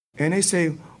And they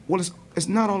say, well, it's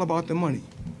not all about the money.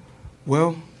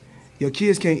 Well, your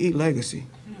kids can't eat legacy.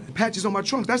 The patches on my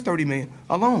trunks, that's $30 million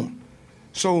alone.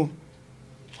 So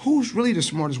who's really the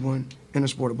smartest one in the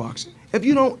sport of boxing? If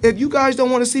you guys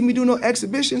don't want to see me do no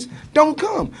exhibitions, don't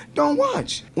come, don't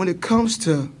watch. When it comes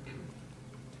to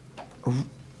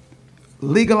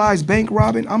legalized bank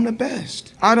robbing, I'm the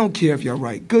best. I don't care if y'all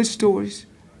write good stories.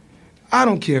 I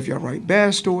don't care if y'all write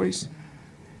bad stories.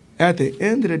 At the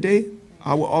end of the day,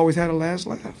 I will always have the last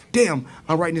laugh. Damn,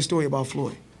 I'm writing this story about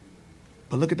Floyd.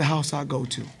 But look at the house I go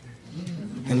to.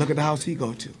 And look at the house he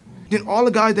go to. Then all the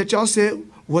guys that y'all said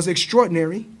was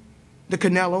extraordinary, the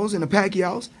Canelos and the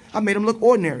Pacquiaos, I made them look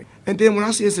ordinary. And then when I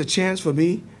see it's a chance for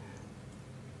me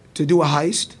to do a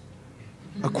heist,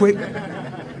 a quick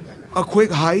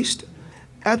heist,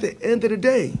 at the end of the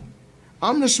day,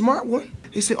 I'm the smart one.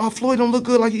 He said, oh, Floyd don't look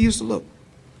good like he used to look.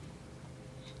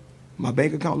 My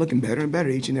bank account looking better and better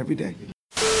each and every day.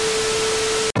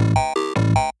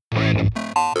 Random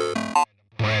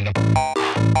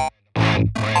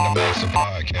Acts of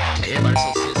Podcast. Everybody's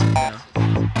so sensitive now.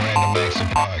 Random Acts of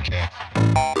Podcast.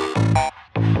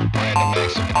 Random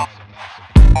Acts of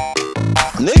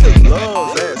Podcast. Niggas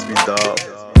love ass me, dog.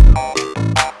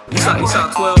 You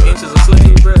saw 12 inches of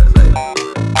sleeve, bro.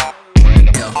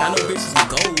 I know bitches with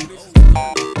gold.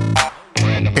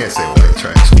 Can't say white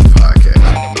trash on the podcast.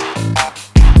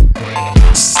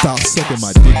 Stop sucking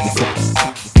my dick.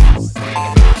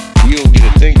 You don't get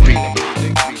a think piece.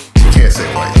 You can't say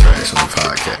white trash on the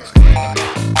podcast.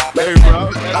 Hey, bro,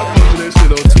 I posted that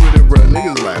shit on Twitter, bro.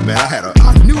 Niggas like, man,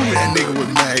 I knew that nigga was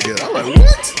mad good. I'm like,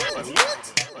 what?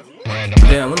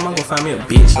 Damn, when am I gonna find me a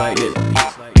bitch like that?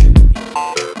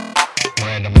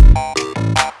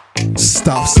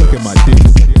 Stop sucking my dick.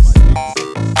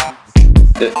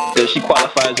 Does she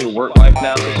qualify as your work wife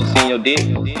now because she's seen your dick?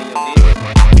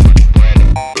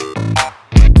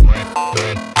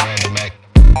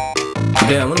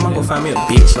 Damn, when am I gonna find me a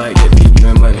bitch like that? Give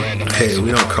me money. Hey,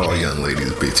 we don't call young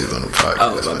ladies bitches on the podcast.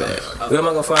 Oh, my bad. When am I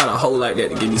gonna find a hoe like that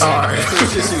to give me some? Alright.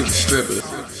 Just see the stripper.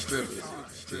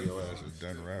 Your ass is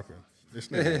done rapping. This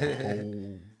nigga a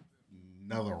whole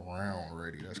another round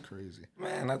already. That's crazy.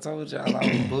 Man, I told y'all I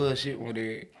was bullshit with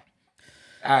it.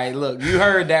 Alright, look, you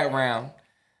heard that round.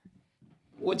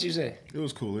 What you say? It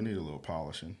was cool. It needed a little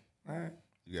polishing. Alright.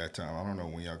 You got time. I don't know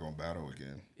when y'all gonna battle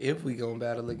again. If we gonna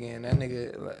battle again, that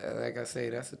nigga, like I say,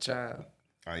 that's a child.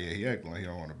 Oh yeah, he acting like he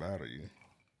don't want to battle you.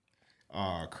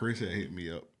 Chris had hit me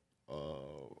up.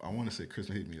 I want to say Chris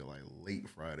hit me up like late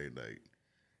Friday night.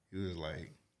 He was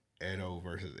like, Edo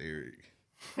versus Eric.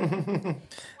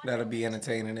 That'll be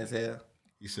entertaining as hell.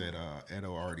 He said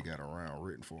Edo already got a round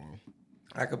written for him.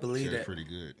 I could believe that. Pretty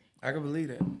good. I could believe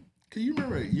that. Can you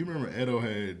remember? You remember Edo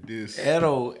had this.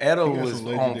 Edo was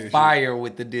on fire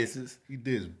with the disses. He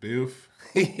did Biff.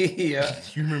 Yeah.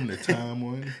 You remember the time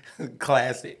one?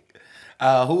 Classic.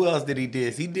 Who else did he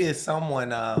diss? He did someone.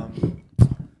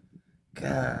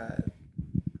 God,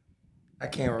 I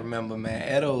can't remember, man.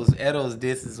 Edo's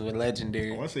disses were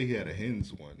legendary. I want to say he had a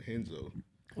Hens one, Henzo.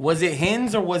 Was it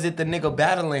Hens or was it the nigga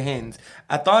battling Hens?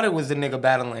 I thought it was the nigga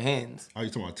battling Hens. Oh, you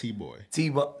talking about T-Boy?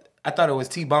 I thought it was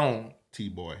T-Bone.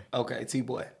 T-Boy. Okay,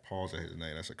 T-Boy. Pause at his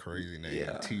name. That's a crazy name.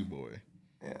 Yeah. T-Boy.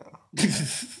 Yeah.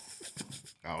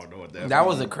 I don't know what that That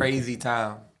was a crazy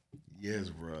time. Yes,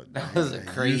 bro. That was a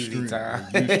crazy time.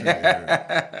 Like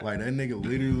that nigga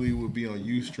literally would be on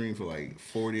Ustream for like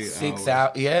 48 hours. 6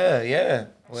 hours. Yeah.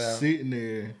 Well, sitting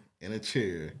there in a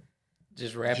chair.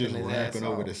 Just rapping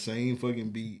over the same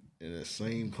fucking beat in the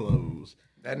same clothes.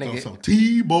 That nigga. Some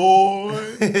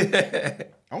T-Boy.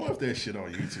 I wonder if that shit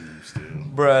on YouTube still.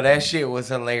 Bruh, that shit was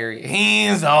hilarious.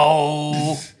 Hands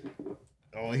on.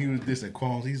 Oh, he was dissing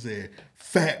Qualms. He said,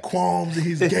 fat Qualms and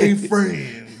his gay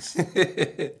friends.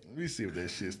 Let me see if that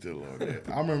shit's still on there.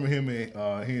 I remember him and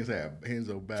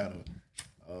Henzo battle.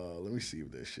 Let me see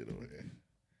if that shit on there.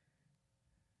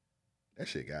 That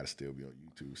shit gotta still be on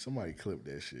YouTube. Somebody clipped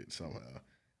that shit somehow.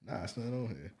 Nah, it's not on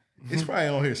here. It's probably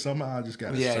on here somehow. I just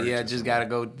gotta search. Yeah, just gotta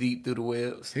go deep through the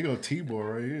webs. Here go T-Boy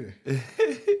right here.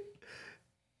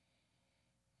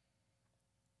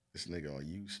 This nigga on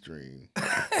Ustream.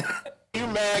 You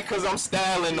mad cause I'm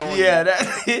styling on you. Yeah,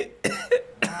 that's it.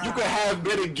 You could have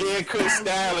been again, could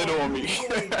style it on me. He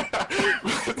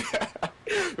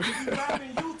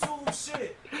rapping YouTube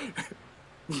shit.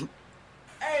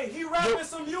 Hey, he rapping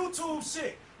some YouTube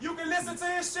shit. You can listen to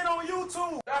his shit on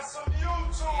YouTube. That's some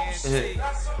YouTube shit.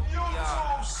 That's some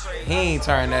YouTube shit. He ain't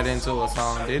turned that into a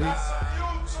song, did he?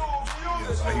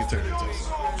 Yeah, he turned it into a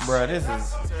song. Bruh, this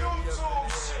is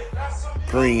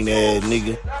Green ass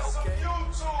nigga.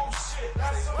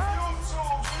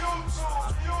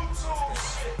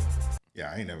 Yeah,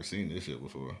 I ain't never seen this shit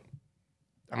before.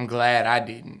 I'm glad I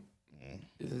didn't.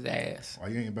 This is ass. Why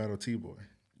you ain't battle T-Boy?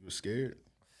 You was scared?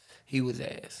 He was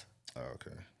ass. Oh,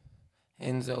 okay.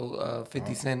 Enzo,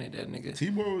 50 Cent at that nigga.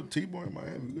 T-Boy in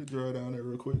Miami. We could drive down there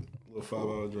real quick. A little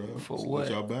 5-hour drive. For So what?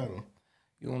 Let y'all battle.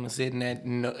 You want to sit in that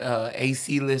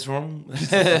AC-less room?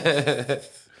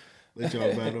 Let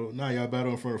y'all battle. Nah, y'all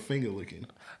battle in front of finger licking.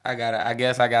 I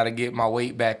guess I gotta get my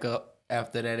weight back up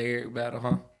after that Eric battle,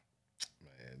 huh?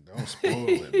 Man, don't spoil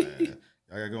it, man.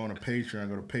 Y'all gotta go on to Patreon.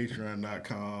 Go to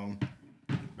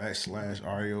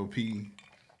patreon.com/REOP.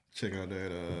 Check out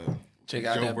that Check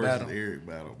out Joe that versus battle. Eric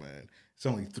battle, man. It's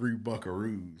only 3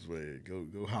 buckaroos, man.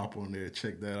 Go hop on there,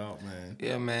 check that out, man.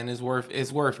 Yeah, man, it's worth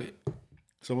it.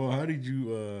 So, how did you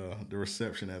the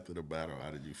reception after the battle?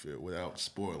 How did you feel without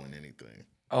spoiling anything?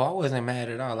 Oh, I wasn't mad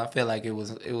at all. I feel like it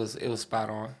was spot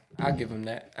on. I give him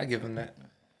that.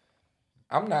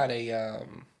 I'm not a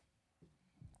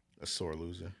sore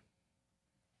loser.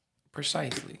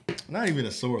 Precisely. Not even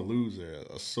a sore loser.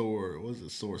 A sore. What is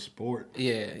it? Sore sport.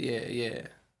 Yeah. Yeah.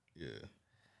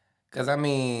 Cause I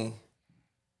mean,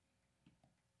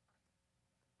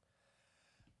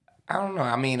 I don't know.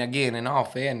 I mean, again, in all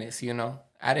fairness,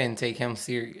 I didn't take him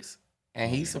serious,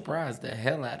 and he surprised the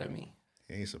hell out of me.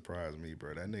 He ain't surprised me,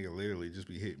 bro. That nigga literally just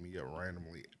be hitting me up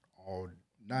randomly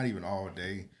not even all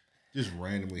day, just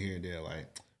randomly here and there.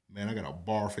 Like, man, I got a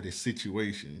bar for this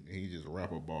situation, and he just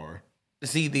rap a bar.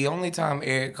 See, the only time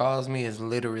Eric calls me is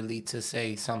literally to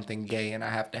say something gay, and I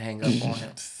have to hang up on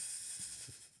him.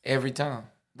 Every time.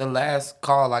 The last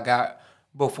call I got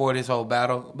before this whole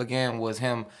battle began was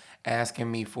him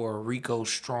asking me for a Rico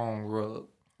Strong rug.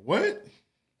 What?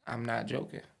 I'm not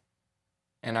joking.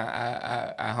 And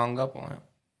I hung up on him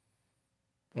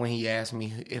when he asked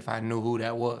me if I knew who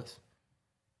that was.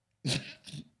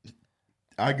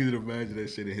 I can imagine that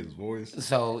shit in his voice.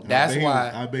 So that's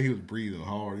why. I bet he was breathing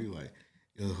hard. He like,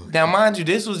 now, mind you,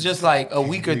 this was just like a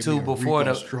week or two before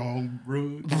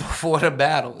before the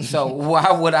battle. So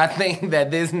why would I think that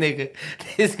this nigga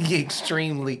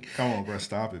extremely? Come on, bro,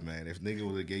 stop it, man. If nigga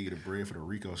would have gave you the bread for the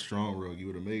Rico Strong rug, you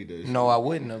would have made that shit. No, I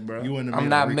wouldn't have, bro. You wouldn't have I'm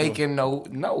not making no.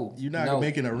 You're not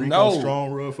making a Rico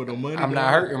Strong rug for the money. I'm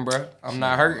not hurting, bro. I'm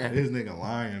not hurting. This nigga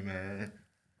lying, man.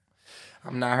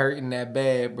 I'm not hurting that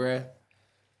bad, bro.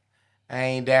 I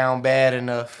ain't down bad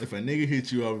enough. If a nigga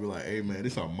hit you up and be like, hey, man,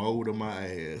 this a mold of my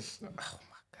ass. Oh, my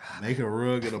God. Make a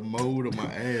rug of the mold of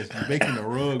my ass. You making a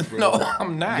rug, bro. No,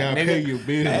 I'm not, You gotta nigga. pay your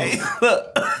bills. Hey,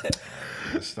 look.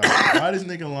 Stop. Why this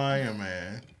nigga lying,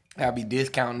 man? I be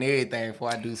discounting everything before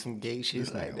I do some gay shit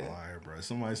This like nigga that. lying, bro.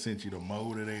 Somebody sent you the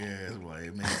mold of their ass.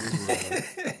 Like, man,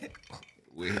 this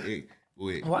rug.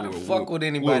 Why the fuck would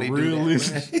anybody do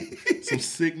that, man? Some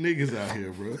sick niggas out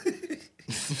here, bro.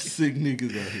 Some sick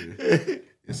niggas out here.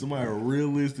 If somebody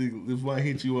realistic, if somebody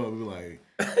hit you up and be like,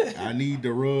 I need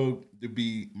the rug to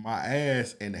be my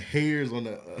ass and the hairs on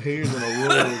the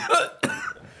rug.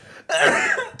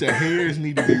 The hairs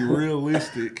need to be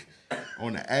realistic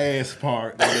on the ass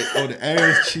part, or the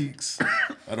ass cheeks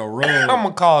of the rug. I'm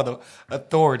gonna call the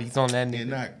authorities on that nigga. And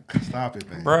not stop it,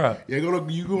 man. Bruh. You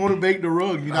gonna make the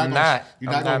rug. You're not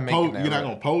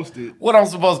gonna post it. What I'm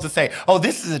supposed to say? Oh,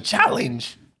 this is a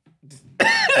challenge.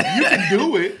 You can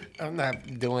do it. I'm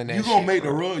not doing that. You gonna make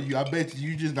bro. the rug. I bet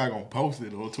you just not gonna post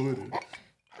it on Twitter.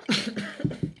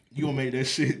 You gonna make that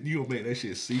shit. You gonna make that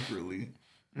shit secretly.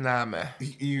 Nah, man.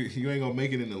 You ain't gonna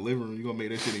make it in the living room. You gonna make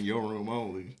that shit in your room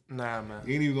only. Nah, man.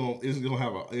 You ain't even gonna. It's gonna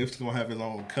have its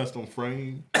own custom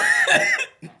frame.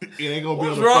 It ain't gonna be.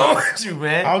 What's wrong with you,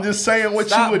 man? I'm just saying what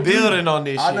Stop you would building do. on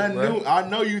this shit, bro. I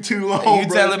know you too long. You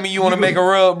bro. telling me you want to make a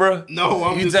rub, bro? No,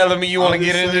 I'm you just telling me you want to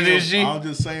get into saying, this shit? I'm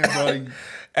just saying, bro.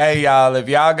 Hey, y'all, if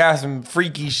y'all got some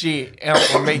freaky shit, I'm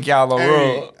gonna make y'all a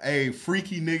rub. Hey,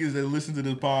 freaky niggas that listen to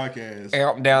this podcast.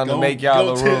 I'm down to make y'all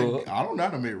a rub. I don't know how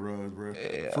to make rubs, bro.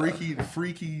 Yeah. Freaky.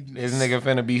 This nigga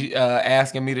finna be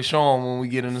asking me to show him when we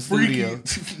get in the studio.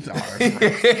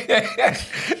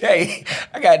 Hey,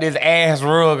 I got this ass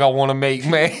rug I want to make,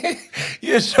 man.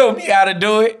 You show me how to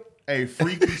do it. Hey,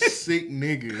 freaky sick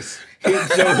niggas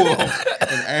hit Joe up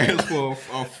and ask for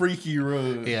a freaky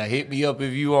rug. Yeah, hit me up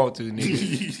if you want to,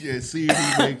 nigga. Yeah, see if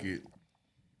he make it.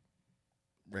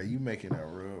 Bro, you making that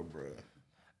rug, bro.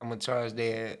 I'm gonna charge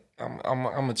that. I'm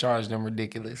gonna charge them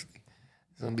ridiculously.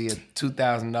 It's gonna be a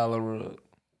 $2,000 rug.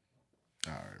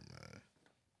 All right, man.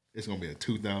 It's gonna be a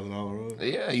 $2,000 rug.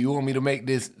 Yeah, you want me to make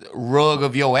this rug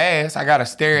of your ass? I gotta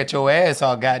stare at your ass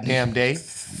all goddamn day.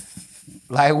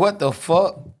 Like, what the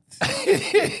fuck?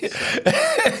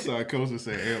 Psychosis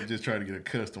said, hey, I'm just trying to get a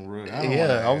custom rug.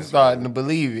 I'm starting to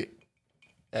believe it.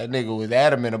 That nigga was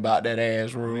adamant about that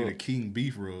ass I need a rug. king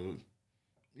beef rug.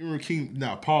 You remember King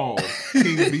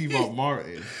Bebop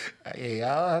Martin?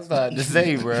 Yeah, I was starting to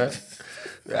say, bro.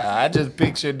 I just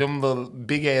pictured them little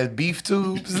big ass beef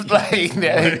tubes like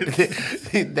that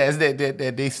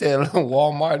they sell at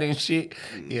Walmart and shit.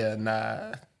 Yeah,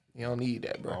 nah, you don't need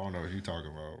that, I bro. don't know what you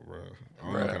talking about, bro. I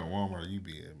don't know what kind of Walmart you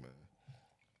be in, man.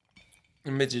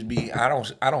 Them bitches be. I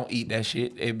don't eat that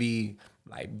shit. It be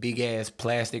like big ass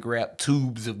plastic wrapped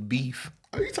tubes of beef.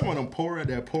 Are you talking about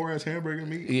them poor ass hamburger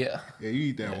meat? Yeah. Yeah, you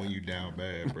eat that when you down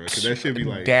bad, bro. Cause that should be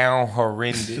like down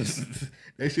horrendous.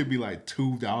 That should be like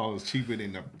 $2 cheaper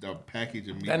than the package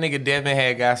of meat. That nigga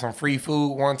Devin got some free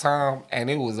food one time, and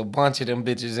it was a bunch of them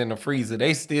bitches in the freezer.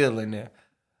 They still in there.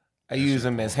 I use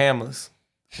them as hammers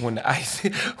when the ice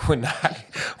when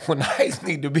the ice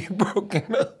need to be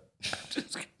broken up.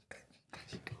 Just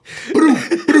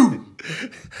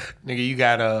nigga, you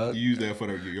got You use that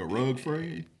for your rug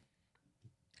frame?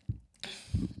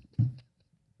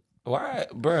 Why,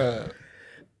 bruh?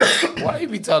 Why you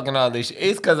be talking all this shit?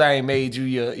 It's because I ain't made you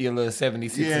your little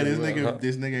 76. Yeah, this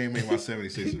nigga ain't made my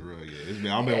 76 rug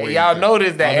yet. I've been waiting. Y'all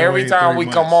notice that every time we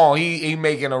come on, he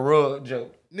making a rug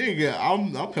joke. Nigga,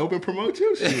 I'm helping promote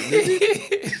your shit,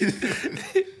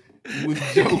 nigga. With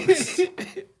jokes.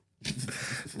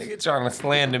 Nigga trying to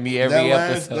slander me every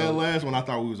episode. That last one, I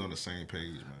thought we was on the same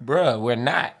page, man. Bruh, we're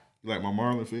not. Like my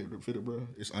Marlin fitted, bro.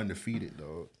 It's undefeated,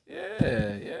 dog.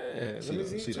 Yeah. See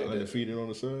the undefeated on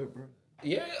the side, bro?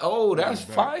 Yeah. Oh, that's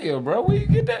fire, bro. Where you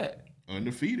get that?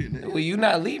 Undefeated, nigga. Well, you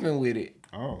not leaving with it.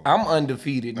 Oh. I'm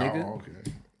undefeated, nigga. Oh,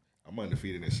 okay. I'm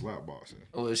undefeated in slap boxing.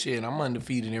 Well, shit, I'm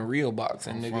undefeated in real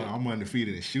boxing, nigga. I'm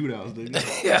undefeated in shootouts,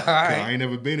 nigga. Yeah, all right. I ain't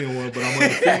never been in one, but I'm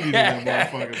undefeated in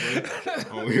that motherfucker, bro. I'm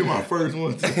gonna hit my first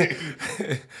one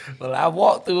today. Well, I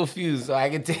walked through a few, so I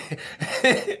can tell.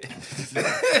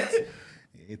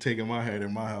 You ain't taking my hat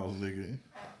in my house, nigga.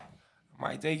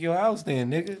 Might take your house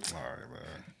then, nigga. All right,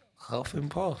 man. Huff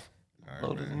and puff.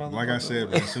 All right, man. Like I said,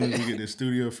 bro, as soon as we get this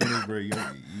studio finished, bro, you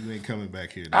ain't coming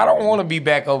back here. I don't want to be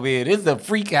back over here. This is a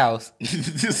freak house.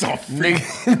 This all freak.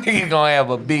 Nigga gonna have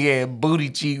a big ass booty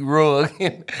cheek rug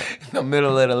in the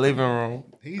middle of the living room.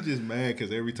 He's just mad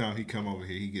because every time he come over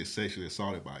here, he gets sexually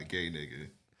assaulted by a gay nigga.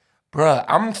 Bruh,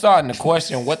 I'm starting to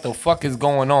question what the fuck is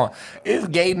going on. It's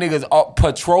gay niggas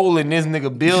patrolling this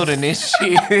nigga building this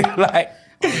shit. Like,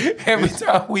 every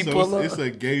time we pull up. It's a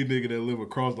gay nigga that live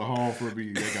across the hall from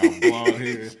me that got blonde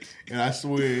hair. And I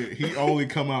swear, he only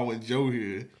come out when Joe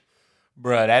here.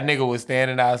 Bruh, that nigga was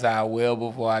standing outside well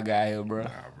before I got here, bruh.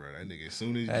 Nah, bro, that nigga, as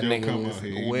soon as That Joe nigga come was out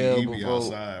here, well he be before-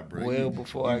 outside, bro. well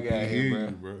before I got here, you,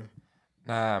 bro.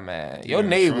 Nah, man. Your Yeah,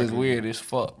 neighbor's trucker. weird as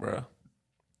fuck, bruh.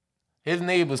 His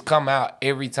neighbors come out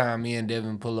every time me and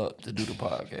Devin pull up to do the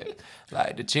podcast.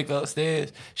 Like, the chick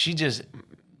upstairs, she just,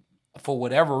 for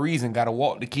whatever reason, got to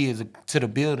walk the kids to the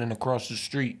building across the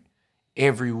street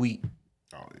every week.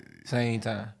 Oh, yeah. Same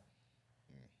time.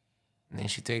 And then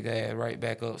she take her ass right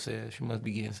back upstairs. She must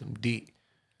be getting some dick.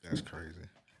 That's crazy.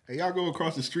 Hey, y'all go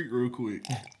across the street real quick.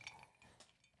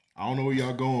 I don't know where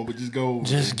y'all going, but just go.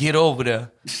 Just get over there.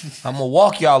 I'm gonna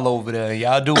walk y'all over there.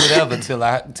 Y'all do whatever till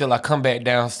I come back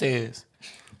downstairs.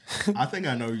 I think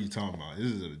I know who you talking about.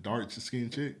 This is a dark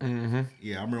skinned chick. Mm-hmm.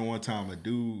 Yeah, I remember one time a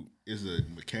dude is a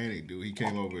mechanic dude. He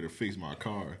came over to fix my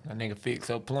car. That nigga fix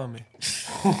up plumbing.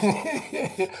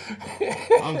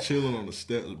 I'm chilling on the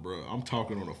steps, bro. I'm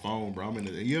talking on the phone, bro.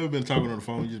 You ever been talking on the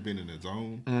phone? You just been in the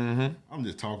zone. Mm-hmm. I'm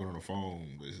just talking on the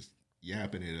phone, but just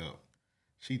yapping it up.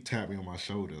 She tapped me on my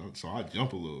shoulder, so I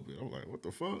jump a little bit. I'm like, what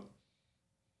the fuck?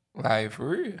 Like, for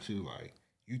real? She was like,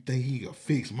 you think he can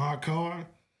fix my car?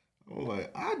 I'm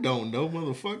like, I don't know,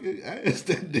 motherfucker. Ask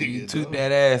that nigga. You took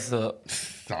that ass up.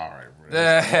 All right, bro.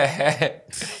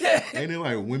 Ain't it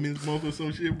like women's month or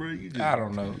some shit, bro? I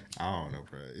don't know. I don't know,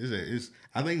 bro.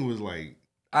 I think it was like.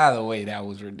 Either way, that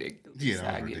was ridiculous. Yeah,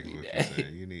 that I'll was give you ridiculous.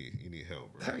 that. You need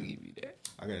help, bro. I'll give you that.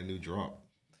 I got a new drop.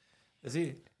 That's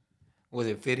it. Was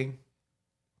it fitting?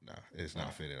 Nah, it's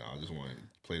not fitting at all. I just want to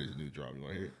play this new drop. You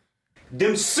want to hear it?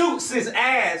 Them suits is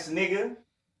ass, nigga.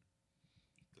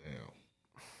 Damn.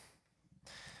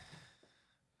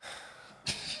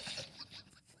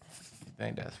 You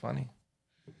think that's funny?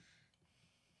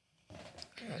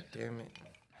 God damn it.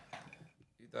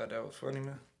 You thought that was funny,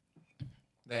 man?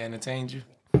 That entertained you?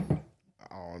 I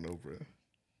don't know, bro.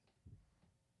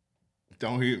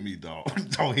 Don't hit me, dog.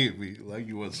 Don't hit me like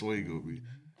you want to swing on me.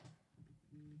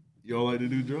 Y'all like the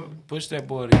new drop? Push that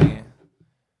board again.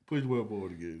 Push what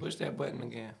board again? Push that button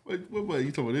again. What button?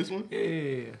 You talking about this one?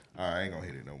 Yeah. All right, I ain't gonna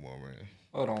hit it no more, man.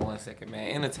 Hold on 1 second,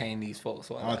 man. Entertain these folks.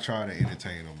 I'll try to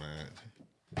entertain them, man.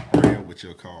 Hurry up with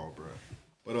your call, bro.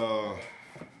 But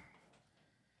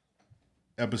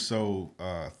episode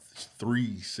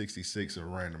EP366 of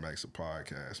Random Acts of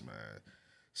Podcast, man.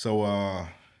 So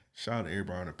shout out to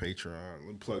everybody on the Patreon. Let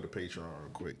me plug the Patreon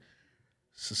real quick.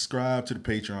 Subscribe to the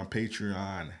Patreon,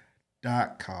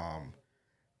 patreon.com/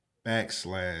 I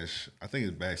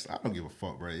think it's I don't give a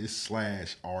fuck, bro. It's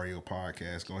 /REO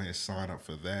Podcast. Go ahead and sign up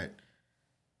for that.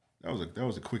 That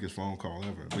was the quickest phone call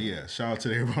ever. But yeah, shout out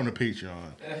to everyone on the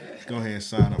Patreon. Go ahead and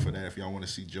sign up for that if y'all want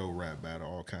to see Joe rap battle,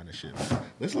 all kind of shit.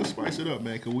 Let's spice it up,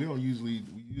 man, because we usually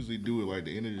do it like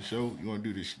the end of the show. You want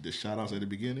to do the shout outs at the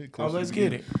beginning? Let's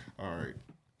get it. All right,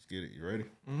 let's get it. You ready?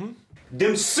 Mm-hmm.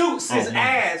 Them suits is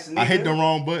ass, nigga. I hit the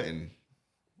wrong button.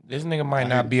 This nigga might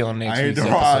not be on next week's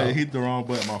I episode. hit the wrong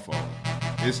button. My fault.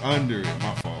 It's under it.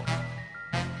 My fault.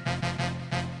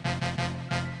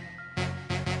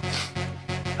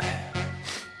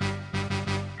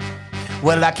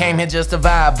 Well, I came here just to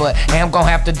vibe, but I'm gonna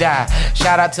have to die.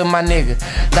 Shout out to my nigga.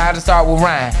 Gotta start with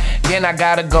Ryan. Then I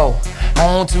gotta go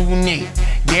on to Nick.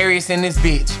 Darius in this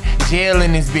bitch. Jail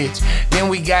in this bitch. Then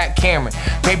we got Cameron.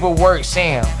 Paperwork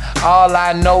Sam. All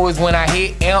I know is when I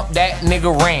hit Amp, that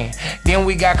nigga ran. Then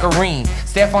we got Kareem.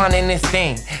 Stefan in this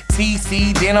thing.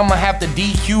 TC. Then I'ma have to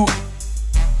DQ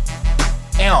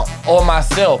Amp or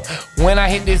myself. When I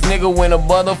hit this nigga with a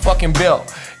motherfucking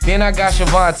belt. Then I got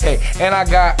Shavante, and I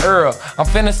got Earl. I'm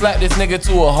finna slap this nigga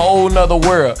to a whole nother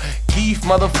world. Keith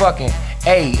motherfucking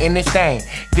A in this thing.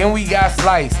 Then we got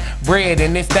Slice, Bread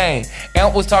in this thing.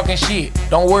 Amp was talking shit.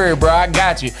 Don't worry, bro, I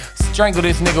got you. Strangle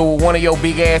this nigga with one of your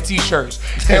big ass t-shirts.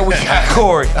 And we got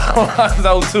Corey,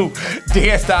 Alonzo too.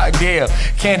 Dead Stock Dale,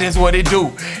 Candace what it do.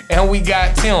 And we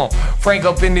got Tim, Frank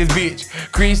up in this bitch.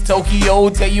 Chris Tokyo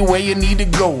tell you where you need to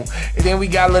go. And then we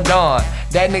got LaDon,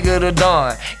 that nigga the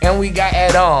Don. And we got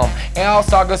Adam, and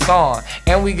All-Star Gasson.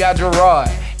 And we got Gerard,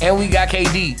 and we got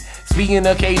KD. Speaking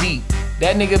of KD,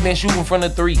 that nigga been shooting from the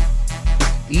 3.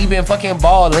 He been fucking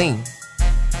balling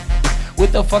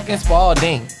with the fucking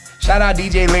Spalding. Shout out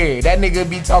DJ Larry, that nigga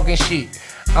be talking shit.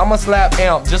 I'ma slap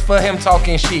Amp just for him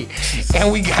talking shit.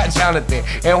 And we got Jonathan,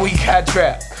 and we got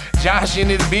Trap. Josh in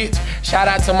this bitch, shout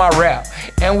out to my rap.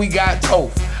 And we got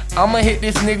Toph. I'ma hit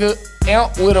this nigga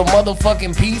Amp with a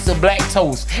motherfucking piece of black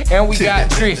toast. And we got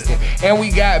Tristan, and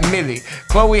we got Millie.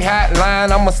 Chloe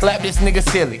Hotline, I'ma slap this nigga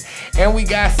silly. And we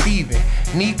got Steven,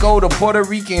 Nico the Puerto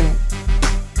Rican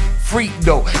freak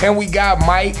though. And we got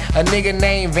Mike, a nigga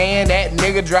named Van, that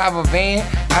nigga drive a van.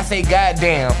 I say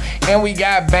goddamn. And we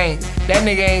got Banks, that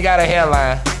nigga ain't got a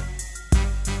hairline.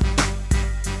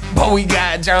 But we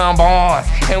got John Barnes,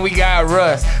 and we got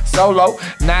Russ Solo,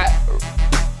 not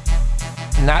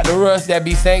the Russ that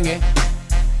be singing.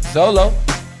 Solo.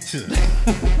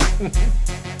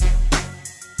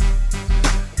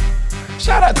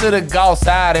 Shout out to the Gulf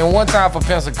side and one time for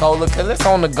Pensacola, cause it's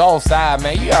on the Gulf side,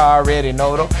 man. You already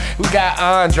know though. We got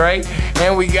Andre,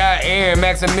 and we got Aaron,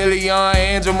 Maximilian,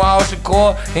 and Jamal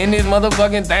Shakur in this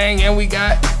motherfucking thing, and we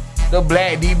got the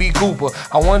black DB Cooper.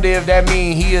 I wonder if that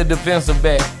mean he a defensive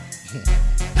back.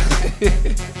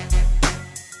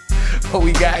 But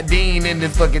we got Dean in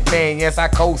this fucking thing, and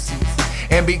Psychosis,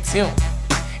 and Big Tim,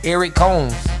 Eric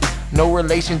Combs, no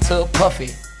relation to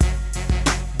Puffy,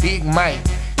 Big Mike,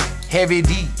 Heavy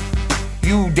D,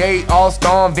 You Day,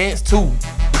 All-Star, Vince 2,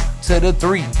 to the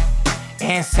 3,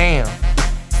 and Sam,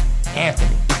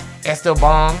 Anthony,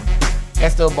 Esteban.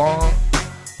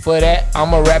 For that,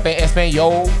 I'm a rapping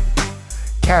Espanol.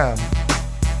 Cam,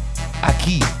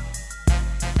 aquí.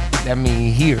 That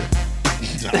mean here.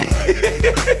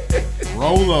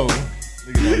 Rolo.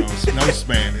 Nigga no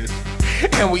Spanish.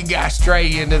 And we got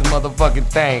Stray in this motherfucking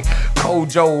thing.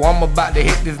 Kojo, I'm about to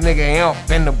hit this nigga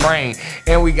Amp in the brain.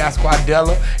 And we got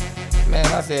Squadella. Man,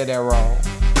 I said that wrong.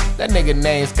 That nigga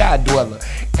named Sky Dweller.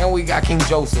 And we got King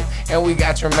Joseph. And we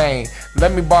got Tremaine.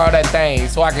 Let me borrow that thing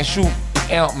so I can shoot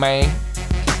Amp, man.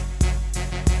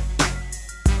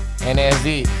 And that's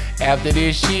it. After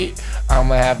this shit,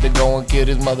 I'ma have to go and kill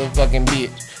this motherfucking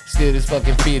bitch. Still this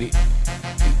fucking fitted.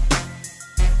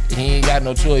 He ain't got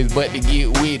no choice but to get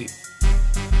with it.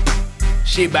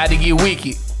 Shit about to get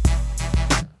wicked.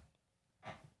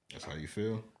 That's how you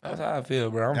feel? That's how I feel,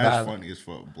 bro. That's funny as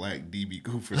fuck. Black DB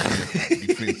Cooper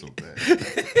defensive back.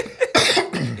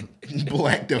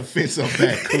 Black defensive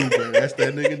back Cooper. That's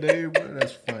that nigga name, bro.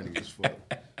 That's funny as fuck.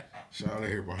 Shout out to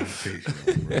everybody on the page,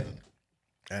 bro.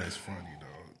 That is funny, dog.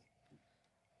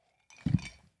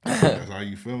 That's how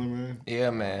you feeling, man? Yeah,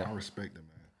 man. I respect it, man.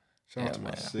 Shout out to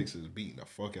my Sixers beating the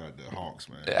fuck out the Hawks,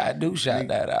 man. I do shout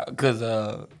that out because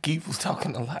Keith was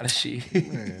talking a lot of shit.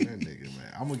 Man, that nigga,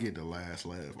 man. I'm gonna get the last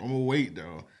laugh. I'm gonna wait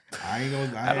though.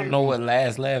 I don't know what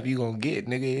last laugh you gonna get,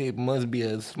 nigga. It must be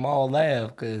a small laugh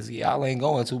because y'all ain't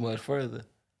going too much further.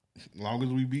 As long as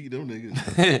we beat them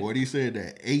niggas. What he said,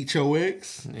 that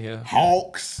HOX? Yeah.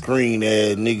 Hawks? Green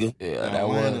ass nigga. Yeah, that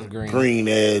was green. Green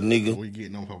ass nigga. We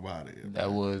getting them up out of here.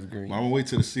 That was green. But I'm gonna wait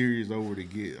till the series over to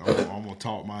get. I'm gonna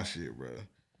talk my shit, bro.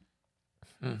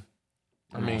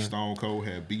 I mean, Stone Cold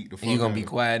had beat the fuck you gonna out be of-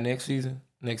 quiet next season?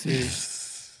 Next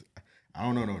season? I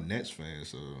don't know no Nets fans,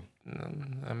 so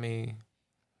I mean,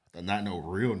 not no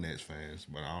real Nets fans,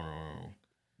 but I don't know.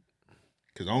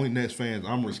 Cause the only Nets fans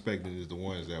I'm respecting is the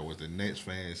ones that was the Nets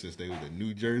fans since they were the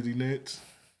New Jersey Nets.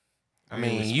 I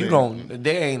mean,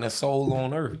 there ain't a soul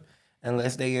on earth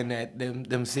unless they in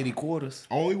them city quarters.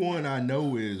 Only one I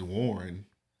know is Warren.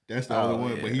 That's the only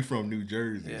one, yeah. but he from New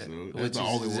Jersey, so that's Which the is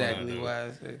only exactly one I know. why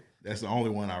I say. That's the only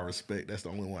one I respect. That's the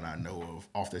only one I know of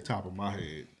off the top of my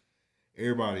head.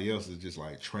 Everybody else is just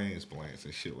like transplants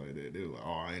and shit like that. They're like,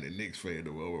 oh, I ain't a Knicks fan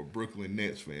or a Brooklyn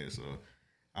Nets fan, so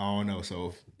I don't know.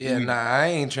 So I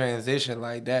ain't transitioned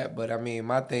like that. But I mean,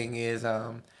 my thing is,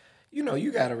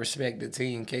 you gotta respect the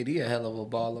team. KD a hell of a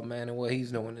baller, man, and what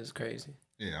he's doing is crazy.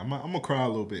 Yeah, I'm gonna cry a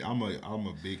little bit. I'm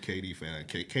a big KD fan.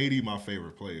 KD my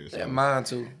favorite player. So Yeah, mine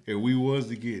too. if we was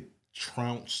to get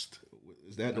trounced,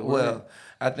 is that the word? Well,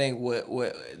 I think what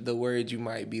the word you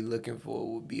might be looking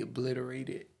for would be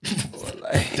obliterated. Or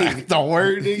like, That's the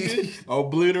word, nigga.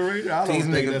 Obliterated. I These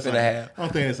don't think niggas that's finna a, have I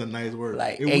don't think that's a nice word.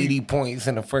 like If 80 points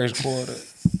in the first quarter,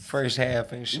 first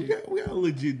half and shit. we got a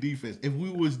legit defense. If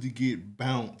we was to get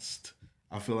bounced,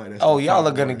 I feel like that's. Oh, the y'all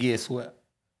top are gonna word. get swept.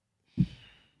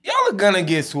 Y'all are gonna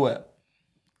get swept.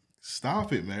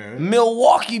 Stop it, man.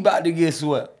 Milwaukee about to get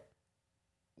swept.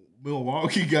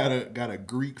 Milwaukee got a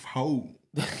Greek hoe.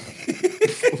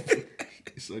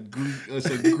 It's a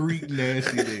Greek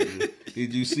nasty nigga.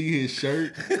 Did you see his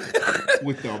shirt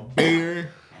with the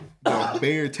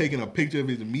bear taking a picture of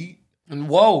his meat?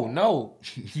 Whoa, no.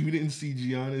 You didn't see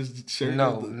Giannis' shirt?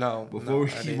 No.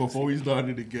 Before we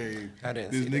started the game, I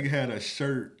didn't this see nigga that. had a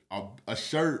shirt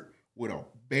with a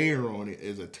bear on it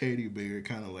as a teddy bear,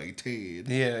 kind of like Ted.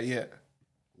 Yeah.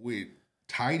 With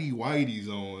tidy whities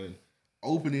on,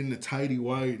 opening the tidy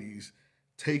whities,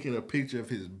 taking a picture of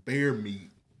his bear meat,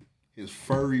 his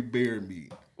furry bear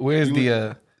meat. Where's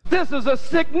the This is a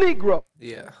sick Negro.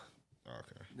 Yeah.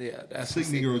 Okay. Yeah, that's Sick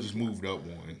Negro just moved up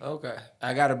one. Okay.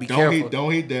 I gotta be careful.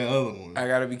 Don't hit that other one. I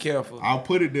gotta be careful. I'll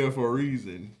put it there for a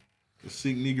reason. The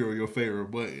Sick Negro, your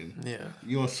favorite button. Yeah.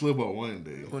 You gonna slip up one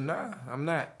day. Well, nah, I'm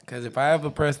not. Because if I ever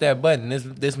press that button,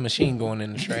 this machine going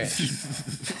in the trash.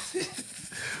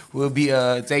 We'll be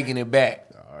taking it back.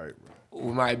 All right, bro.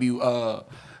 We might be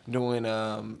doing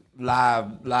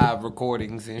live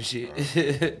recordings and shit.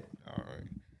 All right.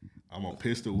 I'm gonna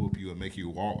pistol whoop you and make you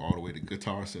walk all the way to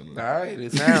Guitar Center. All right,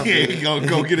 it sounds Yeah, good. you gonna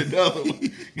go get another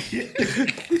one.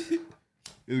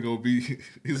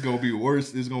 It's gonna be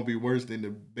worse. It's gonna be worse than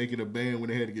the making a band when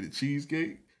they had to get a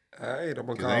cheesecake. All right, I'm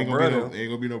gonna 'Cause call ain't brother.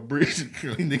 gonna be no bridge.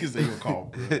 Niggas ain't gonna call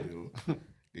brother.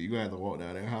 You gonna have to walk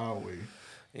down that highway.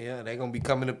 Yeah, they gonna be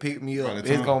coming to pick me By up. the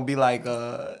It's time- gonna be like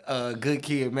Good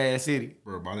Kid, Mad City.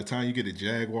 Bro, by the time you get to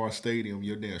Jaguar Stadium,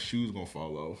 your damn shoes gonna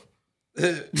fall off. Oh,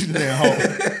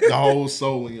 The whole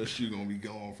sole in your shoe gonna be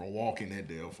gone from walking that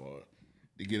damn far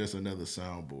to get us another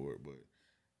soundboard.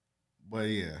 But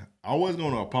yeah, I was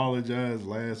gonna apologize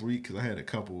last week because I had a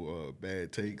couple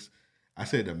bad takes. I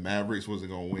said the Mavericks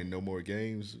wasn't gonna win no more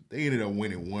games. They ended up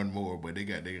winning one more, but they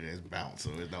got their ass bounced,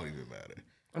 so it don't even matter.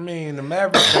 I mean, the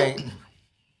Mavericks ain't.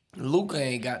 Luka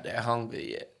ain't got that hunger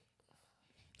yet.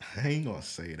 I ain't gonna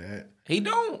say that. He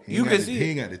don't. He You ain't can got see He it.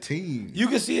 ain't got the team. You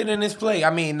can see it in his play. I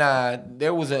mean,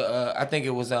 there was I think it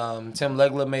was Tim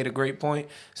Legler made a great point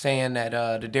saying that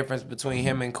the difference between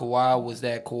him and Kawhi was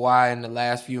that Kawhi in the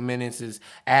last few minutes is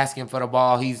asking for the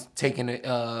ball. He's taking it.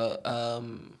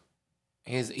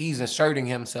 He's asserting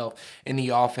himself in the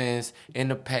offense, in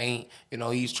the paint. You know,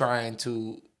 he's trying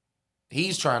to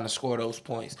score those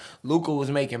points. Luka was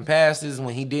making passes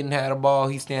when he didn't have the ball.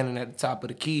 He's standing at the top of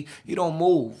the key. He don't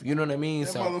move. You know what I mean?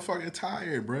 That So motherfucker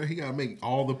tired, bro. He gotta make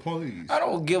all the plays. I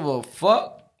don't give a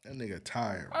fuck. That nigga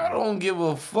tired, bro. I don't give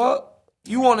a fuck.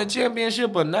 You want a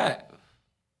championship or not?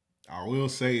 I will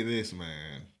say this,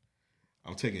 man.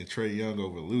 I'm taking Trae Young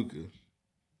over Luka.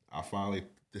 I finally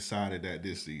decided that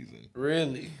this season.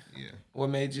 Really? Yeah. What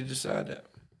made you decide that?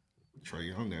 Trae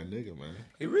Young, that nigga, man.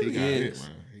 He really got is. It,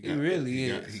 man. He really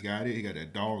got- is. He got it. He got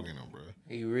that dog in him, bro.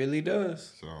 He really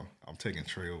does. So I'm taking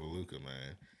Trae over Luka,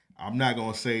 man. I'm not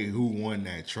gonna say who won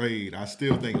that trade. I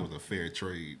still think it was a fair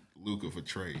trade, Luka for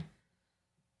Trae.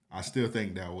 I still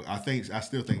think that. I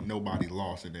still think nobody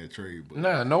lost in that trade. But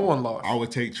Nah, no one lost. I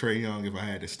would take Trae Young if I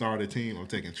had to start a team. I'm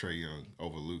taking Trae Young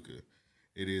over Luka.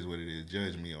 It is what it is.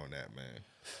 Judge me on that, man.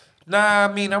 Nah,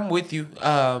 I mean, I'm with you.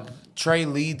 Trey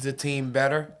leads the team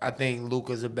better. I think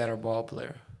Luka's a better ball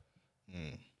player.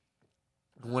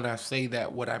 When I say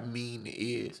that, what I mean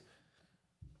is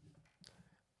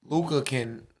Luka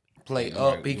can play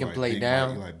up. He can play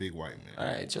down. You like big white men. All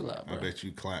right, chill out, bro. I bet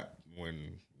you clap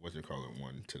when,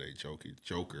 won today,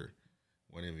 Joker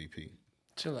won MVP.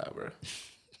 Chill out, bro.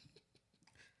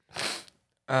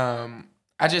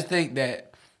 I just think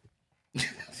that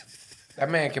that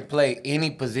man can play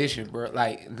any position, bro.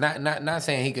 Like, not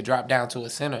saying he could drop down to a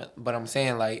center, but I'm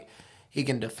saying, like, he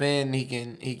can defend. He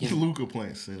can. Luka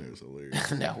playing center is hilarious.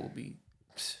 That would be.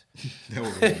 That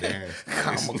would be nasty.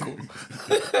 Comical.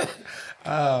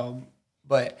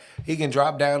 But he can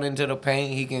drop down into the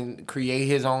paint. He can create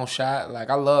his own shot. Like,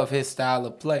 I love his style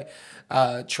of play.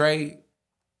 Trey,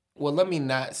 well, let me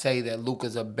not say that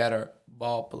Luka's a better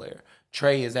ball player.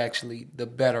 Trey is actually the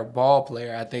better ball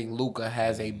player. I think Luka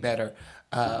has a better.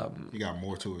 He got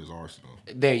more to his arsenal.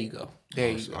 There you go.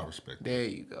 I respect that. There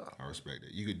you go. I respect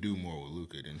it. You could do more with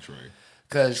Luka than Trey.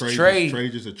 Because Trey's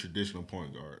just a traditional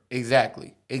point guard.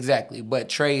 Exactly. But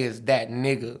Trey is that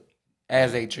nigga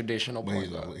as a traditional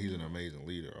point guard. He's an amazing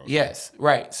leader. Also. Yes,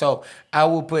 right. So I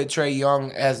will put Trey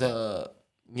Young as a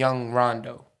young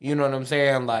Rondo. You know what I'm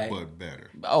saying? Like, but better.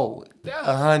 Oh,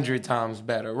 100 times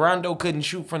better. Rondo couldn't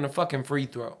shoot from the fucking free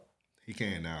throw. He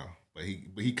can now, but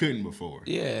he couldn't before.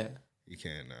 Yeah. He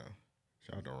can now.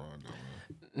 Shout out to Rondo, man.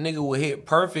 Nigga would hit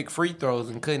perfect free throws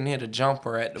and couldn't hit a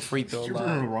jumper at the free throw You line.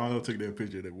 remember Rondo took that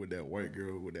picture with that white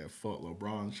girl with that fuck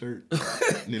LeBron shirt?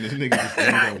 And then this nigga just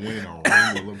ended up winning a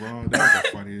ring with LeBron. That was the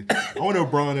funniest. I wonder if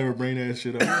LeBron ever bring that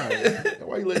shit up. Like,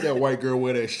 why you let that white girl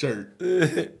wear that shirt?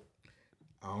 I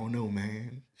don't know,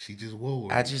 man. She just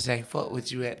wore it. I just ain't fuck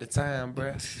with you at the time,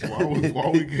 bruh. Why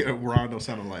we get Rondo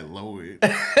sounding like Lloyd?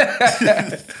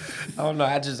 I don't know.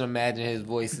 I just imagine his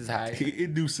voice is high.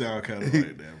 It do sound kind of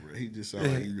like that, bro. He just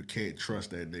sound like you can't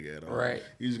trust that nigga at all. Right.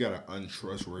 He just got an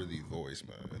untrustworthy voice,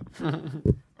 man.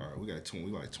 All right, we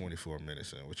like 24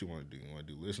 minutes in. What you want to do? You want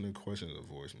to do listening questions or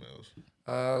voicemails?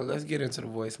 Let's get into the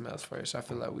voicemails first. I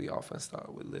feel like we often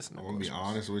start with listening. I'm gonna be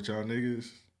honest with y'all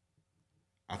niggas.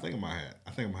 I think I might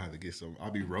have to get some. I'll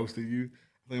be roasting you.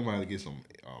 I think I might have to get some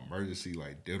emergency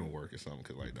like dental work or something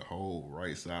because like the whole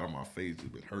right side of my face has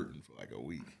been hurting for like a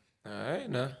week. All right,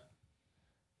 now.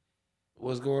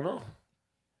 What's going on?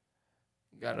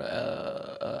 Got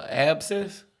a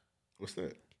abscess? What's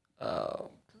that?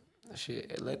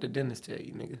 Shit, let the dentist tell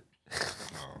you, nigga.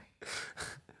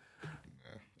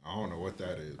 I don't know what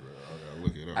that is, bro. I gotta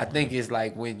look it up. I think it's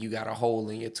like when you got a hole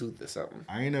in your tooth or something.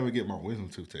 I ain't never get my wisdom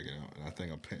tooth taken out, and I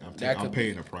think I'm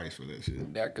paying the price for that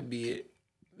shit. That could be it.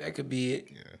 Yeah.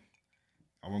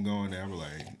 I'm gonna go in there. I'm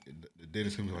like, the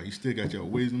dentist gonna be like, you still got your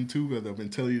wisdom tooth? I've been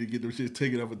telling you to get them shit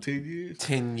taken out for 10 years.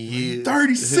 10 years.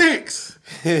 36.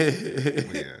 But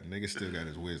yeah, nigga still got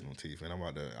his wisdom teeth, and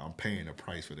I'm paying the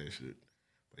price for that shit.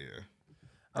 But yeah.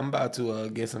 I'm about to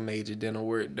get some major dental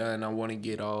work done. I want to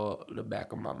get all the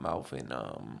back of my mouth and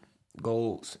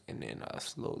golds, and then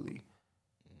slowly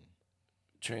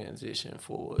transition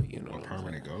forward. You know,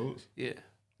 permanent golds. Yeah.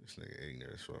 This nigga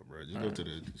ignorant as fuck, bro. Just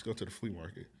go to the flea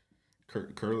market.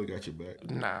 Curly got your back.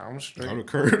 Nah, I'm straight. Go to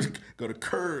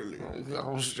Curly.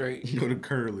 I'm straight. Go to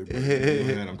Curly, bro.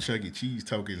 You had them Chuck E. Cheese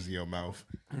tokens in your mouth.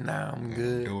 Nah, I'm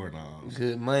good. Doorknobs.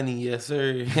 Good money, yes,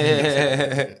 sir.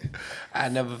 I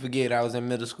never forget, I was in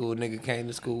middle school. Nigga came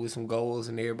to school with some goals,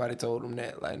 and everybody told him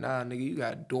that. Like, nah, nigga, you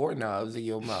got doorknobs in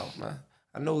your mouth, man.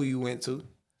 I know who you went to.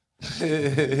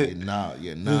 You're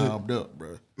knobbed up,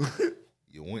 bro.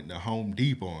 You went to Home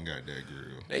Depot and got that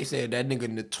girl. They said that nigga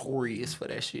notorious for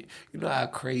that shit. You know how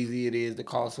crazy it is to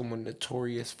call someone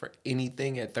notorious for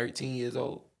anything at 13 years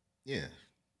old? Yeah.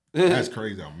 That's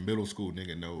crazy. A middle school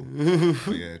nigga know.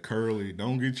 Yeah, Curly.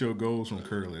 Don't get your goals from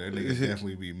Curly. That nigga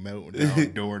definitely be melting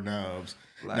down doorknobs.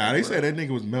 Like, they said that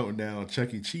nigga was melting down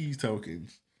Chuck E. Cheese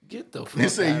tokens. Get the fuck They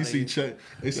say out you of see here. Chuck.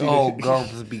 Your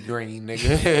gums be green,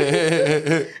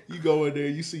 nigga. You go in there,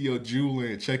 you see your jeweler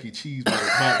and Chuck E. Cheese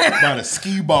by the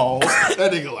ski balls.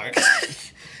 That nigga like.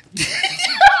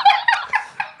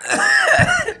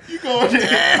 You go in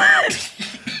there.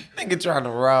 Nigga trying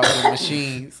to rob the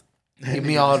machines. Give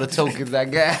me all the tokens I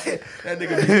got. That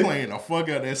nigga be playing the fuck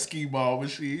out that ski ball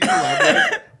machine. He like,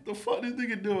 man, the fuck this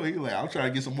nigga doing? He like, I'm trying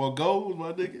to get some more goals,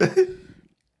 my nigga.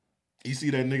 You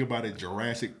see that nigga by the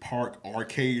Jurassic Park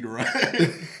arcade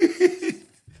ride?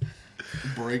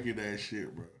 Breaking that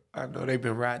shit, bro. I know they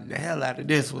been riding the hell out of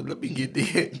this one. Let me get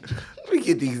these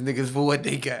niggas for what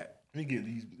they got. Let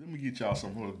me get y'all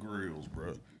some more grills,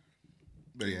 bro.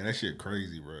 But yeah, that shit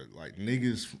crazy, bro. Like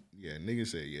niggas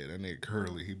say, yeah, that nigga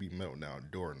Curly, he be melting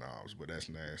out doorknobs, but that's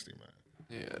nasty, man.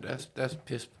 Yeah, that's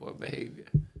piss poor behavior.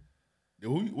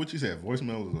 What you said?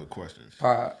 Voicemails or questions?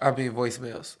 I mean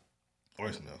voicemails.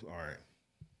 Voicemails. All right.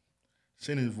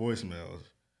 Send in voicemails.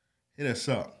 Hit us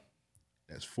up.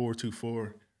 That's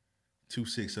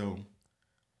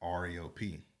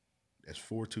 424-260-RAOP. That's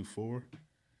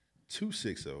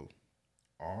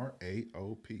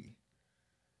 424-260-RAOP.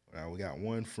 Now we got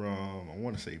one from, I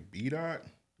want to say B-Dot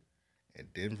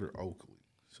and Denver Oakley.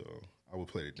 So I will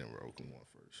play the Denver Oakley one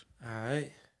first. All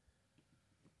right.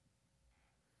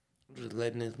 I'm just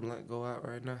letting this blunt go out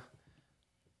right now.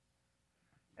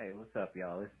 Hey, what's up,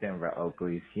 y'all? It's Denver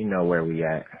Oakleys. You know where we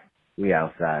at. We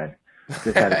outside.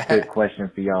 Just had a quick question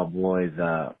for y'all boys.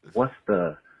 What's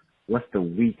the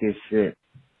weakest shit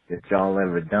that y'all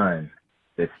ever done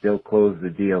that still closed the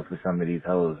deal for some of these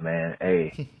hoes, man?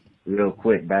 Hey, real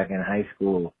quick, back in high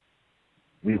school,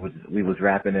 we was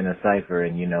rapping in a cipher,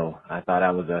 and I thought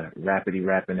I was a rappity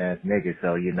rapping ass nigga,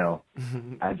 so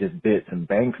I just bit some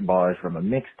Banks bars from a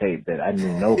mixtape that I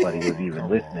knew nobody was even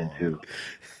listening to.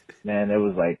 Man, there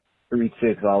was like 3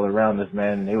 chicks all around us,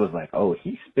 man, and it was like, oh,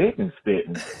 he's spitting.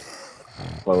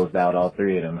 Closed out all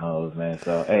 3 of them hoes, man.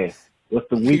 So hey, what's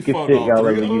the weakest shit y'all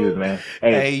ever used, man?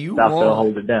 Hey, you stop won. to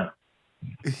hold it down.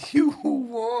 You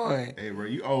won. Hey, bro,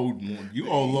 you owe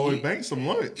Lloyd Banks some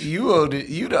lunch. You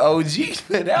the OG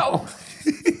for that one.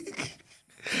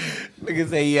 Nigga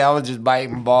say, yeah, I was just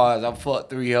biting bars. I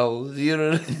fucked 3 hoes. You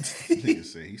know what I'm saying? Nigga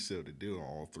say he sealed the deal on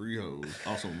all 3 hoes.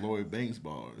 Also Lloyd Banks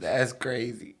bars. That's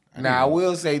crazy. Now, I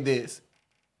will say this.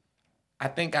 I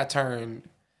think I turned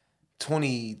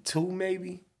 22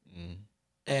 maybe.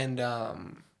 And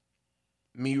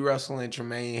me, Russell, and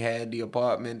Tremaine had the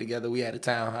apartment together. We had a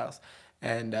townhouse.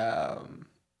 And that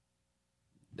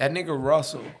nigga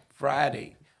Russell,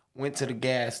 Friday, went to the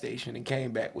gas station and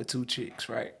came back with 2 chicks,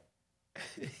 right?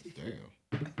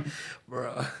 Damn.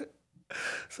 Bro.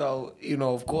 So,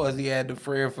 of course, he had the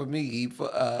friend for me.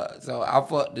 So I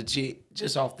fucked the chick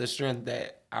just off the strength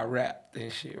that I rapped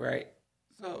and shit, right?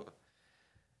 So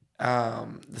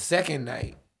the second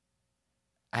night,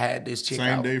 I had this chick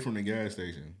Same out. day from the gas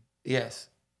station. Yes,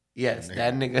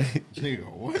 that nigga.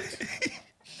 Nigga, what?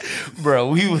 Bro,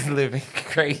 we was living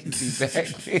crazy back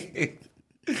then.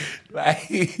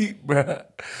 Like, bro,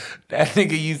 that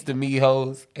nigga used to meet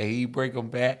hoes and he break them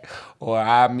back, or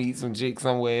I meet some chick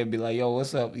somewhere and be like, yo,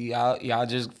 what's up? Y'all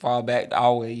just fall back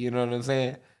our way, you know what I'm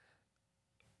saying?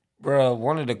 Bro,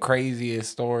 one of the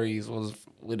craziest stories was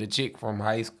with a chick from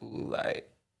high school. Like,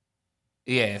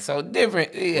 yeah, so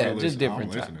different, yeah, just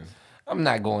different time. I'm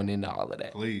not going into all of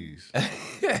that. Please.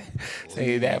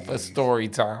 Say that for story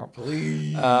time.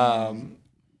 Please.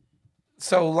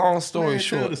 So long story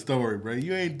short. Tell the story, bro.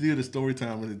 You ain't do the story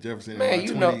time with the Jefferson in about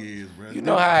 20 years, bro. You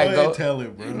know how it goes. Tell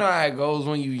it, bro. You know how it goes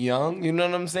when you young. You know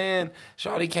what I'm saying?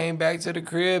 Shawty came back to the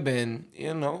crib and,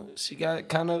 she got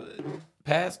kind of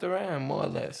passed around more or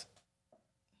less.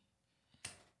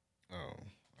 Oh,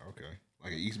 okay.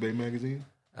 Like an East Bay magazine?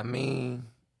 I mean,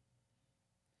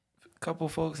 a couple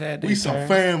folks had their We turn. some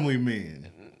family men.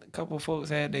 A couple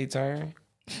folks had their turn.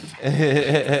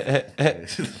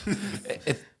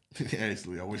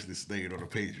 Actually, I wish this stayed on the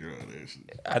Patreon. Actually,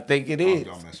 I think it is.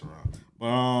 Don't mess around.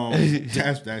 But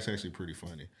that's actually pretty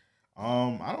funny.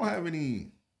 I don't have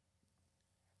any.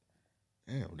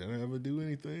 Damn, did I ever do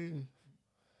anything?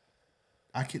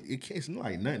 It's not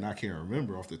like nothing I can't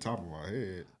remember off the top of my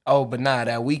head. Oh, but nah,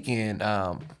 that weekend,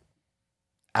 I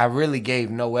really gave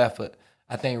no effort.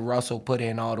 I think Russell put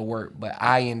in all the work, but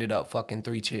I ended up fucking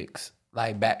 3 chicks.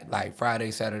 Like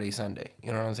Friday, Saturday, Sunday.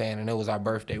 You know what I'm saying? And it was our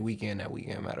birthday weekend that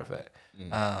weekend, matter of fact.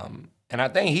 And I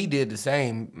think he did the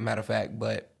same, matter of fact,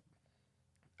 but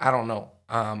I don't know.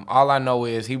 All I know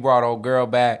is he brought old girl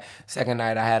back. Second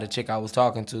night, I had a chick I was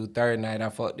talking to. Third night, I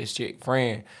fucked this chick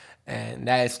friend. And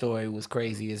that story was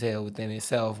crazy as hell within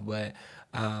itself. But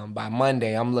by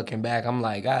Monday, I'm looking back. I'm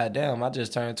like, God damn, I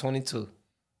just turned 22.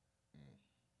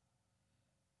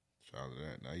 Shout out to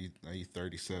that. Now you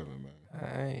 37, man.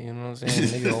 All right, you know what I'm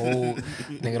saying? Nigga old.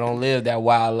 Nigga don't live that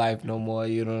wild life no more.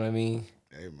 You know what I mean?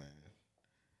 Hey, man.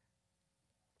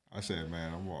 I said,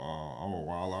 man, I'm gonna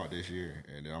wild out this year,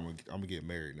 and then I'm gonna get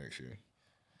married next year.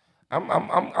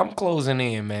 I'm closing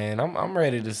in, man. I'm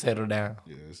ready to settle down.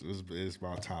 Yeah, it's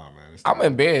about time, man. I'm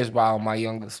embarrassed by all my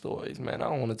younger stories, man. I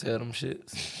don't want to tell them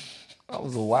shits. I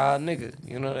was a wild nigga.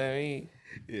 You know what I mean?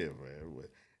 Yeah, man.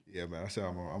 Yeah, man. I said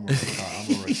I'm gonna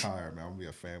retire, man. I'm gonna be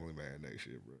a family man next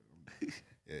year, bro. Yeah,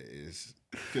 it's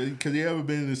because you ever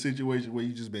been in a situation where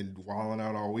you just been wilding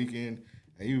out all weekend,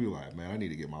 and you be like, man, I need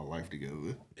to get my life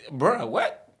together, bro.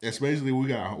 What? Especially we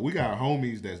got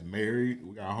homies that's married.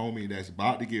 We got a homie that's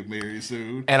about to get married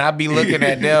soon, and I be looking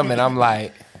at them, and I'm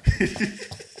like,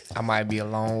 I might be a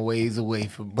long ways away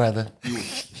from brother.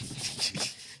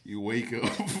 You wake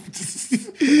up.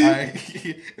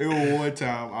 It was one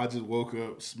time I just woke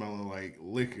up smelling like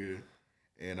liquor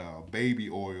and baby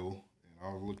oil, and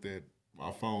I looked at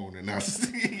my phone and I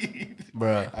see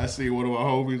one of my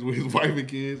homies with his wife and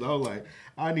kids. I was like,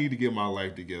 I need to get my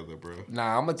life together, bro.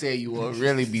 Nah, I'm gonna tell you what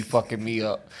really be fucking me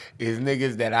up is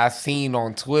niggas that I seen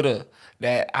on Twitter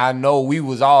that I know we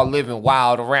was all living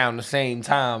wild around the same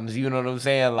times. You know what I'm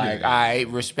saying? Like, all right,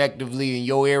 respectively in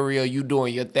your area, you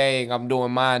doing your thing, I'm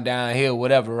doing mine down here,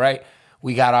 whatever, right?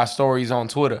 We got our stories on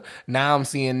Twitter. Now I'm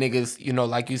seeing niggas, you know,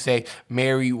 like you say,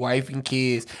 married, wife and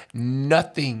kids,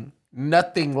 nothing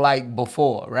like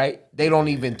before, right? They don't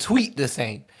even tweet the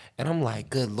same. And I'm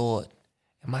like, good Lord,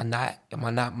 am I not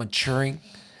maturing?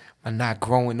 Am I not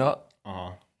growing up?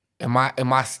 Am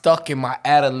I stuck in my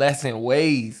adolescent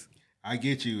ways? I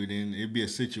get you, and then it'd be a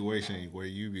situation where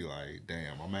you be like,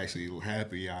 damn, I'm actually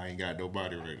happy I ain't got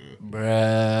nobody right now.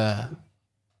 Bruh.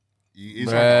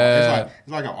 It's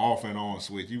like an off and on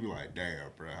switch. You be like, damn,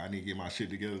 bro, I need to get my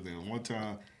shit together. Then one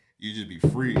time you just be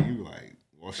free. You be like,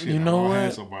 well, shit, You know I had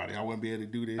what? somebody. I wouldn't be able to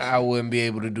do this. I wouldn't be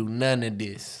able to do none of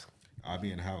this. I'll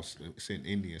be in the house sitting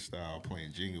Indian style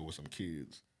playing Jenga with some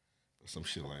kids or some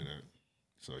shit like that.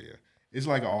 So yeah, it's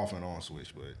like an off and on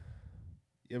switch. But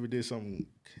you ever did something?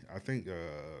 I think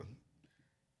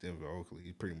Denver Oakley,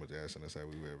 he pretty much asking us how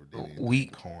we ever did anything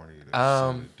corny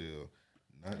or deal.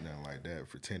 Nothing like that.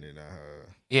 Pretending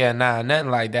Yeah, nah, nothing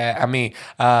like that. I mean,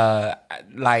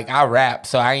 like I rap,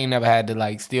 so I ain't never had to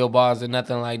like steal bars or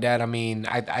nothing like that. I mean,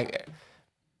 I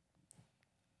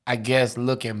guess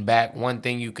looking back, one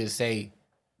thing you could say,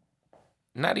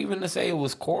 not even to say it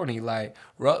was corny. Like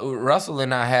Russell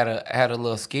and I had a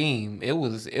little scheme. It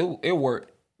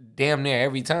worked damn near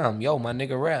every time. Yo, my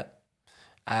nigga rap.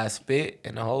 I spit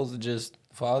and the hoes would just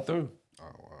fall through. Oh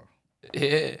wow.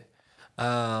 Yeah.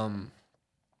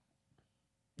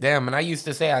 Damn, and I used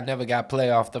to say I never got play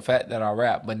off the fact that I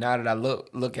rap, but now that I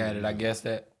look at it, I guess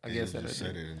that I just did.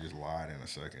 said it and just lied in a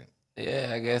second.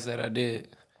 Yeah, I guess that I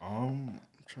did. I'm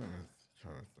trying to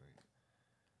think.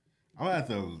 I'm gonna have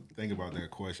to think about that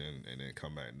question and then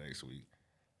come back next week.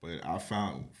 But I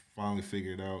finally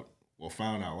figured out. Well,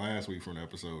 found out last week from the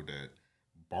episode that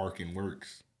barking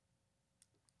works.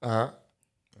 All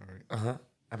right.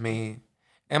 I mean,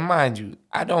 and mind you,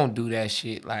 I don't do that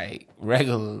shit like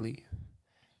regularly.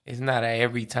 It's not an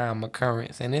every time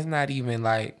occurrence, and it's not even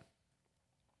like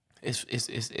it's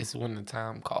when the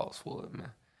time calls for it,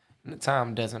 man. And the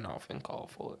time doesn't often call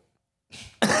for it.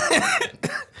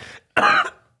 All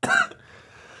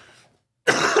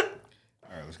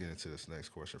right, let's get into this next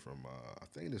question from I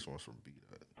think this one's from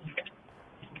B-Dot.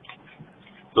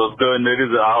 Those good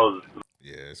niggas,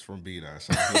 Yeah, it's from B-Dot.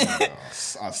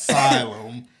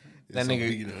 Asylum. That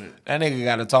nigga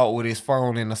got to talk with his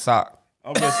phone in the sock.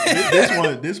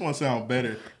 This one sound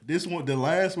better. The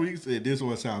last week said this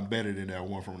one sound better than that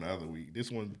one from the other week.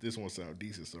 This one sound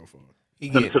decent so far.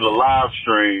 to the live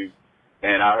stream,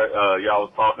 and I heard y'all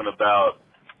was talking about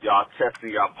y'all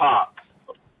testing y'all pops.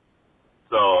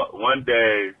 So one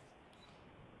day,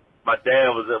 my dad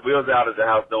we was out at the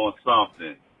house doing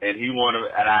something, and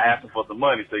I asked him for some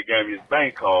money, so he gave me his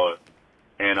bank card,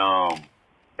 and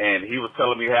he was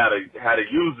telling me how to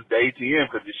use the ATM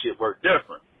because this shit worked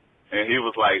different. And he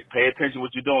was like, pay attention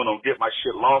what you're doing. Don't get my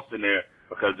shit lost in there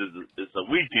because it's a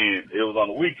weekend. It was on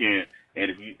the weekend.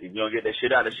 And if you don't get that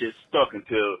shit out, that shit's stuck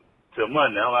until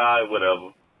Monday. I'm like, all right,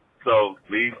 whatever. So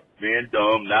me being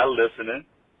dumb, not listening,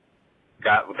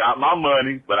 got my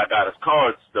money, but I got his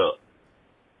card stuck.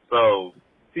 So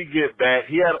he get back.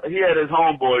 He had his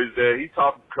homeboys there. He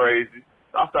talking crazy.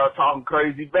 So I started talking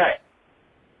crazy back.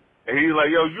 And he was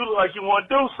like, yo, you look like you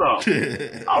want to do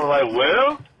something. I was like,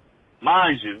 well,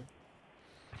 mind you,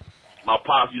 my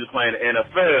pops used to play in the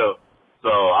NFL,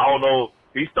 so I don't know.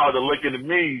 He started looking at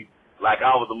me like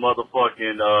I was a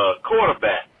motherfucking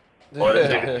quarterback, or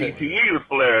that nigga TTE was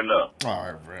flaring up. All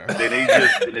right, bro. Then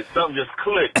something just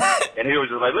clicked, and he was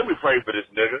just like, "Let me pray for this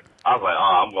nigga." I was like,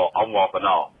 "Oh, I'm walking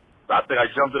off." So I think I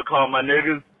jumped to the car with my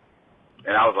niggas,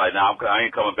 and I was like, "Nah, I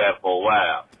ain't coming back for a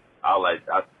while." I was like,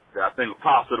 I think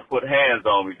pops would have put hands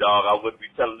on me, dog. I wouldn't be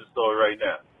telling this story right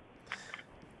now.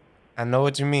 I know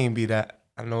what you mean, B-Dot.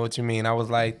 I know what you mean. I was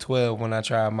like 12 when I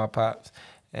tried my pops,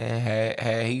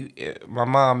 and my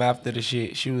mom after the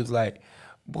shit, she was like,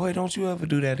 "Boy, don't you ever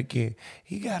do that again.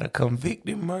 He got a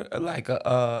convicted murder, like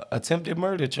a attempted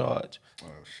murder charge."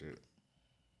 Oh shit.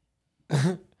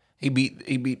 He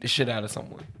beat the shit out of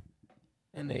someone,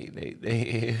 and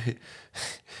they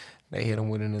They hit him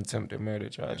with an attempted murder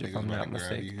charge, if I'm not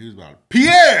mistaken. He was about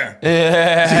Pierre.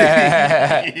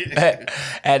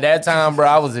 At that time, bro,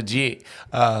 I was a jit.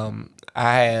 I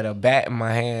had a bat in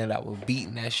my hand. I was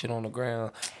beating that shit on the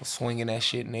ground, swinging that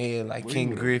shit in the air like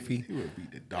King Griffey. He would have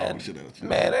beat the dog shit out.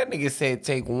 Man, that nigga said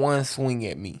take one swing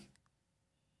at me.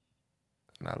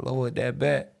 And I lowered that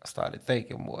bat. I started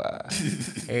thinking, boy,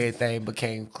 everything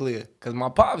became clear. Because my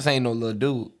pops ain't no little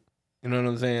dude. You know what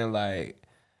I'm saying? Like,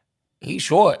 he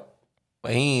short,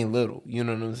 but he ain't little. You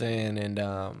know what I'm saying? And,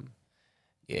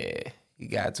 yeah, he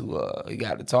got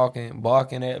to talking,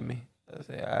 barking at me. I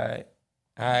said,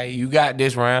 all right, you got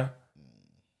this round.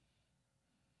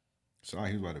 So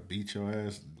he was about to beat your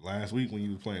ass last week when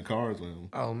you was playing cards with him.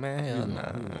 Oh, man, hell He was nah.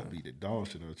 about to beat the dog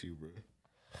shit out you, bro.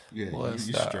 Yeah, Boy, you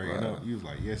stop, straight bro. up. You was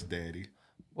like, yes, daddy.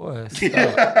 Boy,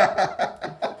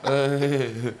 stop.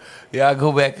 Y'all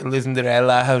go back and listen to that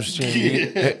live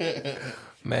stream.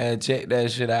 Man, check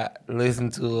that shit out.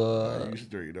 Listen to you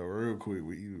straight up real quick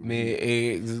with you. me and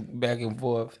eggs back and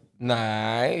forth.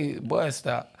 Nah, boy,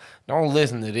 stop. Don't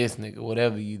listen to this nigga,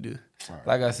 whatever you do. Right.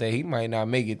 Like I said, he might not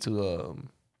make it to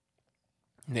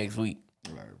next week.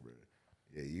 Right, bro.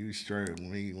 Yeah, you straight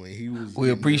when he was.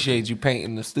 We appreciate you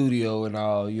painting the studio and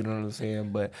all, you know what I'm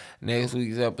saying? But next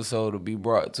week's episode will be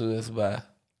brought to us by...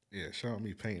 Yeah, shout out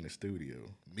me painting the studio.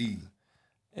 Me.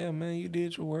 Yeah, man, you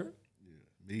did your work. Yeah,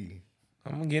 me.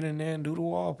 I'm going to get in there and do the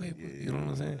wallpaper. You know what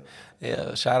I'm saying?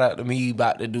 Yeah, shout out to me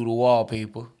about to do the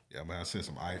wallpaper. Yeah, man, I'm gonna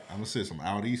send some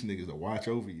out east niggas to watch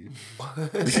over you.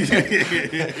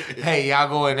 Hey, y'all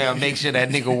go in there and make sure that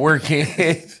nigga working.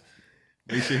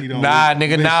 Make sure he don't. Nah,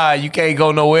 nigga, nah, you can't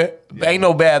go nowhere. Yeah. Ain't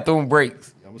no bathroom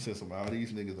breaks. I'm gonna send some out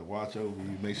east niggas to watch over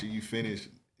you. Make sure you finish.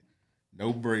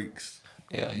 No breaks.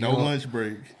 Yeah, no lunch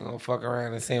break. I'm gonna fuck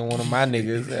around and send one of my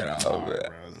niggas that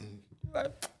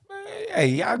like, hey,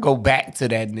 y'all go back to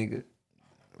that nigga.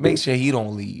 Make sure he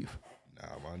don't leave.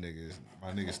 Nah, my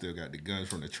niggas still got the guns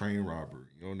from the train robbery.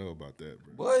 You don't know about that,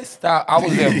 bro. Boy, stop. I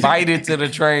was invited to the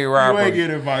train robbery. You ain't get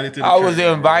invited to the I train was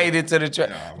invited to the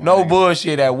train. No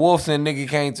bullshit. That Wolfson nigga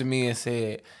came to me and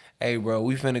said, hey, bro,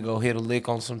 we finna go hit a lick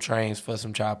on some trains for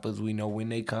some choppers. We know when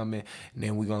they coming, and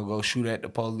then we gonna go shoot at the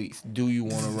police. Do you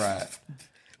want to ride?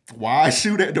 Why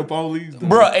shoot at the police, though?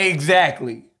 Bro,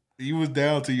 exactly. You was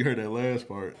down till you heard that last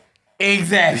part.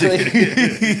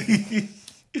 Exactly.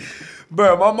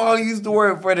 Bro, my mom used to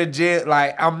work for the jail.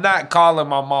 Like, I'm not calling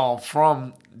my mom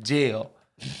from jail.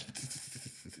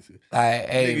 Like,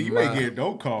 hey, nigga, you ain't getting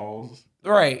no calls.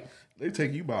 Right. They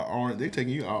taking you by Orange. They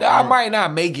taking you out. I might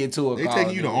not make it to a call. They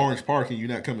taking you to Orange Park and you're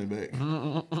not coming back.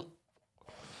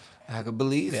 I could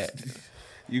believe that.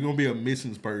 You're going to be a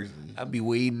missing person. I'll be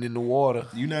wading in the water.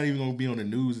 You're not even going to be on the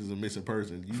news as a missing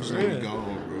person. You just be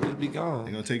gone, bro. Just be gone.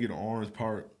 They're going to take you to Orange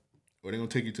Park or they're going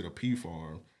to take you to the P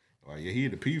Farm. Like, yeah, he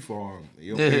at the P Farm.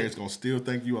 Your parents going to still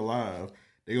think you alive.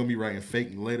 They're going to be writing fake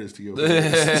letters to your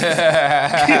parents.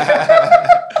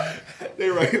 They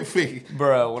writing fake.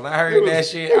 Bro, when I heard that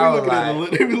shit, I was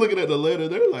like... They be looking at the letter.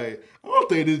 They're like, I don't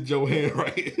think this is Joe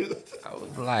handwriting. I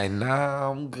was like, nah,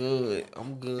 I'm good.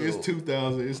 I'm good. It's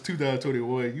 2000. It's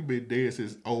 2021. You been dead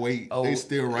since 08. They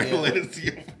still writing letters to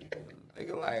you.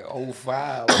 Nigga like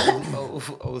 05,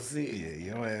 06.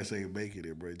 Yeah, your ass ain't making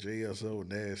it, bro. JL so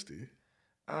nasty.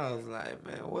 I was like,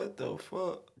 man, what the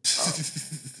fuck?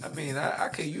 I mean, I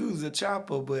could use a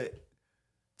chopper, but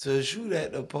to shoot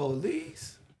at the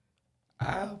police,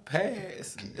 I'll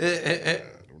pass.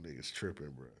 Them niggas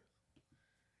tripping, bro.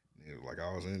 Like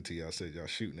I was into y'all said y'all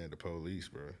shooting at the police,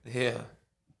 bro. Yeah.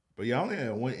 But y'all only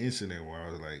had one incident where I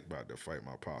was like about to fight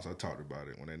my pops. I talked about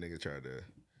it when that nigga tried to.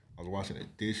 I was washing the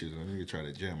dishes and that nigga tried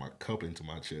to jam my cup into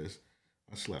my chest.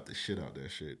 I slapped the shit out that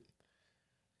shit.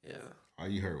 Yeah. All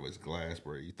you heard was glass,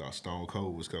 bro. You thought Stone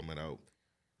Cold was coming out.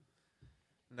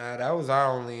 Nah, that was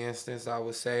our only instance, I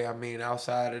would say. I mean,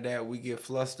 outside of that, we get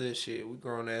flustered. Shit, we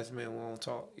grown-ass men, we won't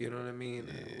talk. You know what I mean?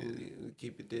 Yeah. We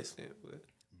keep it distant. But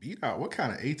beat out. What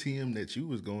kind of ATM that you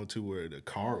was going to where the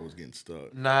car was getting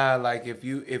stuck? Nah, like if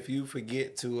you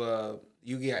forget to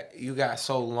you got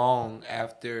so long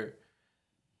after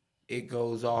it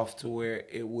goes off to where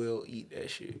it will eat that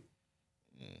shit.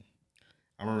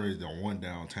 I remember the one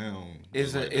downtown.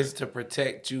 It's to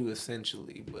protect you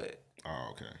essentially, but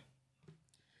oh, okay.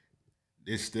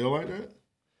 It's still like that?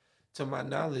 To my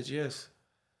knowledge, yes.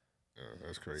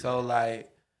 That's crazy. So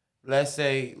like, let's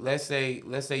say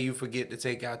you forget to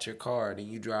take out your card and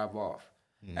you drive off.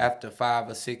 Mm-hmm. After 5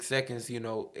 or 6 seconds, you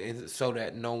know, so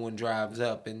that no one drives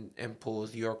up and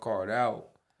pulls your card out.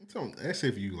 That's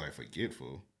if you like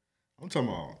forgetful. I'm talking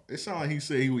about, it sounded like he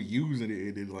said he was using it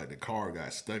and then like the car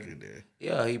got stuck in there.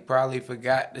 Yeah, he probably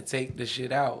forgot to take the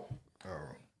shit out.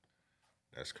 Oh.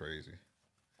 That's crazy.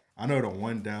 I know the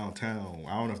one downtown.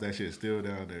 I don't know if that shit's still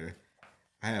down there.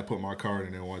 I had put my card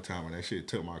in there one time and that shit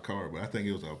took my card, but I think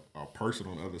it was a person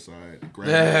on the other side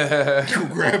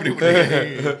grabbing it with their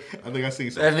hand. I think I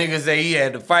seen some. That nigga say he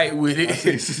had to fight with it.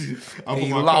 I put he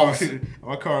my lost.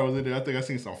 My card was in there. I think I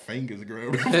seen some fingers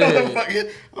grab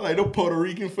it. I'm like, those Puerto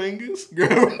Rican fingers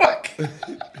grab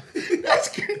it. That's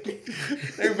crazy.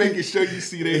 They making sure you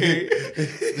see their head.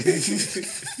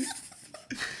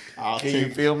 Can you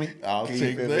feel me? I'll Can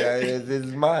take you feel that. Me? This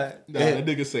is mine. Nah, that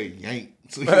nigga say yank.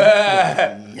 So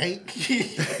yank.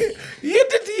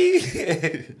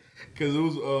 Because it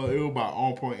was by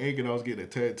On Point Ink and I was getting a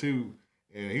tattoo.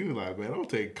 And he was like, man, I don't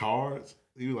take cards.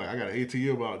 He was like, I got an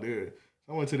ATM out there.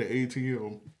 So I went to the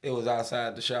ATM. It was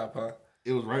outside the shop, huh?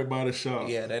 It was right by the shop.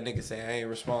 Yeah, that nigga say I ain't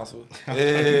responsible. I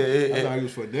thought he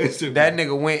was finessing. That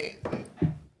nigga went.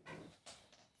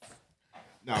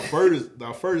 Now first, I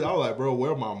was like, bro,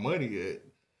 where my money at?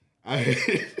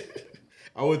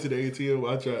 I went to the ATM.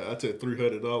 I took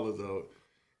 $300 out,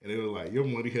 and it was like, your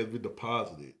money has been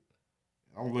deposited.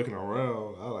 I'm looking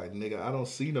around. I like, nigga, I don't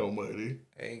see no money.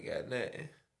 Ain't got nothing.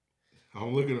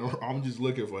 I'm just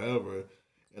looking forever,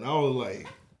 and I was like,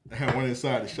 I had one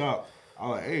inside the shop. I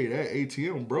was like, hey, that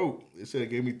ATM broke. It said it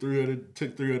gave me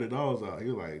took $300 out. He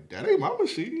was like, that ain't my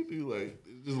machine. He was like,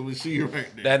 it's just a machine right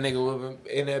there. That nigga was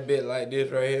in that bit like this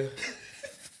right here.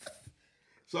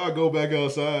 So I go back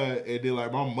outside, and then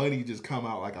like my money just come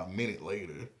out like a minute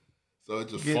later. So it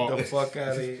just Get the fuck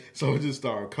out of here. So it just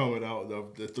started coming out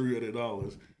the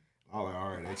 $300. I was like, all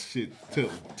right, that shit took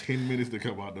 10 minutes to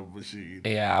come out the machine.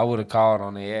 Yeah, I would have called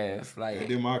on their ass. Like, and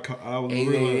then I was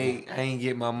 888, I ain't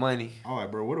get my money. I'm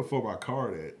like, bro, where the fuck my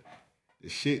card at? The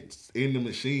shit's in the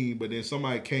machine, but then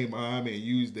somebody came behind me and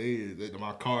used theirs.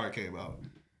 My card came out.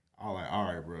 I was like, all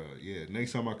right, bro. Yeah,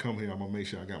 next time I come here, I'm going to make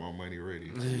sure I got my money ready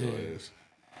for your ass.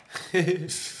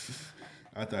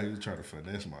 I thought he was trying to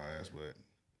finesse my ass, but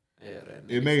yeah,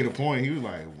 it made a point. He was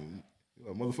like,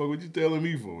 motherfucker, what you telling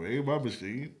me for? It ain't my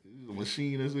machine. It's a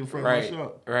machine that's in front of my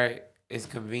shop. Right. It's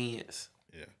convenience.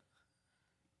 Yeah.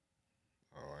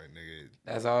 All right, nigga.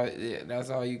 That's all. Yeah, that's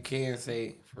all you can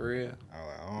say for real.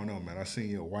 I don't know, man. I seen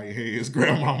your white hands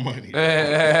grab my money.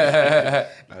 I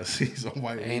see some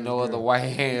white hands. Ain't no other white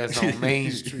hands on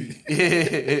Main Street.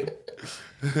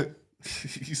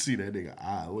 You see that nigga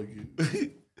eye looking.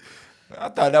 I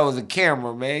thought that was a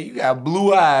camera, man. You got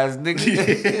blue eyes,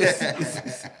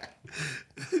 nigga.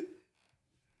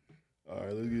 All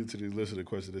right, let's get into these listener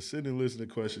questions. To send in listener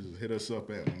questions, hit us up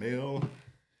at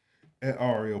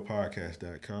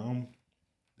mail@raopodcast.com.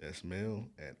 That's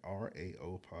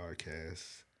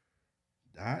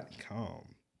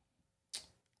mail@raopodcast.com.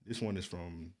 This one is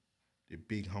from the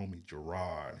big homie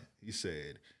Gerard. He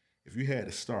said, if you had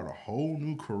to start a whole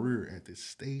new career at this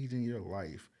stage in your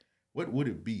life, what would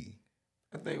it be?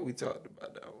 I think we talked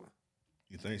about that one.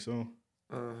 You think so?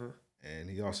 Uh-huh. And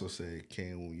he also said,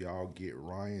 can y'all get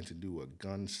Ryan to do a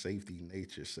gun safety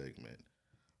nature segment?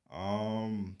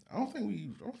 I don't think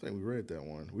we read that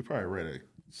one. We probably read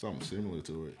something similar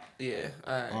to it. Yeah.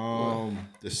 All right.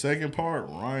 The second part,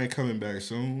 Ryan coming back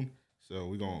soon. So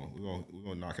we're gonna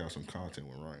knock out some content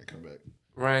when Ryan come back.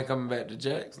 Ryan coming back to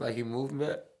Jax? Like he moving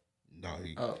back? No,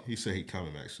 he said he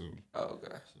coming back soon. Oh,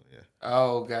 okay. So yeah.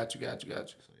 Oh, got you. So yeah,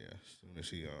 as soon as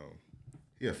he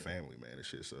a family man and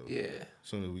shit. So yeah. As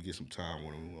soon as we get some time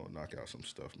with him, we're gonna knock out some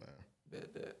stuff, man.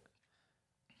 Bet that.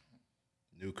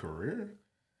 New career?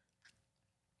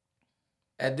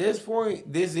 At this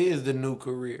point, this is the new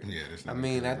career. Yeah, this is the I new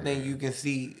mean, career, I think you can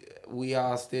see we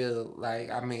all still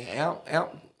like. I mean, amp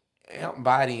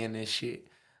bodying this shit.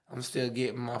 I'm still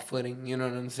getting my footing. You know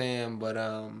what I'm saying? But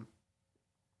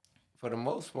for the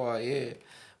most part, yeah,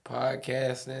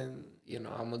 podcasting. You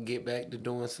know, I'm gonna get back to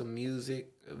doing some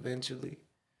music eventually.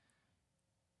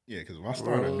 Yeah, because if I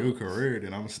start a new career,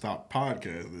 then I'm gonna stop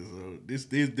podcasting. So this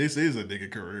is a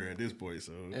nigga career at this point.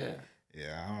 So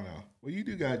yeah, I don't know. Well, you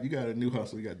got a new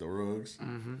hustle. You got the rugs.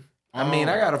 Mm-hmm. I mean,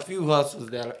 I got a few hustles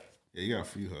that. Yeah, you got a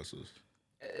few hustles.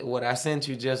 What I sent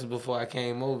you just before I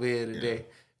came over here today.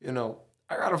 Yeah. You know,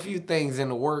 I got a few things in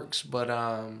the works, but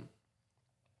I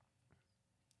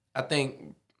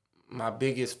think my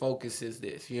biggest focus is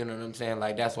this. You know what I'm saying?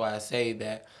 Like, that's why I say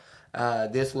that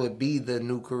this would be the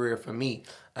new career for me.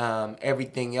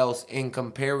 Everything else in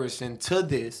comparison to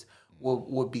this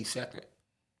would be second.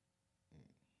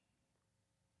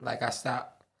 Like, I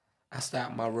stopped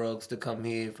my rugs to come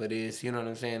here for this. You know what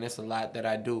I'm saying? It's a lot that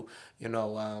I do, you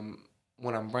know,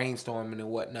 when I'm brainstorming and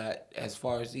whatnot, as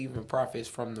far as even profits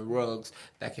from the rugs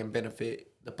that can benefit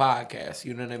the podcast.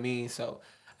 You know what I mean? So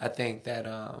I think that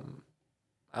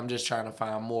I'm just trying to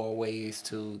find more ways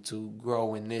to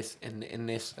grow in this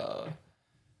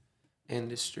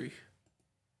industry.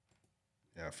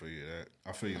 Yeah, I feel you that.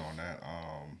 I feel you on that.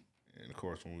 And of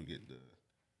course, when we get the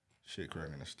shit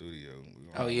cracking in the studio.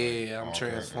 Oh yeah, I'm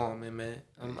transforming, man.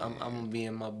 I'm gonna be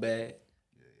in my bag.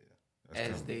 Yeah.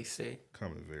 As they say.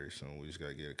 Coming very soon. We just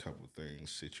gotta get a couple things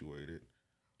situated.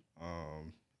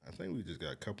 I think we just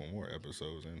got a couple more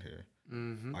episodes in here.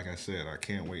 Mm-hmm. Like I said, I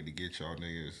can't wait to get y'all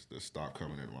niggas to stop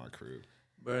coming into my crib.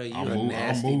 Bro, you a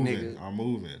nasty nigga. I'm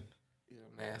moving. You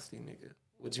a nasty nigga.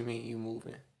 What you mean you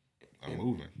moving? I'm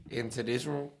moving. Into this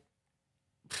room?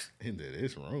 Into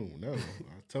this room? No.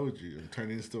 I told you. I'm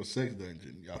turning this into a sex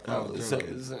dungeon. Y'all thought I was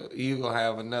joking. So you gonna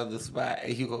have another spot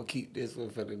and you gonna keep this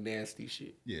one for the nasty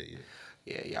shit. Yeah.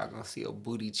 Yeah, y'all gonna see a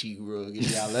booty cheek rug if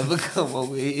y'all ever come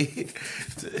over here.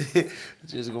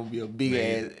 Just gonna be a big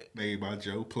ass. Made by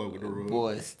Joe, plug with the rug.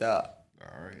 Boy, stop.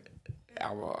 All right.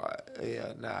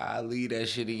 I leave that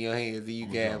shit in your hands and you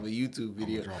can have a YouTube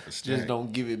video. Just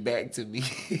don't give it back to me.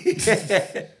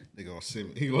 They gonna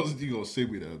send me. He gonna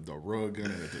send me the rug gun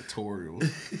and the tutorial.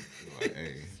 Like,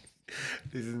 hey,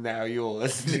 this is now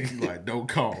yours. Like, don't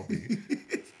call me.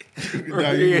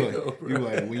 Now you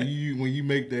like when you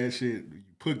make that shit, you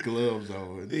put gloves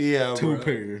on. Yeah, two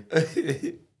pair.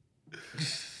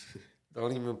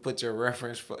 Don't even put your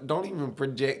reference. Don't even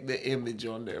project the image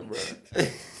on there, bro.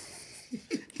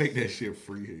 Make that shit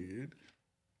freehand.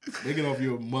 Make it off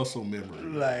your muscle memory.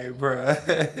 Like, bro.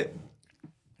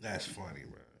 That's funny,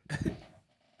 bro.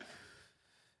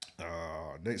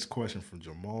 Next question from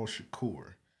Jamal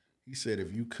Shakur. He said,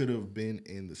 if you could have been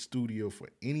in the studio for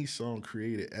any song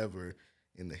created ever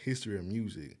in the history of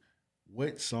music,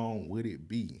 what song would it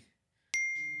be?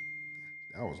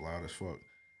 That was loud as fuck.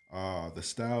 The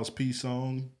Styles P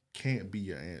song can't be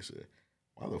your answer.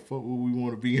 Why the fuck would we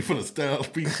want to be in for the Styles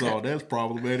P song? That's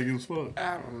problematic as fuck.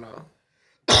 I don't know.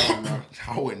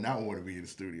 I would not want to be in the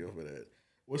studio for that.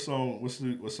 What song would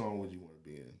you want to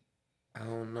be in? I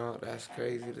don't know. That's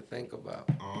crazy to think about.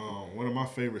 One of my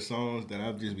favorite songs that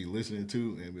I'll just be listening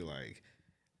to and be like,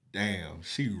 damn,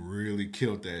 she really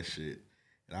killed that shit.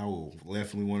 And I will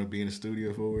definitely want to be in the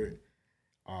studio for it.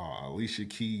 Alicia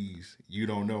Keys, You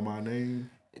Don't Know My Name.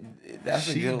 That's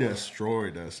a good one. She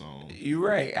destroyed that song. You're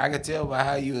right. I could tell by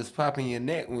how you was popping your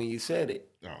neck when you said it.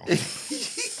 Oh.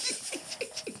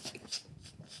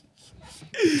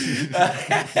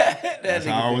 That's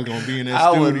how I was gonna be in that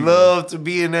studio. I would love to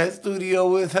be in that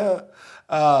studio with her.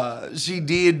 She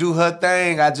did do her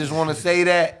thing. I just want to say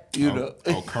that, you know.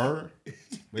 Occur.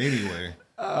 But anyway,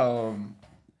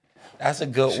 that's a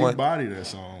good one. She bodied that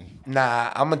song.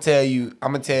 Nah, I'm gonna tell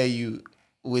you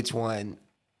which one.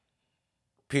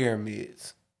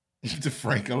 Pyramids. The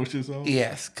Frank Ocean song?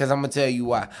 Yes, because I'm gonna tell you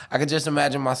why. I could just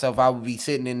imagine myself. I would be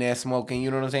sitting in there smoking. You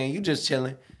know what I'm saying? You just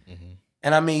chilling.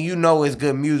 And I mean, you know it's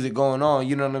good music going on,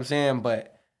 you know what I'm saying?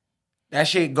 But that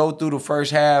shit go through the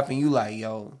first half and you like,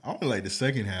 yo. I only like the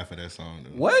second half of that song,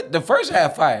 though. What? The first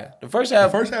half fire. The first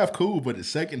half cool, but the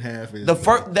second half is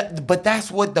but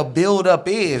that's what the build up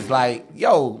is. Like,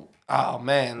 yo, oh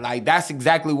man, like that's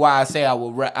exactly why I say I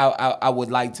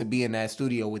would like to be in that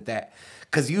studio with that.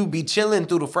 Cause you be chilling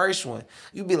through the first one.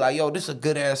 You be like, yo, this is a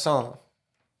good ass song.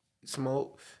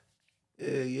 Smoke.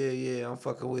 Yeah, I'm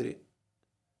fucking with it.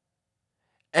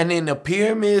 And then the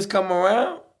pyramids come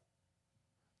around.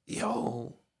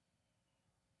 Yo,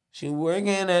 she working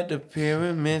at the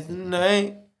pyramids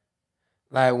tonight.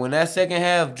 Like when that second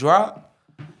half drop,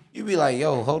 you be like,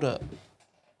 yo, hold up.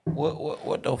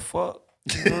 What the fuck?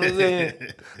 You know what I'm saying?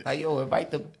 Like, yo, bring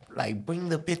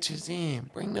the bitches in.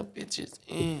 Bring the bitches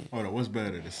in. Hold on, what's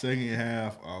better? The second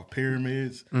half of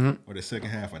Pyramids or the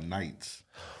second half of Nights?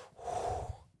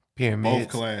 Pyramids. Both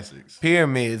classics.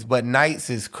 Pyramids, but Nights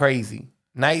is crazy.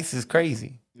 Nights is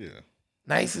crazy. Yeah.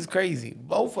 Nights is crazy.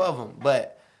 Both of them.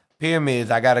 But Pyramids,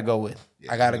 I gotta go with.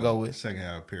 Yeah, I gotta go with. Second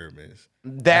half of Pyramids.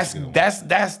 That's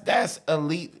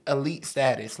elite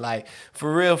status. Like,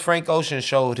 for real, Frank Ocean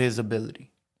showed his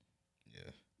ability.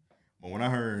 Yeah. But when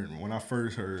I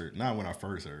first heard,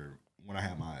 when I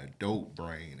had my adult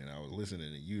brain and I was listening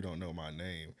to You Don't Know My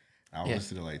Name, I was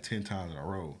listening to like 10 times in a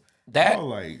row. I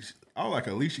was like,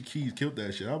 Alicia Keys killed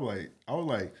that shit. I was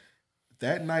like,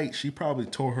 that night she probably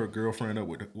tore her girlfriend up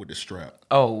with the strap.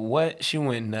 Oh, what? She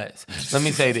went nuts. Let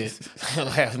me say this. She tore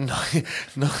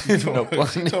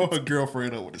her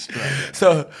girlfriend up with the strap.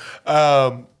 So,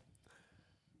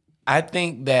 I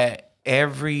think that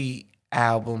every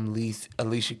album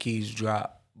Alicia Keys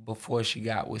dropped before she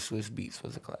got with Swiss Beats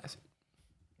was a classic.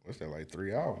 What's that, like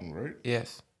 3 albums, right?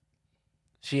 Yes.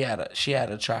 She had a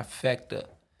trifecta.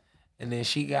 And then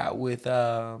she got with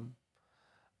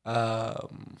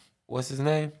what's his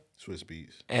name? Swiss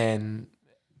Beats. And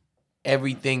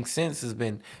everything since has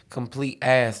been complete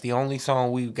ass. The only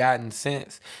song we've gotten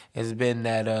since has been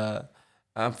that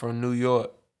I'm from New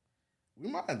York. We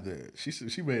might have that.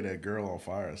 She made that Girl on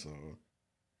Fire song.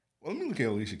 Well, let me look at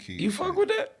Alicia Keys. You fuck with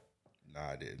that?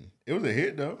 Nah, I didn't. It was a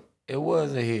hit though. It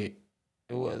was a hit.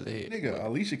 It was a hit. Nigga,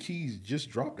 Alicia Keys just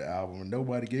dropped the album and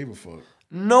nobody gave a fuck.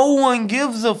 No one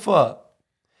gives a fuck.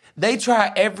 They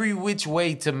try every which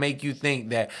way to make you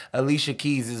think that Alicia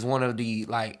Keys is one of the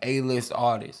like A-list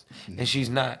artists, and she's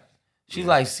not. She's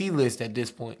like C-list at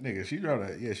this point. Nigga, she dropped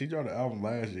an album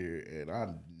last year, and I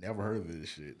never heard of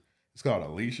this shit. It's called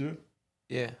Alicia.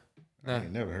 Yeah, I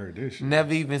ain't never heard this shit.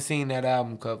 Never even seen that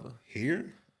album cover.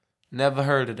 Here? Never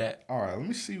heard of that. All right, let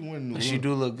me see when. She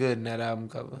do look good in that album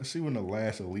cover. Let's see when the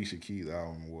last Alicia Keys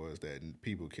album was that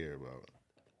people care about.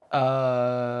 As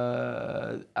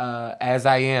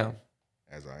I Am.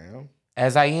 As I Am?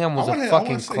 As I Am was a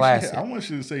fucking classic. I want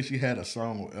you to say she had a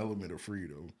song with Element of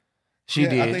Freedom. She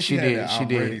did. I think she did. She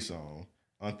did. Ready song.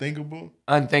 Unthinkable?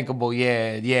 Unthinkable,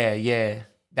 yeah.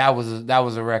 That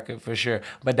was a record for sure.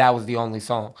 But that was the only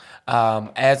song.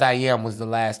 As I Am was the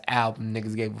last album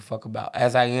niggas gave a fuck about.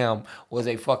 As I Am was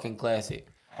a fucking classic.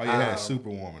 Oh, you had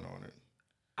Superwoman on it.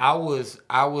 I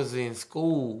was in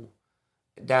school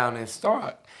down in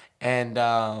Stark, and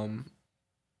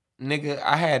nigga,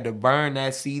 I had to burn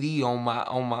that CD on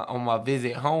my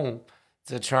visit home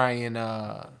to try and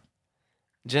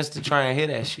just to try and hear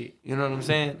that shit. You know what I'm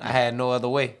saying? I had no other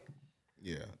way.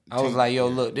 Yeah. I was like, yo,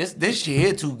 look, this shit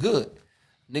here too good.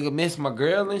 Nigga miss my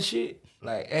girl and shit.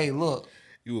 Like, hey, look.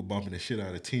 You were bumping the shit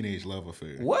out of Teenage Love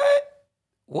Affair. What?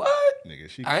 Nigga,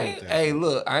 she hey,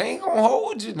 look, I ain't gonna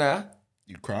hold you now.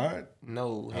 You cried?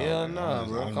 No, hell no,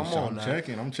 bro. Come on now.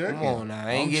 I'm checking. Come on now.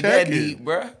 I ain't get that deep,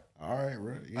 bro. All right,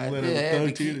 bro. You ain't let him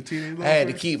thug to you the Teenage Love I had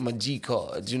to keep my G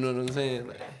cards. You know what I'm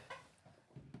saying?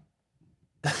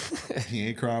 Like, he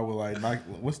ain't crying with like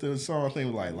what's the song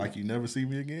thing with like You Never See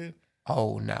Me Again?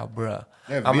 Oh, now, bruh.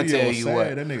 That I'm gonna video tell was you sad.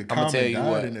 what. That nigga I'm gonna tell you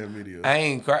died what. in that video. I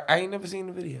ain't never seen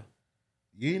the video.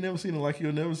 You ain't never seen the Like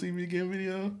You'll Never See Me Again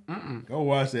video? Go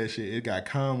watch that shit. It got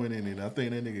Common in it. I think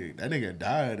that nigga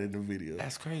died in the video.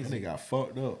 That's crazy. That nigga got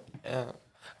fucked up. Yeah.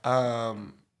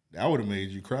 That would have made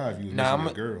you cry if you was missing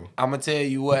a girl. I'm gonna tell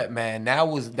you what, man. That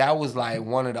was like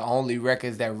one of the only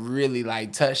records that really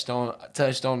like touched on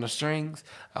the strings.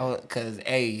 Cause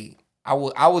I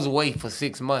was away for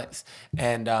 6 months,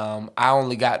 and I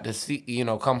only got to see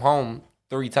come home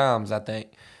 3 times, I think.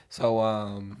 So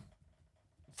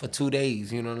for 2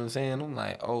 days, you know what I'm saying? I'm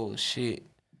like, oh shit,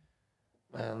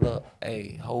 man. Look,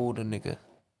 hey, hold a nigga.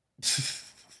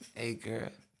 Hey girl,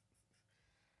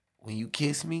 when you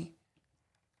kiss me,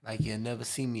 like you'll never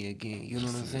see me again. You know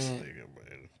what I'm saying?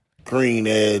 Green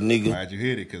ass nigga. Glad you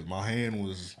hit it, cause my hand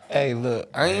was. Hey, look,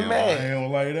 I ain't mad. My hand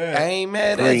was like that. I ain't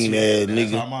mad at Green you. ass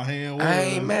nigga. That's how my hand was. I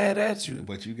ain't mad at you.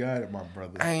 But you got it, my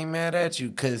brother. I ain't mad at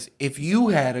you, cause if you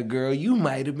had a girl, you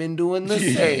might have been doing the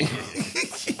same.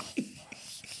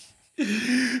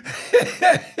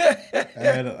 I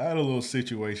had a little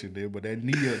situation there, but that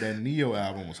Neo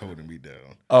album was holding me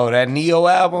down. Oh, that Neo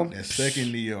album? That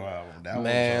second Neo album. That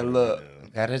man,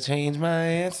 look, gotta change my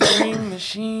answering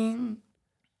machine.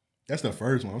 That's the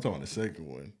first one. I'm talking the second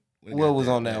one. What was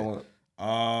on that one?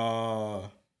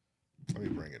 Let me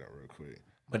bring it up real quick.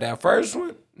 But that first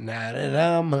one, now that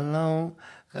I'm alone,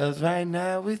 cause right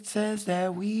now it says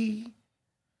that we.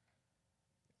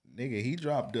 Nigga, he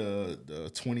dropped the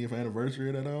 20th anniversary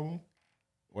of that album.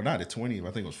 Well, not the 20th.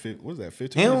 I think it was 15. What was that?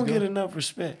 15. He don't get enough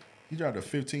respect. He dropped the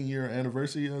 15-year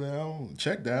anniversary of the album.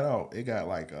 Check that out. It got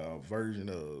like a version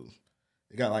of.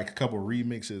 It got like a couple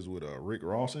remixes with Rick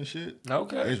Ross and shit.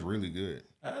 Okay, it's really good.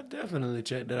 I definitely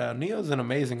check that out. Neo's an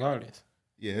amazing artist.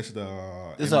 Yeah, it's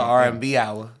the. It's an R&B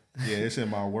hour. Yeah, it's in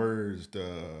my words.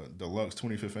 The Deluxe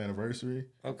 25th anniversary.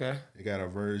 Okay. It got a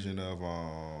version of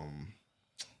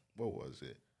what was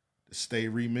it? The Stay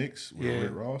remix with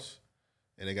Rick Ross,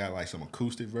 and they got like some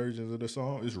acoustic versions of the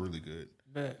song. It's really good.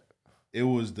 Bet. It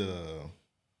was the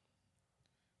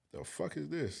fuck is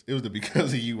this? It was the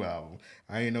Because of You album.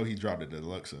 I didn't know he dropped the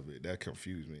deluxe of it. That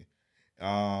confused me.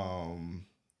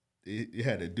 It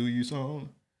had a Do You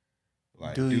song.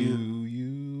 Like Do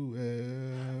you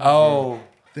ever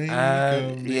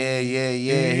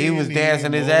yeah. He was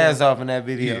dancing his ass off in that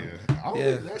video. Yeah.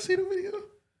 Did I see the video?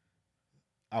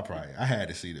 I had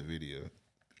to see the video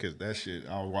because that shit.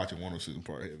 I was watching 106 &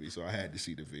 Park Heavy, so I had to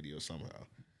see the video somehow.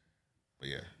 But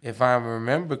yeah, if I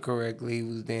remember correctly, he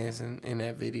was dancing in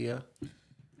that video.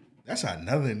 That's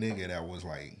another nigga that was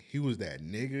like he was that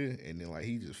nigga, and then like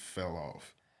he just fell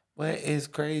off. Well, it's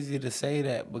crazy to say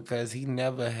that because he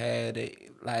never had it.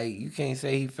 Like, you can't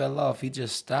say he fell off. He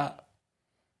just stopped.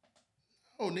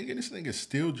 Oh, nigga, this nigga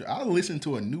still. I listened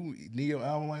to a new Neo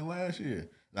album like last year.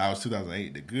 That was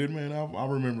 2008. The Good Man album. I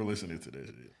remember listening to that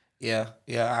shit.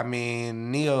 Yeah. I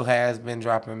mean, Neo has been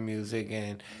dropping music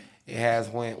and it has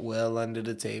went well under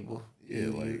the table. Yeah,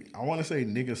 like I want to say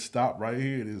nigga stop right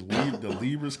here. The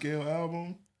Libra Scale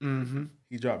album. Mm-hmm.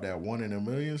 He dropped that 1 in a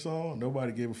Million song.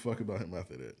 Nobody gave a fuck about him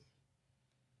after that.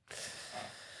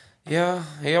 Yeah,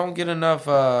 he don't get enough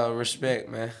respect,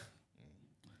 man.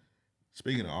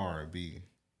 Speaking of R&B,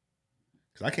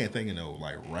 because I can't think of no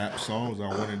like rap songs I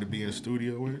wanted to be in the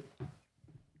studio with.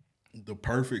 The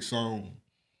perfect song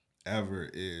ever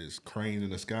is "Cranes in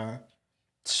the Sky"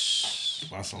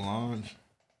 by Solange.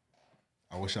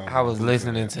 I was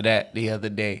listening to that the other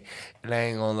day, and I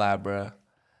ain't gonna lie, bro.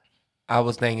 I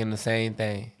was thinking the same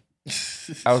thing.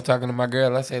 I was talking to my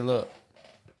girl. I say, look,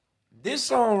 this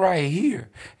song right here,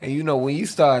 and you know when you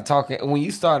start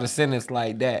a sentence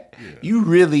like that, you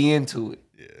really into it.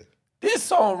 Yeah. This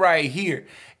song right here,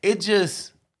 it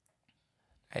just,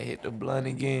 I hit the blunt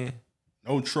again.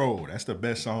 No troll. That's the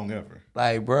best song ever.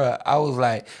 Like, bro, I was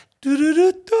like, do do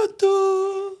do do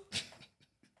do.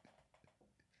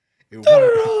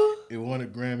 It won a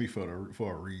Grammy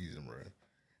for a reason, bro.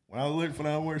 When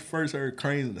I first heard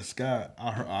 "Cranes in the Sky,"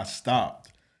 I stopped.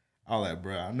 I was like,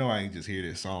 bro, I know I ain't just hear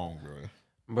this song,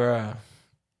 bro.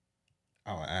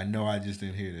 I know I just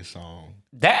didn't hear this song.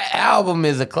 That album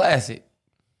is a classic.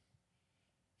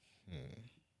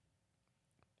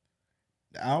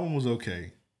 The album was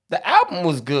okay. The album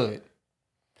was good.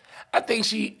 I think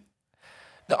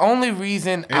the only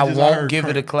reason I won't give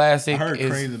it a classic I heard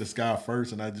is "Cranes in the Sky"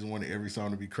 first, and I just wanted every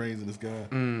song to be "Cranes in the Sky."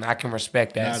 I can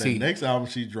respect that. Now, the next album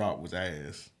she dropped was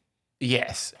ass.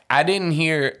 Yes, I didn't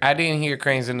hear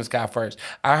 "Cranes in the Sky" first.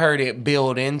 I heard it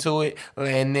build into it,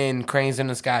 and then "Cranes in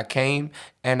the Sky" came,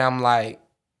 and I'm like,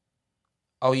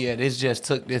 oh yeah, this just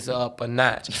took this up a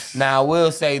notch. Now I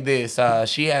will say this: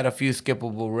 she had a few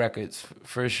skippable records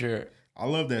for sure. I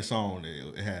love that song.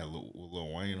 It had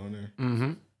Lil Wayne on there.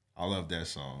 Mm-hmm. I love that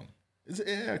song. It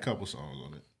had a couple songs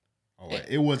on it.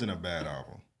 It wasn't a bad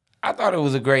album. I thought it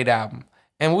was a great album.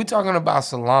 And we're talking about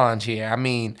Solange here. I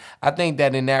mean, I think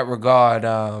that in that regard,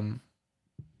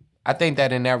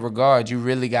 you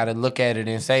really got to look at it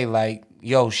and say, like,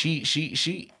 yo,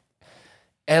 she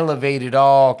elevated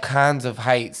all kinds of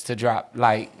heights to drop.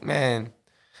 Like, man,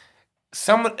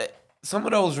 some of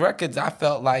those records, I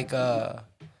felt like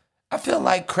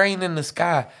 "Crane in the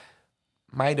Sky"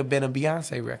 might have been a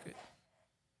Beyonce record.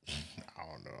 I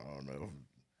don't know.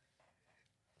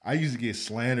 I used to get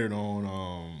slandered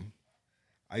on.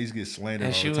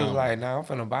 And she was like, "Nah, I'm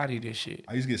finna body this shit."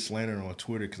 I used to get slandered on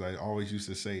Twitter because I always used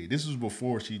to say, this was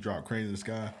before she dropped "Cranes in the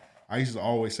Sky." I used to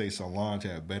always say Solange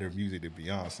had better music than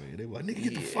Beyonce. They were like, "Nigga,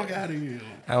 get the fuck out of here."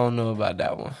 I don't know about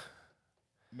that one.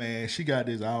 Man, she got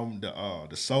this album,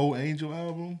 the Soul Angel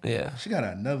album. Yeah. She got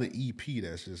another EP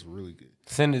that's just really good.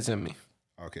 Send it to me.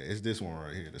 Okay, it's this one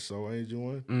right here, the Soul Angel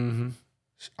one. Mm-hmm.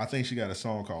 I think she got a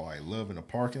song called like "Love in the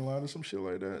Parking Lot" or some shit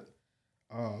like that.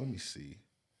 Let me see.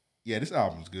 Yeah, this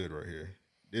album's good right here.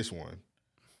 This one.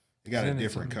 It got a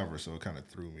different cover, so it kind of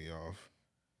threw me off.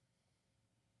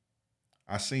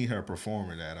 I seen her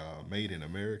performing at Made in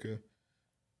America.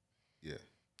 Yeah.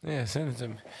 Yeah, send it to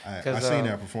me. I seen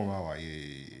that perform. I was like,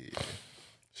 yeah.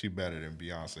 She better than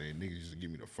Beyonce. Niggas used to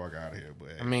get me the fuck out of here.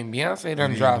 But I mean, Beyonce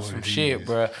done dropped some shit,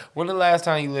 bro. When the last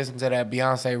time you listened to that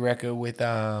Beyonce record with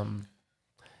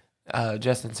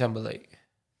Justin Timberlake?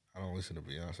 I don't listen to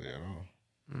Beyonce at all.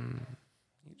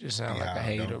 You just sound like a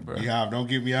hater, bro. Don't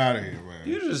get me out of here, man.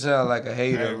 You just sound like a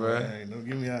hater, bro. Man, don't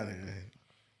get me out of here.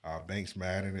 Banks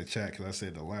mad in the chat because I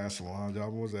said the last Solange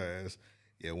album was ass.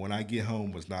 Yeah, When I Get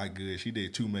Home was not good. She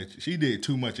did too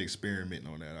much experimenting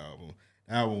on that album.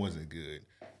 The album wasn't good.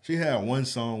 She had one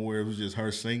song where it was just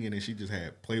her singing and she just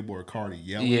had Playboy Cardi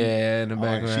yelling. Yeah, in the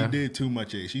background. She did too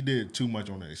much. She did too much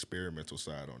on the experimental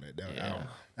side on that.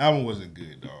 That one wasn't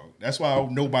good, dog. That's why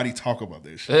nobody talk about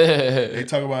that shit. They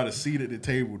talk about a seat at the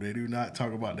table. They do not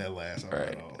talk about that last album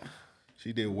at all.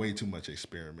 She did way too much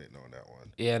experimenting on that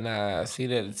one. Yeah, nah,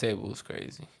 seat at the table was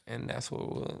crazy. And that's where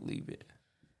we'll leave it.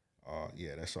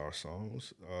 Yeah, that's our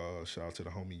songs. Shout out to the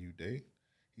homie U Day.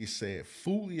 He said,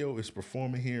 Fulio is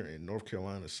performing here in North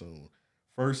Carolina soon.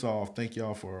 First off, thank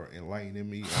y'all for enlightening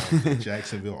me on the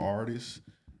Jacksonville artists.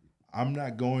 I'm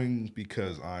not going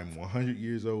because I'm 100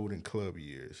 years old in club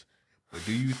years. But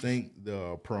do you think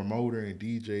the promoter and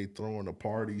DJ throwing the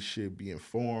party should be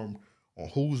informed on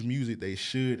whose music they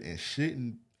should and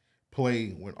shouldn't play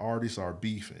when artists are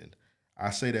beefing? I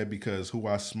say that because Who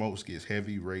I Smokes gets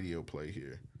heavy radio play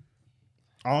here.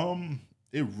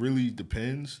 It really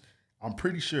depends. I'm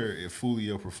pretty sure if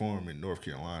Fulio performed in North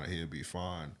Carolina, he'll be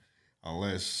fine.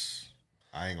 Unless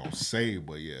I ain't gonna say,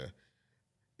 but yeah.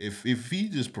 If he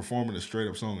just performing a straight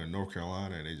up song in North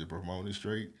Carolina and they just promoting it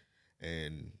straight,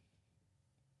 and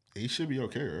he should be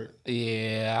okay, right?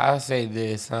 Yeah, I'll say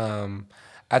this. I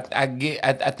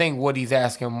think what he's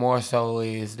asking more so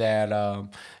is that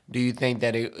do you think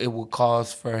that it would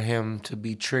cause for him to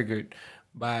be triggered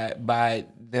by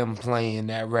them playing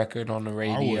that record on the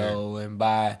radio and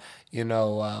by I've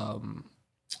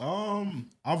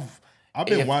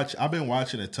been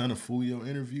watching a ton of Fulio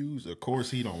interviews. Of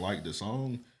course, he don't like the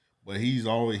song, but he's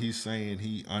saying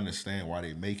he understand why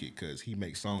they make it because he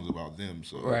makes songs about them.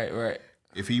 So right.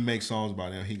 If he makes songs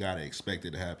about them, he gotta expect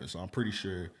it to happen. So I'm pretty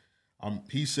sure.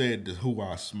 He said the "Who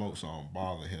I Smoke" song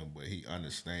bothered him, but he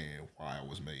understand why it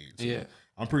was made. So yeah,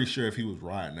 I'm pretty sure if he was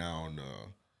riding down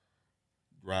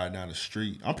the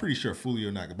street, I'm pretty sure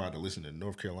Fulio not about to listen to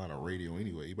North Carolina radio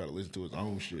anyway. He about to listen to his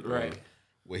own shit, right?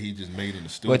 What he just made in the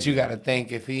studio. But you got to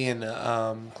think if he in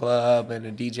the club and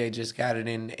the DJ just got it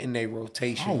in their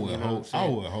rotation. I would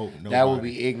hope nobody, that would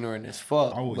be ignorant as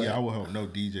fuck. I would hope no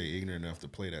DJ ignorant enough to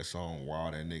play that song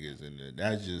while that nigga's in there.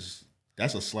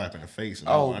 That's a slap in the face.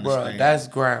 And bro, that's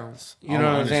grounds. You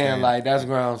know what I'm saying? Like that's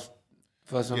grounds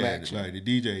for some action. Like the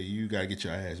DJ, you gotta get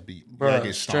your ass beat. Bro, you gotta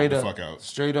get straight up, the fuck out.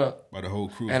 Straight up by the whole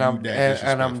crew. And I'm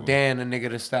daring a nigga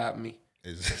to stop me.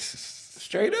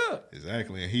 Straight up.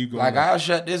 Exactly. And he going like I'll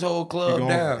shut this whole club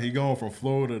down. He going from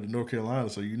Florida to North Carolina,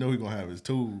 so you know he gonna have his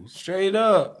tools. Straight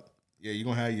up. Yeah, you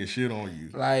gonna have your shit on you.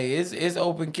 Like it's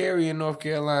open carry in North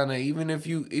Carolina. Even if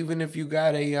you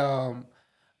got a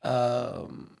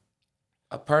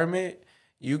permit,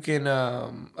 you can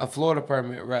a Florida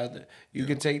permit rather. You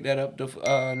can take that up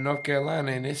to North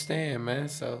Carolina and it's stand, man.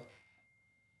 So.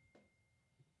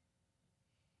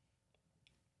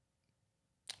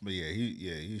 But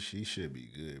he should be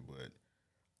good. But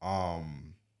I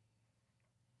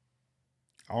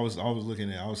was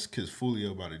looking at cause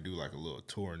Fulio about to do like a little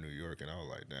tour in New York, and I was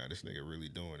like, damn, this nigga really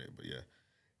doing it. But yeah,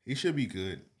 he should be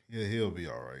good. Yeah, he'll be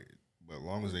all right. But as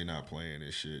long as they not playing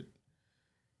this shit,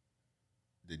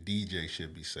 the DJ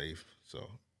should be safe. So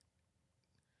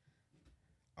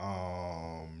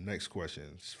next question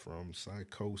is from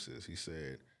Psychosis. He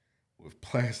said, with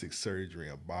plastic surgery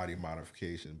and body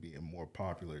modification being more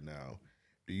popular now,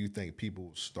 do you think people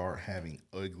will start having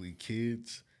ugly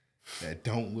kids that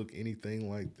don't look anything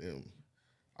like them?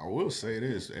 I will say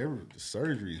this: the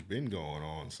surgery's been going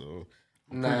on, so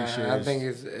I'm pretty sure I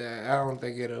don't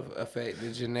think it'll affect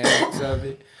the genetics of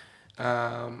it,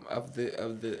 of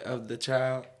the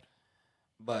child.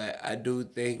 But I do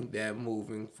think that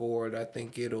moving forward, I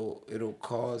think it'll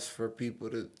cause for people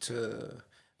to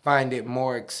find it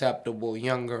more acceptable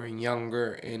younger and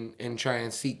younger and try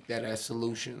and seek that as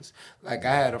solutions. Like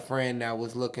I had a friend that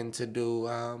was looking to do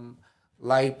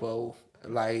lipo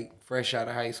like fresh out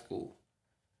of high school.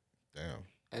 Damn.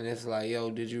 And it's like, yo,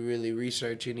 did you really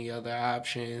research any other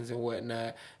options and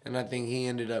whatnot? And I think he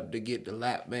ended up to get the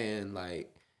lap band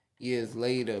like years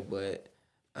later. But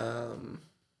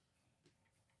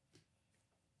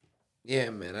yeah,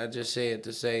 man, I just say it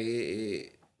to say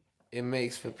it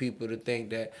makes for people to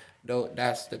think that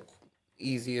that's the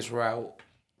easiest route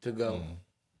to go. Mm.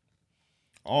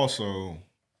 Also,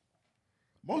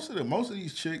 most of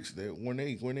these chicks that when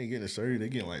they get a surgery, they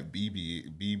get like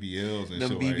BBLs and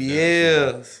shit like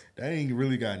that. So that ain't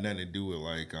really got nothing to do with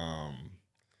like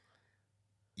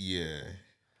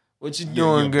What you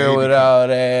doing, girl, with all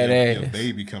that ass? Your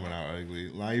baby coming out ugly.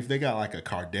 Like if they got like a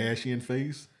Kardashian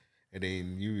face, and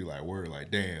then you be like, word, like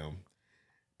damn.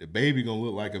 The baby gonna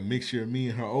look like a mixture of me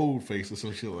and her old face or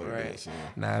some shit like that. So.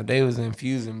 Now, if they was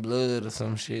infusing blood or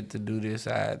some shit to do this,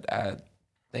 I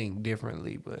think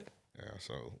differently. But yeah,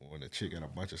 so when a chick got a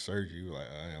bunch of surgery, you like,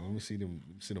 let me see them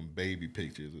baby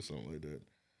pictures or something like that,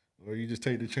 or you just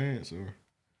take the chance or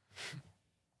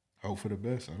hope for the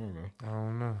best. I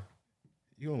don't know.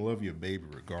 You gonna love your baby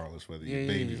regardless whether your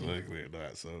baby's ugly or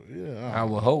not. So yeah, I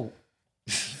will hope.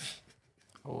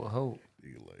 I will hope.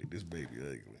 You like this baby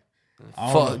ugly.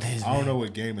 I don't know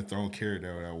what Game of Thrones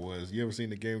character that was. You ever seen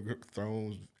the Game of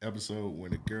Thrones episode when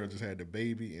the girl just had the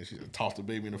baby and she just tossed the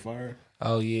baby in the fire?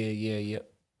 Oh, yeah. Yeah,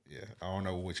 I don't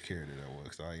know which character that was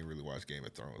because I ain't really watched Game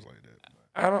of Thrones like that.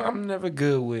 I'm never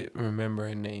good with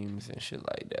remembering names and shit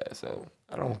like that, so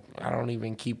I don't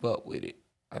even keep up with it.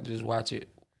 I just watch it,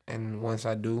 and once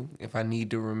I do, if I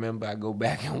need to remember, I go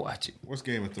back and watch it. What's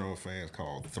Game of Thrones fans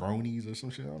called? Thronies or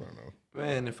some shit? I don't know.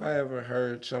 Man, if I ever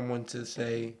heard someone to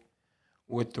say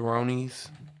we're Thronies.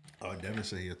 Oh, Devin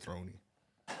say he a Throny.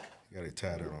 He got it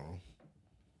tatted on.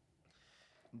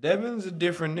 Devin's a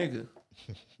different nigga.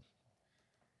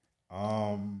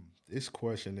 This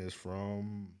question is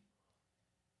from.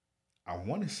 I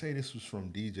want to say this was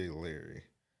from DJ Larry.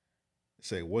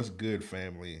 Say, what's good,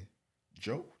 family?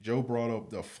 Joe brought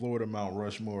up the Florida Mount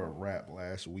Rushmore of rap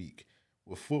last week.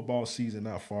 With football season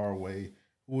not far away,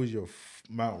 who is your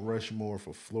Mount Rushmore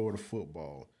for Florida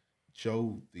football?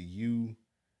 Joe, the U,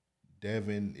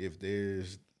 Devin, if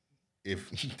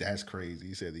that's crazy.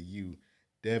 He said the U,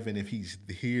 Devin, if he's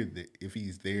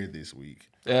there this week.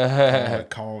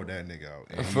 Call that nigga out.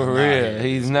 And for real,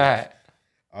 he's not.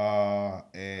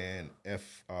 And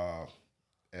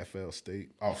FL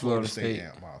State. Oh, Florida State.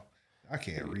 Damn, wow. I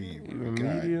can't read.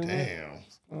 God damn.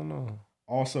 What's going on?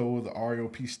 Also, will the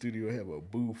ROP studio have a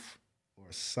booth or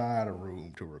a side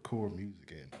room to record music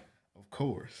in? Of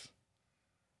course.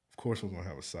 Of course, we're going to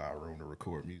have a side room to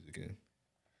record music in.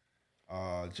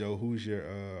 Joe, who's your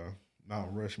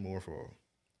Mount Rushmore for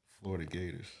Florida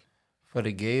Gators? For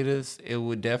the Gators, it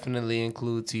would definitely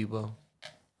include Tebow.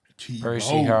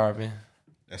 Percy Harvin.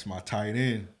 That's my tight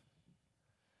end.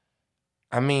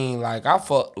 I mean, like, I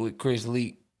fucked with Chris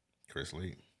Leak.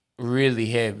 Really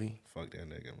heavy. Fuck that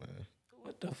nigga, man.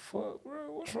 What the fuck,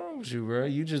 bro? What's wrong with you, bro?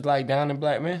 You just like down in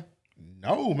black man?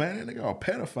 No, man. That nigga a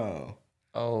pedophile.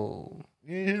 Oh.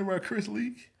 You ain't hear about Chris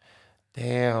Leak?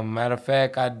 Damn. Matter of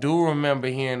fact, I do remember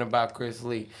hearing about Chris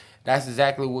Leak. That's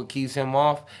exactly what keeps him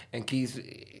off and keeps...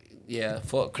 Yeah,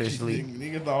 fuck Chris Leak.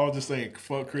 Niggas all just saying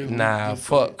fuck Chris Leak. Nah,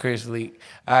 fuck Chris Leak.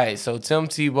 All right, so Tim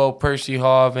Tebow, Percy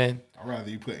Harvin. I'd rather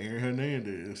you put Aaron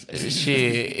Hernandez.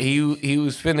 Shit, he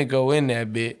was finna go in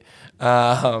that bit.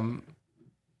 Damn,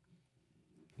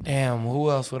 who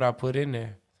else would I put in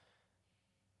there?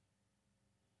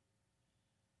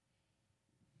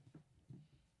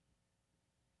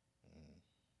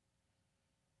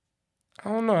 I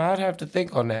don't know. I'd have to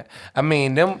think on that. I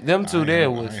mean, them two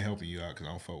there was. I ain't helping you out because I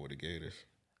don't fuck with the Gators.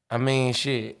 I mean,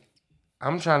 shit.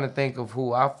 I'm trying to think of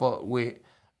who I fuck with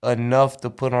enough to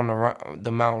put on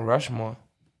the Mount Rushmore.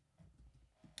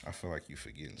 I feel like you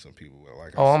forgetting some people.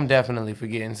 Like I'm definitely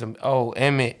forgetting some. Oh,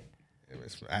 Emmett.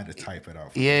 I had to type it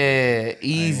out. Yeah,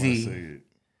 easy.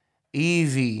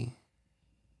 Easy.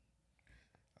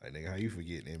 Like, nigga, how you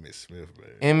forgetting Emmitt Smith,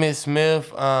 man? Emmitt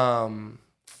Smith, a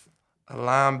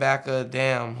linebacker.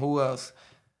 Damn, who else?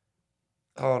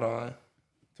 Hold on.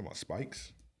 Talking about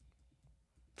Spikes?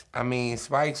 I mean,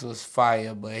 Spikes was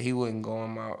fire, but he wouldn't go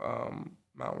on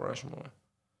Mount Rushmore.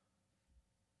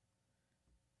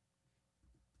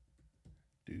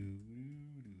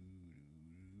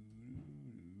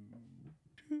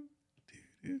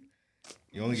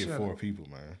 You only get 4 people,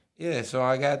 man. Yeah, so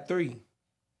I got 3.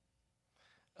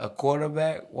 A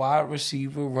quarterback, wide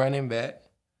receiver, running back.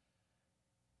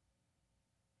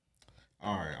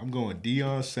 All right, I'm going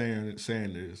Deion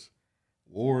Sanders,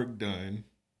 Warwick Dunn,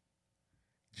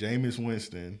 Jameis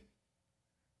Winston,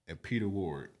 and Peter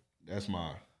Ward. That's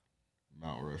my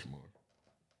Mount Rushmore.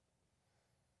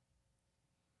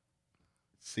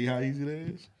 See how easy that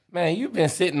is? Man, you've been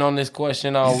sitting on this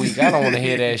question all week. I don't want to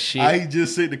hear that shit. I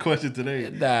just said the question today.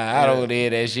 Nah, I don't want to hear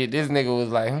that shit. This nigga was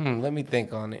like, let me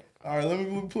think on it. All right, let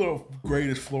me put up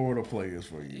greatest Florida players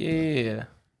for you. Yeah.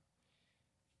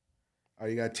 All right,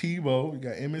 you got Tebow, you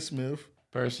got Emmitt Smith.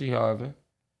 Percy Harvin.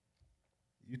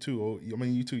 You too old. I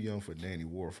mean, you too young for Danny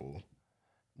Warfel.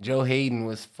 Joe Hayden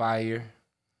was fire.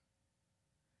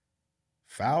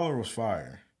 Fowler was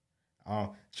fire.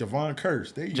 Javon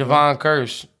Curse. There you go. Javon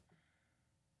Curse.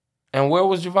 And where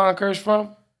was Javon Curse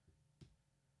from?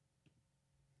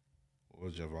 Where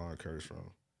was Javon Curse from?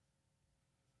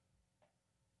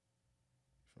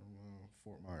 From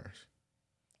Fort Myers.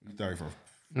 You thought he from?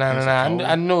 No.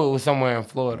 I knew it was somewhere in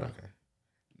Florida.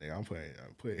 Okay. Nigga, I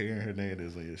put Aaron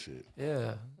Hernandez on your shit.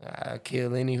 Yeah, I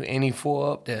kill any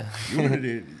 4 up there. You would have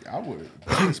did. I would.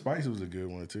 Brandon Spice was a good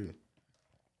one too.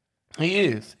 He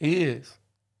is.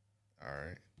 All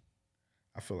right.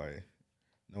 I feel like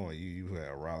knowing you had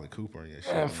Riley Cooper in your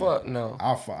shit. Man, fuck no.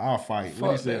 I'll fight. Fuck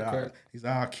what he said? he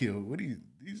said I'll kill. What he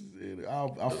said?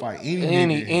 I'll fight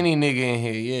any nigga in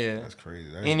here. Yeah. That's crazy.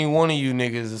 Any one of you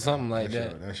niggas or something like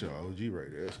that. That's your OG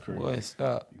right there. That's crazy. Boy,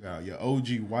 stop. You got your OG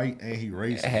white and he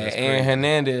racist. Had Aaron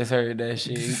Hernandez heard that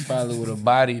shit. He probably would have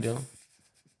bodied him.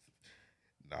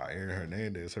 Nah, Aaron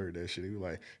Hernandez heard that shit. He was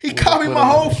like, he copied my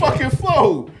whole fucking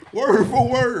flow, word for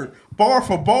word, bar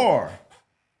for bar.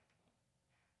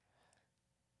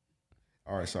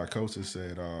 All right, Sarkosis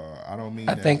said, I don't mean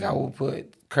I that. think I would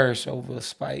put Curse over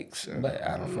Spikes, but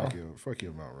I don't know. Fuck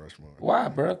your Mount Rushmore. Why,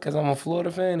 bro? Because I'm a Florida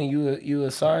fan and you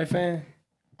a sorry fan?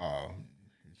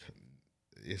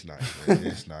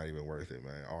 it's not even worth it,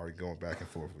 man. Already going back and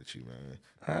forth with you, man.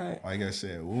 All right. Like I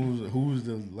said, who's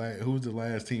the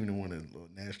last team to win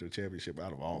a national championship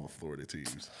out of all the Florida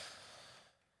teams?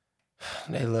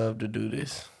 They love to do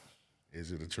this.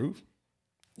 Is it the truth?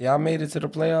 Y'all made it to the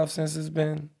playoffs since it's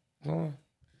been going.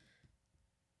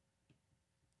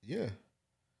 Yeah.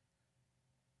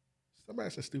 Stop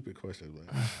asking stupid questions,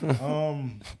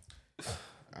 man.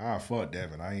 Fuck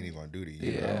Devin. I ain't even gonna do the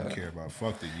U. I don't care about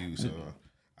fuck the U, so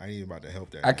I ain't even about to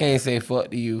help that. I can't say fuck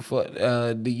the U. Fuck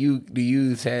the U. The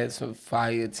U's had some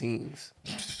fire teams.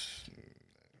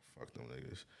 Fuck them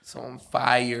niggas. Some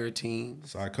fire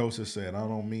teams. Psychosis said, I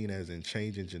don't mean as in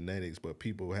changing genetics, but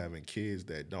people having kids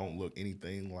that don't look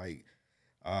anything like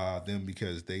them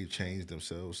because they've changed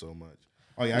themselves so much.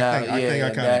 Oh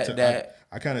yeah,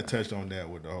 I kind of touched on that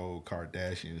with the whole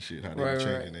Kardashian shit, how they were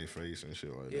changing their face and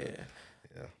shit like that.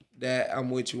 Yeah. That I'm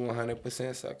with you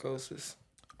 100%. Psychosis.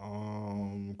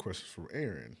 Questions from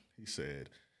Aaron. He said,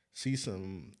 seen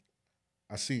some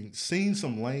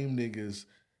lame niggas,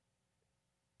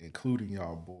 including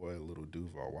y'all boy Lil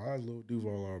Duval. Why is Lil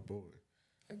Duval our boy?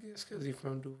 I guess because he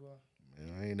from Duval.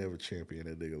 Man, I ain't never championed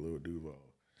that nigga Lil Duval.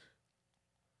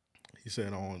 He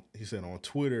said on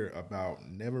Twitter about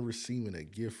never receiving a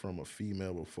gift from a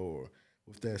female before.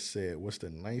 With that said, what's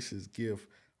the nicest gift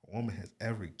a woman has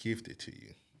ever gifted to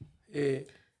you? Yeah.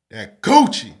 That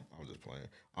Gucci. I was just playing.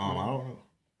 I don't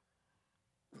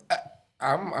know.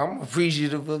 I'm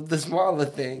appreciative of the smaller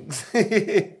things.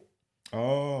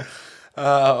 Young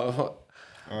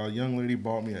lady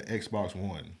bought me an Xbox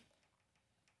One.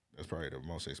 That's probably the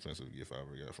most expensive gift I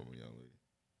ever got from a young lady.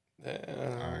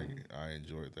 I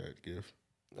enjoyed that gift.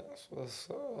 That's what's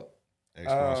up.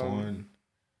 Xbox One,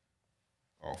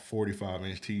 a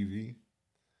 45-inch TV.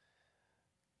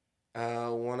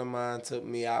 One of mine took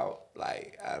me out,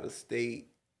 like out of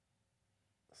state,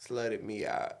 slutted me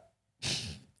out.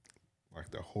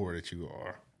 Like the whore that you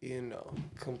are. You know,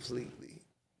 completely.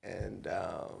 And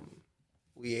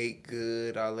we ate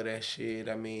good, all of that shit.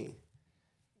 I mean,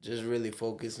 just really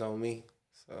focused on me.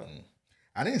 So.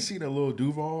 I didn't see the Lil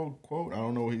Duval quote. I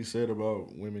don't know what he said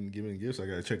about women giving gifts. I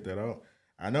gotta check that out.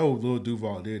 I know Lil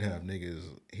Duval did have niggas.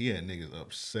 He had niggas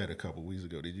upset a couple weeks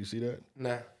ago. Did you see that?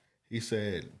 Nah. He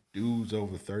said dudes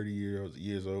over 30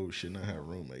 years old should not have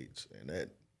roommates, and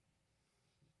that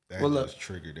just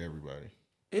triggered everybody.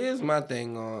 Here's my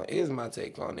take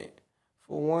on it.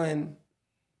 For one,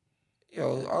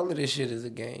 all of this shit is a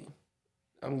game.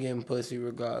 I'm getting pussy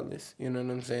regardless. You know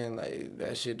what I'm saying? Like,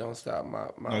 that shit don't stop my...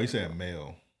 No, he said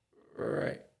male.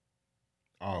 Right.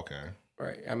 Oh, okay.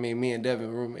 Right. I mean, me and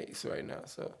Devin roommates right now,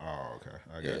 so... Oh, okay.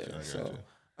 I got you.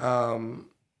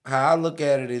 How I look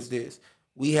at it is this.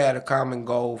 We had a common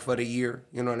goal for the year,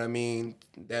 you know what I mean,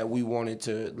 that we wanted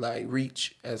to, like,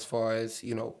 reach as far as,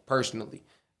 personally.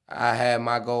 I had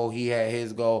my goal, he had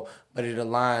his goal, but it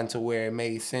aligned to where it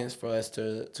made sense for us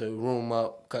to room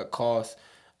up, cut costs,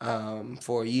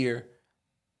 for a year.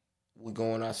 We're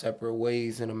going our separate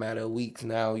ways in a matter of weeks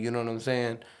now, you know what I'm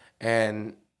saying?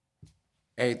 And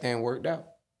everything worked out.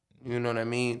 You know what I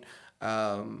mean?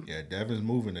 Yeah, Devin's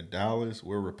moving to Dallas.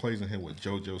 We're replacing him with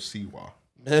JoJo Siwa.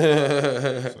 So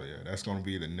yeah, that's gonna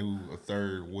be the new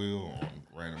third wheel on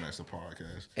Random Acts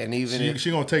Podcast. And even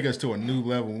she gonna take us to a new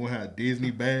level. We'll have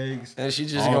Disney bags. And she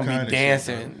just gonna be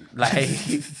dancing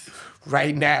like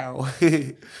right now.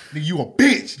 You a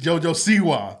bitch, JoJo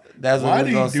Siwa. That's what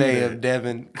we're gonna say if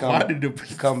Devin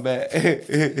come back.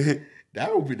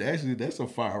 That would be that's a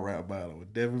fire rap battle.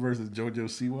 Devin versus JoJo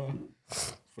Siwa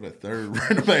for the third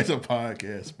Random Acts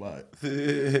Podcast spot.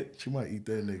 She might eat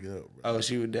that nigga up, bro. Oh,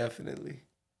 she would definitely.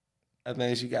 I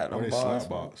think she got no balls.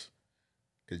 Box.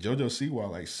 Cause JoJo Siwa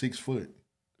like 6 foot.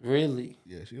 Really?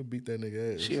 Yeah, she'll beat that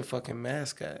nigga ass. She a fucking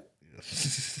mascot. Yeah.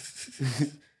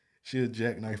 She'll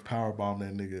jackknife powerbomb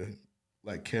that nigga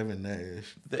like Kevin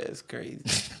Nash. That's crazy.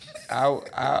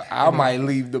 I might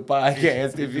leave the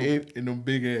podcast if in them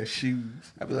big ass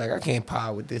shoes. I'd be like, I can't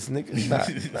pod with this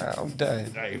nigga. Nah, I'm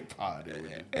done. I ain't podding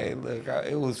with you. Hey, look,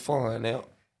 it was fun. Now.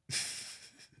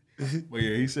 But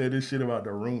yeah, he said this shit about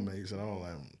the roommates, and I was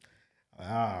like, all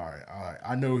right.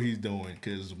 I know what he's doing,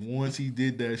 because once he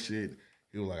did that shit,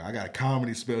 he was like, I got a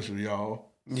comedy special, y'all.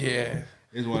 So yeah.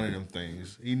 It's one of them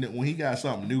things. When he got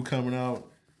something new coming out,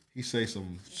 he say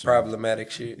some problematic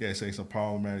shit. Yeah, say some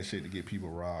problematic shit to get people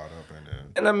riled up.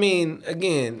 And I mean,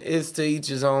 again, it's to each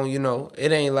his own,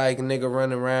 It ain't like a nigga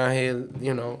running around here,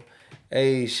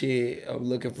 hey, shit, I'm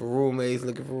looking for roommates,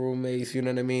 you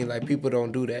know what I mean? Like, people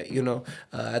don't do that,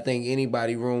 I think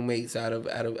anybody roommates out of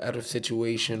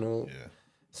situational. Yeah.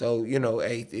 So,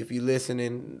 hey, if you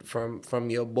listening from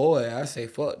your boy, I say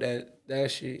fuck that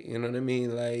that shit. You know what I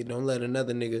mean? Like, don't let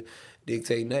another nigga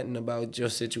dictate nothing about your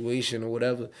situation or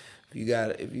whatever.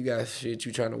 If you got shit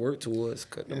you trying to work towards,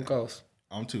 cut them costs.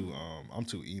 I'm too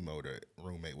emo to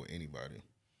roommate with anybody.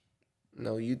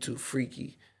 No, you too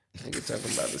freaky. Nigga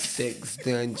talking about the sex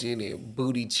dungeon and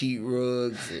booty cheat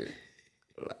rugs and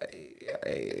like,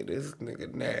 hey, this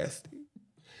nigga nasty.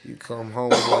 You come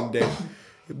home one day,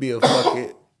 it be a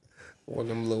fucking one of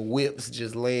them little whips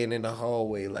just laying in the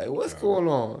hallway. Like, what's going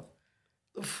on?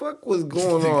 The fuck was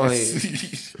going on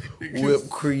here? Whipped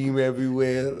cream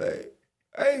everywhere. Like,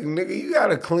 hey, nigga, you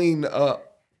gotta clean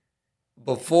up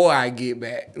before I get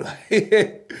back.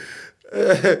 Like,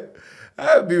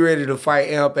 I'd be ready to fight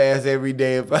Amp ass every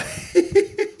day if I.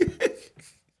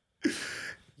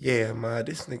 Yeah, man,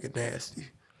 this nigga nasty.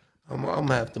 I'm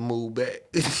gonna have to move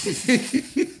back.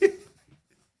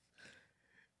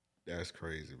 That's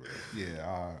crazy, bro.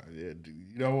 Yeah,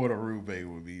 you know what a roommate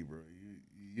would be, bro.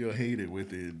 You'll hate it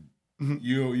within.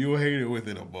 You'll hate it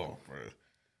within a month, bro.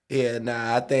 Yeah,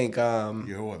 nah, I think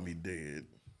you'll want me dead.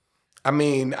 I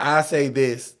mean, I say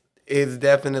this. It's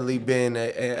definitely been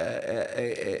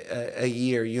a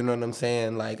year, you know what I'm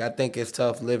saying? Like, I think it's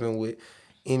tough living with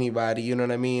anybody, you know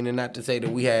what I mean? And not to say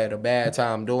that we had a bad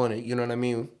time doing it, you know what I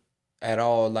mean? At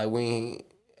all. Like, we ain't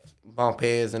bump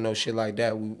heads and no shit like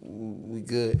that. We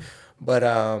good. But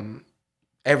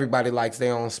everybody likes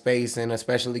their own space, and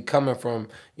especially coming from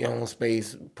your own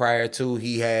space. Prior to,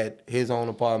 he had his own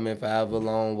apartment forever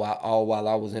long while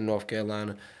I was in North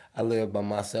Carolina. I lived by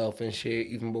myself and shit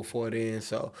even before then.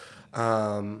 So, you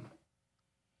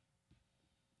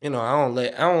know, I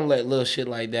don't let little shit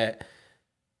like that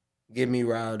get me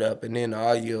riled up, and then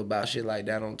argue about shit like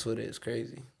that on Twitter is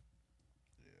crazy.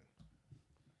 Yeah.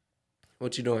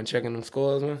 What you doing? Checking them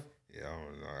scores, man? Yeah,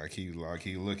 I keep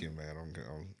looking, man. I'm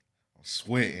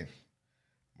sweating.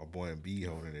 My boy Embiid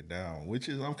holding it down, which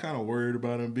is I'm kind of worried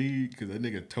about Embiid because that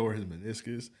nigga tore his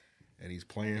meniscus. And he's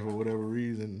playing for whatever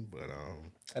reason, but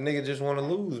that nigga just want to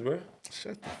lose, bro.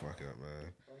 Shut the fuck up,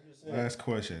 man. Last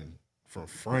question from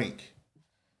Frank.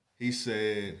 He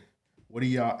said, "What are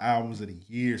y'all albums of the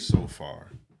year so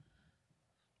far?"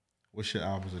 What's your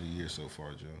albums of the year so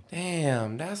far, Joe?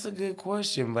 Damn, that's a good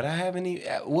question, but I haven't even.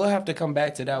 We'll have to come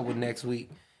back to that one next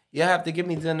week. You'll have to give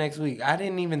me till next week. I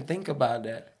didn't even think about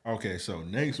that. Okay, so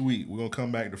next week we're gonna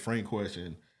come back to Frank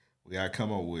question. We gotta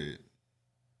come up with.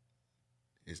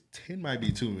 10 might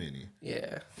be too many.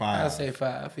 Yeah. 5. I'll say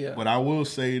 5, yeah. But I will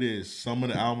say this. Some of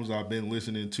the albums I've been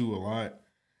listening to a lot.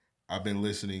 I've been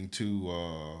listening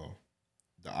to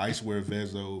the Icewear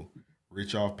Vezo,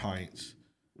 Rich Off Pints,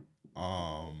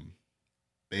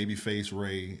 Babyface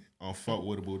Ray,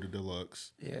 Unfuckwittable the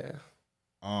Deluxe. Yeah.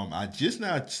 I just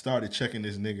now started checking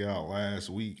this nigga out last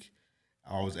week.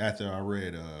 I was after I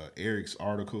read Eric's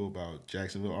article about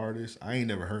Jacksonville artists. I ain't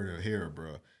never heard of Hera,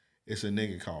 bro. It's a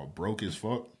nigga called Broke as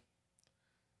Fuck.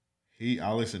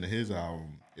 I listened to his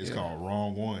album. It's called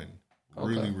Wrong One.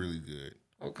 Really, really good.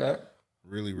 Okay.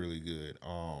 Really, really good.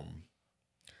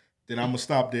 Then I'm gonna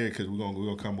stop there because we're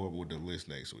gonna come up with the list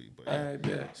next week. But all right,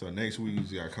 bet. So next week we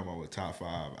gotta come up with top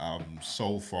 5 albums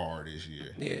so far this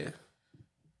year. Yeah.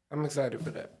 I'm excited for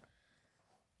that.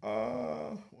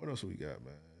 What else we got,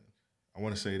 man? I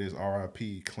want to say this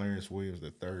R.I.P. Clarence Williams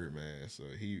III, man. So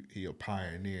he a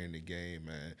pioneer in the game,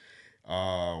 man.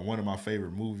 One of my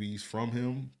favorite movies from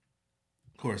him,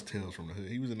 of course, Tales from the Hood.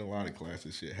 He was in a lot of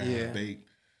classic shit. Half Baked,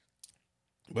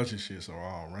 a bunch of shit. So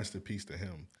rest in peace to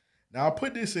him. Now I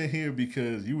put this in here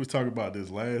because you was talking about this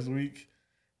last week.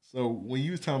 So when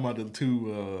you was talking about the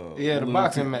two, the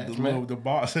boxing match, man. The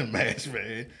boxing match,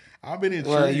 man. I've been intrigued.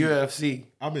 Well, UFC.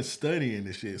 I've been studying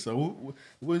this shit. So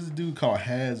what's the dude called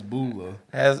Hasbulla?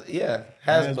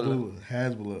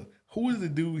 Hasbulla. Who is the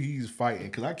dude he's fighting?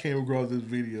 Because I came across this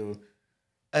video.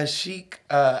 Ashik,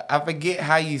 I forget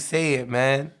how you say it,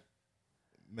 man.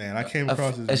 Man, I came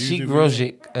across this Ashik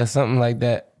Rojic or something like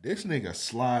that. This nigga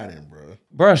sliding, bro.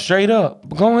 Bro, straight up.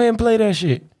 Go ahead and play that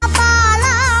shit.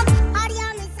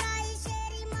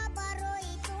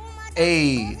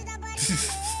 Hey.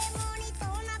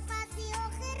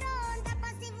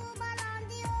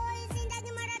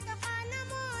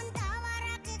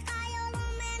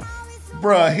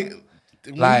 Bruh,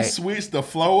 when he switched the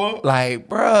flow up. Like,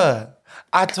 bruh,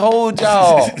 I told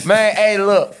y'all, man, hey,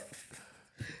 look.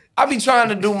 I be trying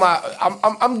to do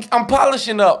I'm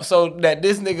polishing up so that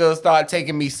this nigga will start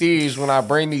taking me serious when I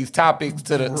bring these topics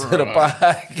to the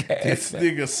podcast. This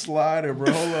nigga sliding,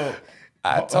 bro. Hold up.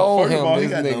 I told First him of all, this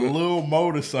he got nigga. the little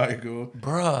motorcycle.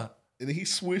 Bruh. And then he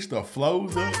switched the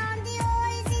flows up.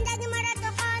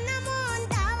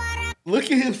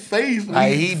 Look at his face.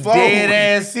 Like, he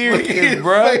dead ass serious,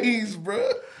 bro. Face,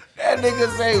 bro. That nigga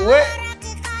say what?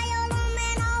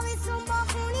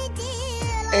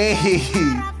 Hey.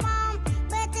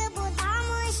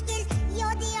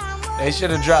 They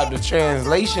should have dropped the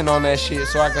translation on that shit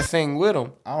so I could sing with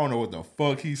him. I don't know what the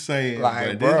fuck he's saying,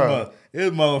 like, but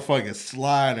this motherfucking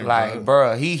sliding, like,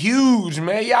 bro, he huge,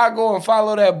 man. Y'all go and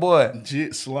follow that boy.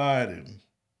 Jit sliding.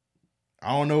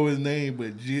 I don't know his name,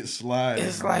 but Jit sliding.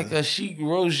 It's like a Sheik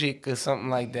Rojik or something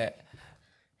like that.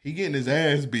 He getting his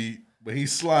ass beat, but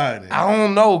he's sliding. I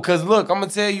don't know, cause look, I'm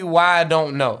gonna tell you why I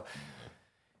don't know.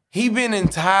 He been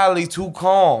entirely too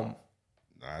calm.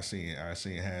 I seen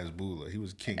Hasbulla. He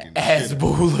was kicking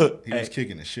Hasbulla. He was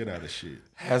kicking the shit out of shit.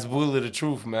 Hasbulla the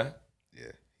truth, man.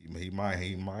 Yeah, he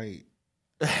might.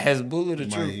 Hasbulla the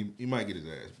truth. He might get his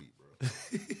ass beat,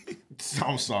 bro.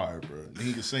 I'm sorry, bro.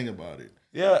 He can sing about it.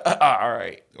 Yeah, all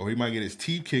right. Or he might get his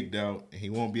teeth kicked out and he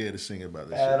won't be able to sing about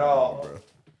this at shit all,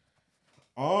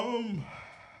 bro.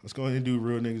 Let's go ahead and do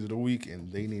real niggas of the week, and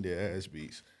they need their ass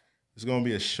beats. It's gonna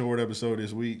be a short episode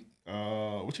this week.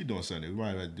 What you doing Sunday? We might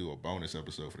have to do a bonus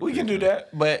episode for the We can do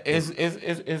that, but it's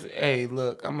hey,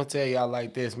 look, I'm gonna tell y'all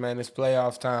like this, man. It's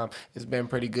playoffs time. It's been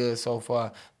pretty good so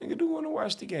far. Nigga do want to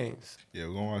watch the games. Yeah,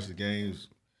 we're gonna watch the games.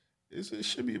 It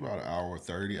should be about an hour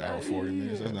 30, hour 40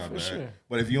 minutes. That's not bad. Sure.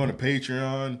 But if you're on the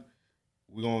Patreon,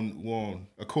 we're gonna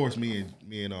of course me,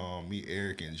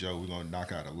 Eric and Joe, we're gonna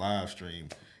knock out a live stream.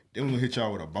 Then we're gonna hit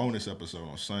y'all with a bonus episode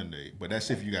on Sunday. But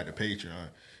that's if you got the Patreon.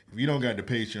 If you don't got the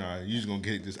Patreon, you're just gonna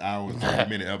get this hour and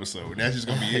 30-minute episode. That's just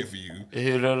gonna be it for you.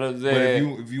 You know what I'm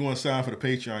saying? But if you want to sign for the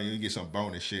Patreon, you get some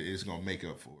bonus shit. It's gonna make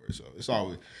up for it. So it's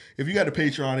always, if you got the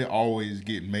Patreon, it always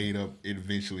get made up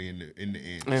eventually in the end.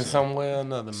 In some way or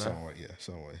another, man.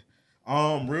 Some way.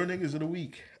 Real niggas of the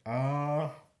week.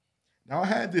 Now I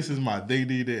had this as my they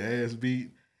need their ass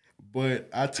beat, but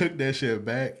I took that shit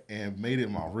back and made it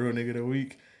my real nigga of the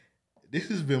week. This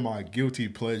has been my guilty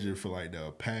pleasure for like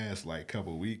the past like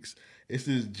couple weeks. It's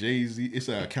this Jay-Z. It's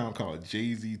an account called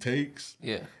Jay-Z Takes.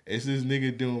 Yeah. It's this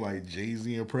nigga doing like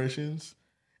Jay-Z impressions.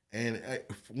 And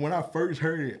when I first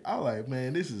heard it, I was like,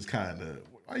 man, this is kind of,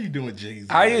 why are you doing Jay-Z?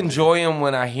 I enjoy him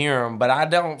when I hear him, but I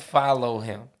don't follow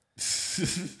him.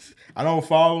 I don't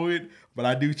follow it, but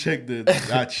I do check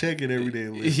I check it every day.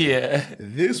 Yeah.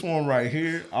 This one right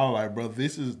here, I was like, bro,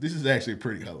 this is actually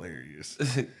pretty hilarious.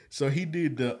 So he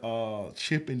did the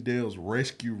Chip and Dale's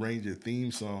Rescue Ranger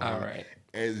theme song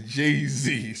as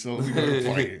Jay-Z. So we're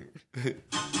gonna play it.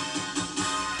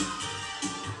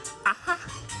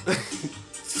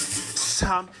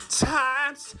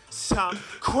 Sometimes some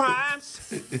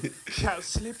crimes go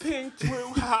slipping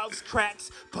through house cracks,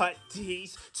 but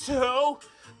these two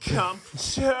come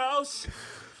shows.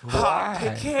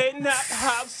 Picking up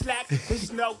house slack.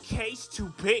 There's no case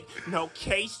too big, no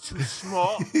case too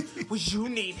small. When you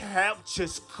need help,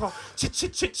 just call.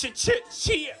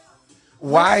 Cheer.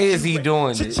 Why is he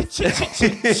doing this?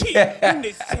 In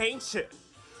this danger.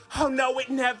 Oh no, it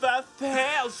never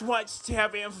fails once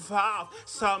they're involved.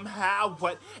 Somehow,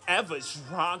 whatever's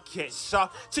wrong gets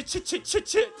solved.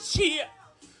 Cheer.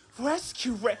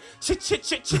 Rescue.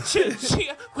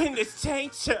 Cheer. When there's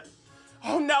danger.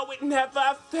 Oh no, it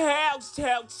never fails.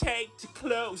 They'll take the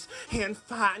clues and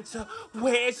find the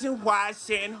where's and why's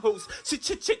and who's.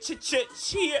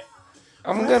 Cheer.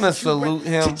 I'm gonna salute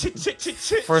him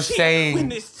for staying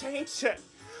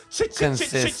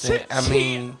consistent. I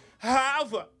mean,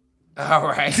 however. All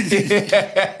right.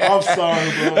 I'm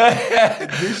sorry, bro.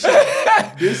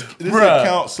 This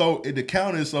account the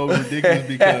count is so ridiculous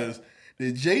because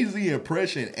the Jay-Z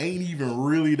impression ain't even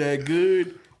really that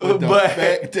good. But the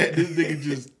fact that this nigga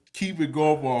just keep it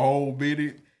going for a whole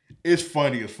minute, it's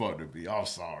funny as fuck to me. I'm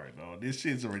sorry, though. This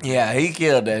shit's ridiculous. Yeah, he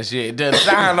killed that shit. To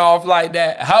sign off like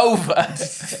that, hover.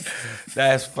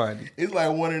 That's funny. It's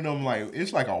like one of them, like,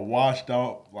 it's like a washed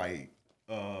out, like,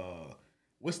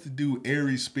 what's the dude,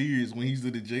 Aries Spears, when he's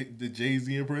the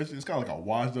Jay-Z impression? It's kind of like a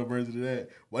washed up version of that.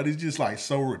 But it's just like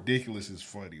so ridiculous, it's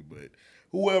funny. But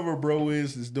whoever bro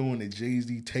is doing the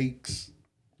Jay-Z Takes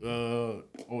on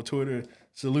Twitter,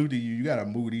 salute to you. You gotta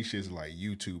move these shits like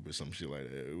YouTube or some shit like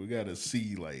that. We gotta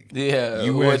see like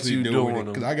you what you doing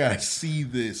because I gotta see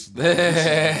this.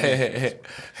 That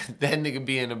nigga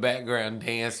be in the background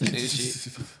dancing and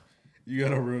shit. You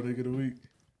got a real nigga of the week?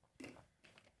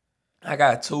 I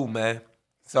got two, man.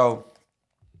 So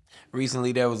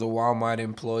recently there was a Walmart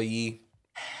employee,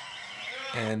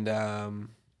 and hold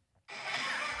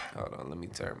on, let me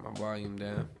turn my volume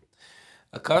down.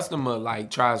 A customer like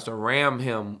tries to ram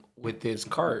him with his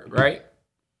cart, right?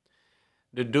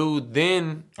 The dude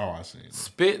then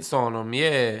spits on him,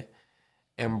 yeah.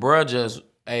 And bruh just,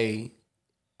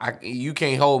 you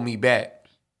can't hold me back.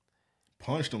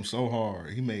 Punched him so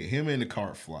hard. He made him and the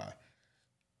cart fly.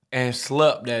 And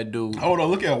slept that dude. Hold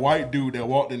on, look at white dude that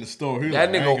walked in the store. He was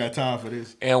That like, nigga I ain't got time for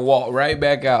this. And walked right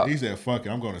back out. He said, fuck it,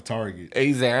 I'm going to Target.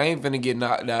 He said, I ain't finna get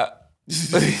knocked out.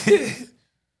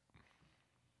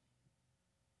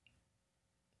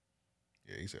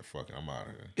 Yeah, he said, fuck it, I'm out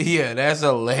of here. Yeah, that's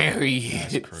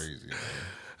hilarious. That's crazy, man.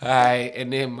 All right,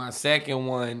 and then my second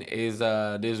one is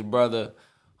this brother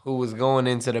who was going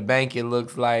into the bank, it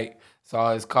looks like,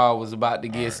 saw his car was about to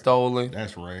get stolen.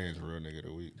 That's Rand's real nigga of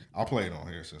the week. I'll play it on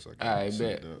here since I got All right,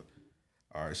 bet. up.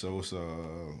 All right, so it's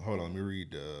hold on, let me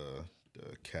read the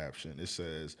caption. It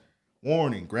says,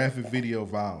 warning, graphic video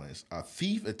violence. A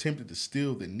thief attempted to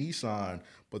steal the Nissan,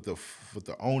 but the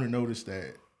owner noticed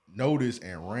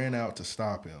and ran out to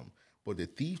stop him. But the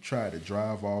thief tried to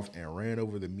drive off and ran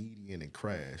over the median and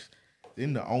crashed.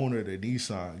 Then the owner of the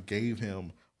Nissan gave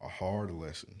him a hard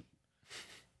lesson.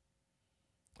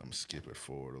 I'm going to skip it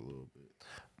forward a little bit.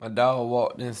 My dog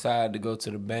walked inside to go to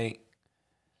the bank.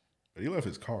 But he left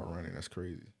his car running. That's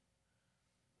crazy.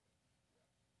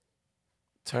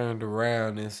 Turned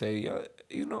around and say,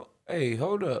 hey,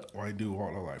 hold up. White dude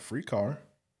walked like free car.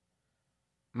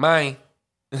 Mine.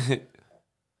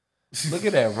 Look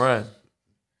at that run.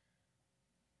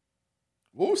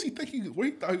 What was he thinking? Where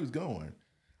he thought he was going?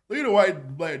 Look at the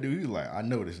white black dude. He's like, I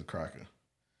know this is Cracker.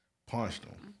 Punched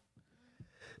him.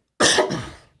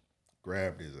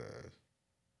 Grabbed his ass.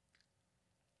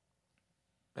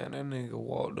 Man, that nigga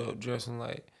walked up dressing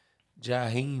like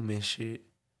Jaheim and shit.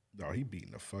 No, he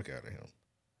beating the fuck out of him.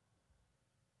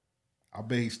 I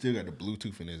bet he still got the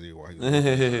Bluetooth in his ear while he was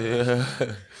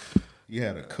He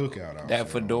had a cookout out. That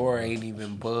fedora ain't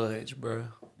even budge, bro.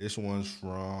 This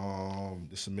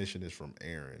submission is from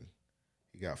Aaron.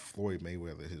 He got Floyd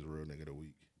Mayweather, his real nigga of the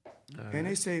week. And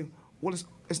they say, well,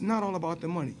 it's not all about the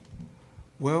money.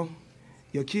 Well,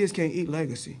 your kids can't eat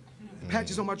legacy.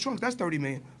 Patches on my trunks, that's 30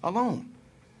 million alone.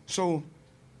 So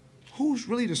who's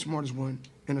really the smartest one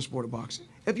in the sport of boxing?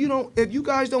 If you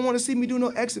guys don't want to see me do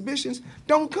no exhibitions,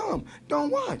 don't come,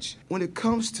 don't watch. When it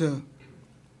comes to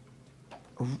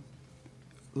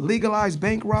legalized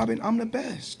bank robbing, I'm the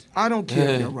best. I don't care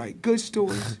if y'all write good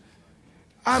stories.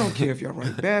 I don't care if y'all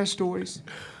write bad stories.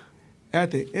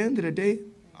 At the end of the day,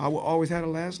 I will always have the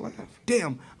last laugh.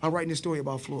 Damn, I'm writing this story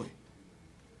about Floyd.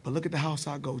 But look at the house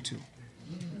I go to.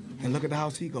 And look at the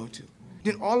house he go to.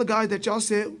 Then all the guys that y'all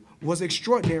said was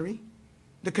extraordinary,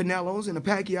 the Canelos and the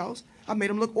Pacquiaos, I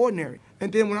made them look ordinary.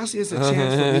 And then when I see it's a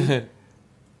chance for me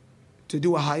to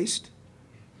do a heist,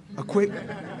 a quick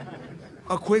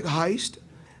heist,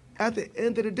 at the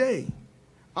end of the day,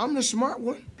 I'm the smart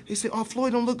one. They say, oh,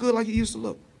 Floyd don't look good like he used to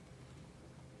look.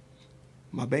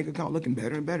 My bank account looking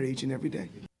better and better each and every day.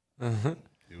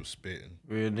 He was spitting.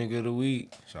 Real nigga of the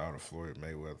week. Shout out to Floyd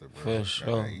Mayweather, bro. For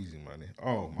sure. That easy money.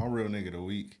 Oh, my real nigga of the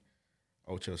week,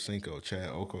 Ocho Cinco, Chad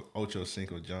Ocho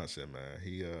Cinco Johnson, man.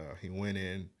 He went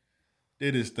in,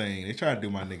 did his thing. They tried to do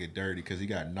my nigga dirty because he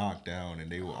got knocked down,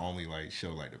 and they would only like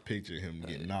show like the picture of him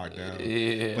getting knocked down.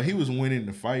 Yeah. But he was winning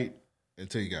the fight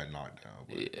until he got knocked down.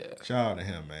 But yeah. Shout out to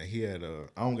him, man. He had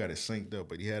I don't got it synced up,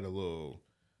 but he had a little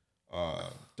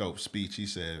dope speech. He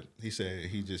said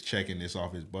he just checking this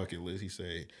off his bucket list. He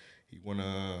said he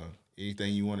wanna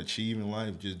anything you want to achieve in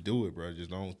life, just do it, bro. Just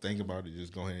don't think about it.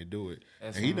 Just go ahead and do it.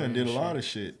 That's and he done did a lot shit. of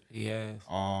shit. He has.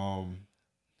 I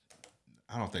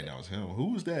don't think that was him.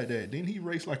 Who was that? Didn't he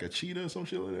race like a cheetah or some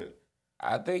shit like that?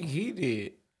 I think he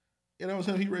did. Yeah, that was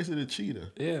him. He raced a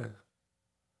cheetah. Yeah.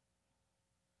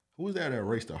 Who was that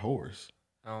raced a horse?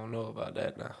 I don't know about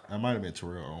that now. That might have been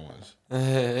Terrell Owens.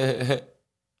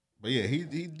 But yeah, he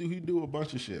do a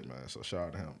bunch of shit, man. So shout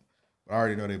out to him. But I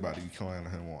already know they about to be calling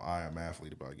him on I Am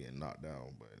Athlete about getting knocked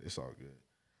down, but it's all good.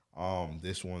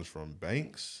 This one's from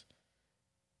Banks.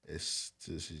 It's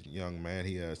this young man.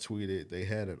 He tweeted, they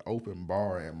had an open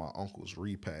bar at my uncle's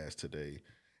repast today,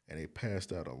 and they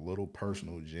passed out a little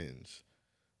personal gins.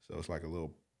 So it's like a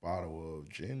little bottle of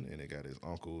gin, and it got his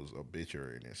uncle's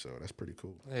obituary in it. So that's pretty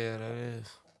cool. Yeah, that is.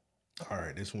 All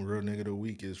right, this one, real nigga of the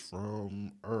week, is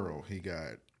from Earl. He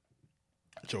got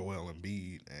Joel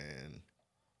Embiid and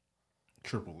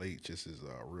Triple H. This is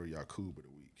real Yakub of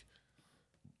the week.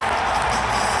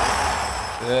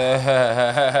 So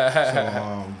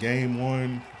game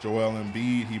one, Joel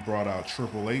Embiid, he brought out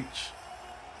Triple H,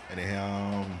 and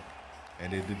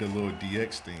they did the little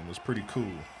DX thing. It was pretty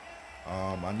cool.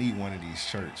 I need one of these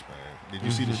shirts, man. Did you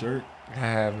see the shirt? I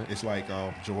haven't. It's like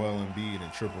Joel Embiid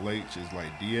and Triple H is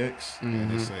like DX,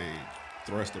 and it say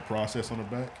 "Thrust the Process" on the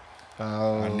back.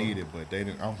 Oh. I need it, but they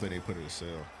didn't. I don't think they put it to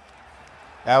sale.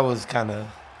 That was kind of.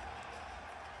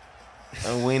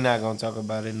 We not gonna talk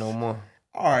about it no more.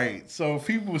 All right, so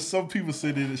some people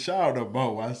said it. Shout out to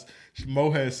Mo.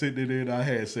 Mo had said it in. I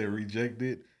had said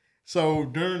rejected. So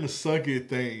during the suck it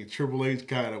thing, Triple H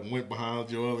kind of went behind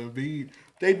Joel Embiid.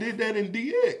 They did that in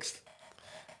DX.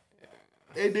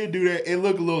 They did do that. It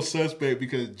looked a little suspect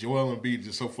because Joel Embiid is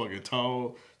just so fucking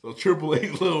tall. So Triple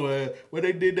H little ass. But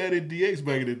they did that in DX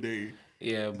back in the day.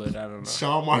 Yeah, but I don't know.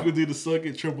 Shawn Michaels did the suck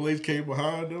it. Triple H came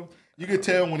behind him. You could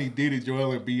tell when he did it,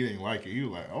 Joel Embiid ain't like it. He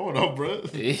was like, hold up, bro.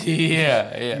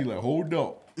 Yeah. He like, hold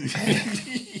up.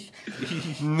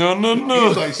 No. He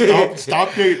was like,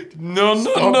 stop it. No.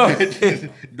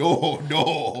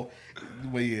 No.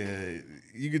 But yeah,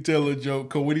 you could tell a joke.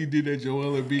 Cause when he did that,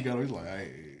 Joel Embiid got him. He's like,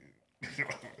 hey.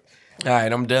 All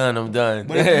right, I'm done.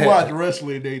 But if you watch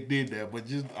wrestling, they did that. But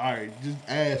just just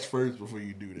ask first before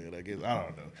you do that. I guess I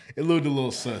don't know. It looked a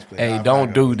little suspect. Hey,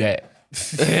 don't do that.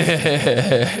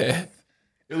 It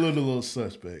looked a little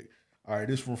suspect. All right,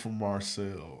 this one from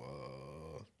Marcel.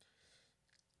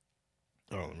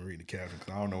 Let me read the caption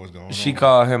because I don't know what's going on. She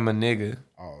called him a nigga.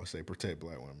 Oh, say protect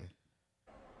black women.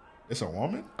 It's a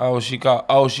woman? Oh, she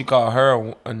called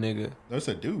her a nigga. That's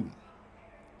a dude.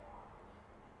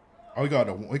 Oh, we got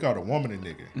a woman and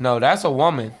nigga. No, that's a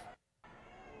woman.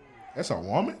 That's a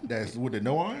woman? That's with the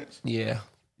no eyes? Yeah.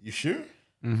 You sure?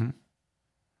 Mm-hmm.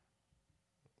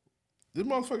 This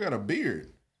motherfucker got a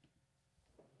beard.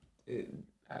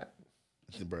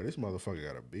 Bro, this motherfucker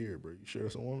got a beard, bro. You sure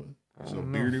it's a woman? It's a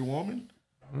bearded woman?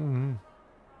 Mm-hmm.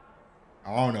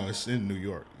 I don't know. It's in New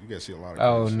York. You gotta see a lot of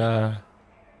Oh, kids. nah.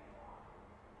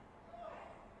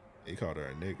 He called her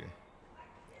a nigga.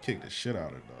 Kicked the shit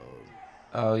out of the dog.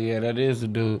 Oh, yeah, that is a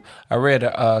dude. I read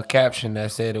a caption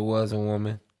that said it was a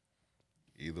woman.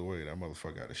 Either way, that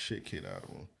motherfucker got a shit kid out of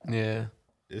him. Yeah.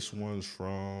 This one's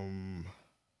from...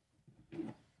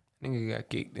 Nigga got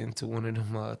kicked into one of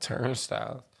them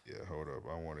turnstiles. Yeah, hold up.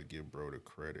 I want to give bro the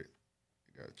credit.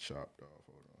 He got chopped off.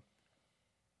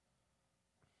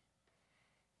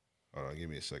 Hold on, give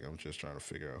me a second. I'm just trying to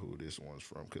figure out who this one's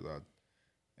from because I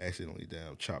accidentally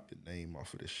chopped the name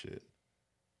off of this shit.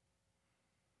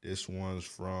 This one's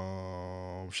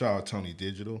from shout out Tony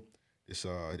Digital. This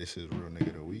is Real Nigga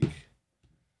of the Week.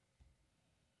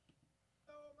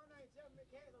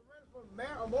 Mayor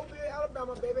of Mobile,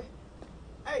 Alabama, baby.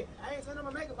 Hey, I ain't turning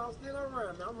my makeup. I'm still gonna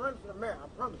run, man. I'm running for the mayor. I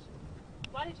promise you.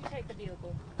 Why did you take the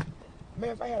vehicle?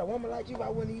 Man, if I had a woman like you, I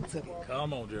wouldn't even took it.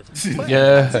 Come on, Jeffrey. But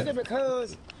Yeah. I took it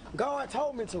because God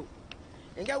told me to.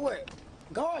 And guess what?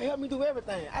 God helped me do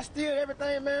everything. I steal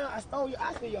everything, man. I steal your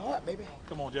heart, baby.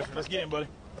 Come on, Jeffrey. Let's get in, buddy.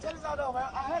 Tell this out though, man.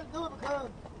 I had to do it because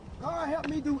God helped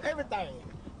me do everything.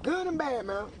 Good and bad,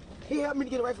 man. He helped me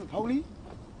to get away from the police.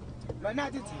 But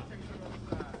not this time.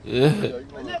 Yeah.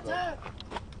 But next time.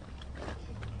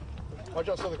 Watch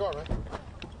out, steal the car, right?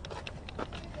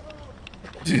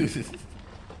 Did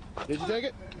you take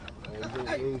it?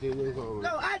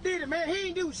 No, I did it, man. He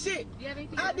ain't do shit.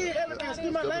 I did everything.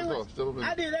 Excuse my language.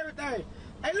 I did everything.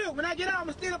 Hey, look, when I get out, I'm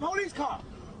going to steal a police car.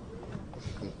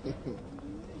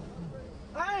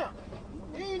 I am.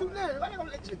 He ain't do nothing. Why they going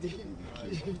to let you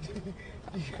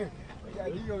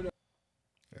do?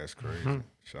 That's crazy.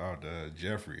 Shout out to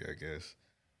Jeffrey, I guess.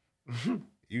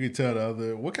 You can tell the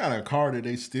other, what kind of car did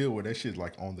they steal where that shit's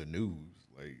like on the news?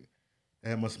 Like,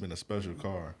 that must have been a special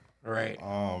car. Right.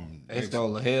 They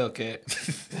stole a Hellcat.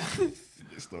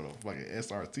 They stole a fucking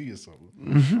SRT or something.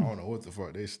 I don't know what the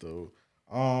fuck they stole.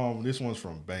 This one's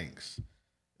from Banks.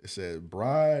 It says,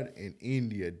 bride in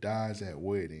India dies at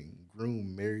wedding.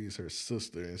 Groom marries her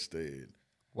sister instead.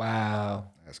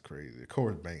 Wow. That's crazy. Of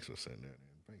course Banks was saying that.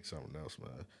 Banks something else,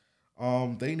 man.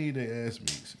 They need to ask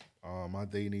me.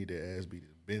 They need to ask me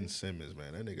Ben Simmons,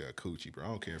 man. That nigga a coochie, bro. I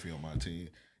don't care if he on my team.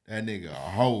 That nigga a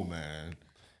hoe, man.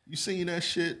 You seen that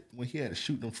shit when he had to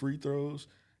shoot them free throws?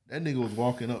 That nigga was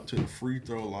walking up to the free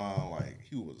throw line like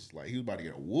he was about to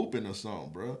get a whooping or something,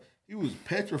 bro. He was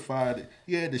petrified.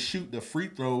 He had to shoot the free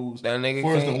throws that nigga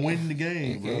for us to win the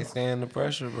game, bro. Can't stand the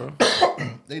pressure, bro.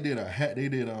 They did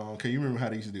can you remember how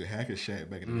they used to do Hack a Shaq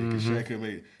back in the day? Shaq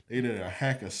they did a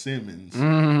Hack of Simmons.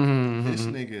 This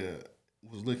nigga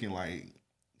was looking like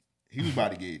he was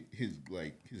about to get his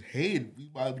head, he was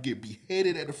about to get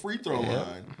beheaded at the free throw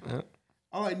line. Yep.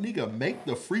 I'm like, nigga, make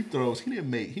the free throws. He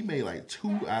made like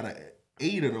 2 out of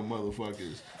 8 of them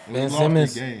motherfuckers. Ben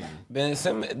Simmons. Ben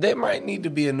Simmons. There might need to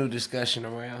be a new discussion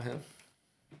around him.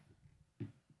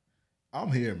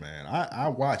 I'm here, man. I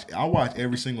watch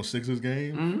every single Sixers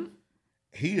game. Mm-hmm.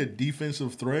 He a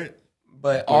defensive threat,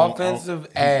 but offensive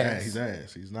ass. He's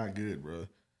ass. He's not good, bro.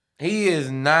 He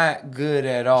is not good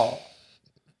at all.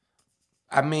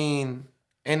 I mean,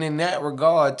 and in that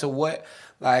regard, to what,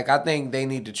 I think they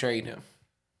need to trade him.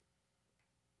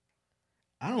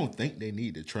 I don't think they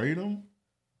need to trade him.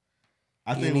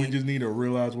 I think we just need to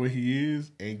realize where he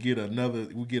is and get a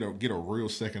real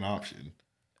second option.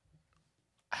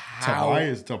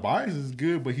 Tobias is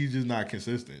good, but he's just not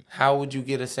consistent. How would you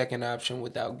get a second option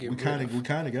without getting? We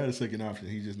kind of got a second option.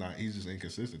 He's just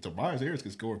inconsistent. Tobias Harris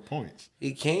can score points.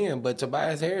 He can, but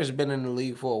Tobias Harris has been in the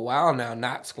league for a while now,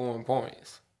 not scoring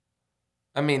points.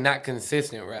 I mean, not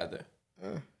consistent, rather.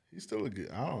 He's still a good.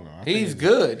 I don't know. He's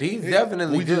good. He's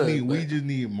definitely good. We just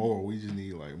need more. We just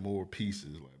need like more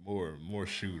pieces, like more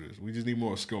shooters. We just need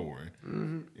more scoring.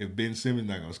 Mm-hmm. If Ben Simmons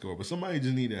not gonna score, but somebody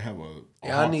just need to have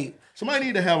somebody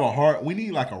need to have a heart. We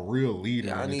need like a real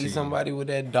leader. I need somebody with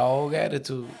that dog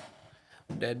attitude,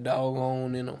 that dog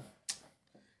on in him.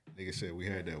 Nigga said we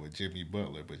had that with Jimmy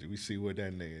Butler, but we see what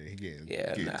that nigga he getting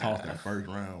tossed that first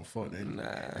round. Fuck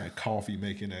that coffee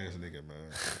making ass nigga,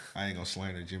 man. I ain't gonna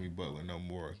slander Jimmy Butler no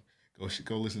more.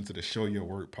 Go listen to the Show Your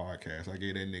Work podcast. I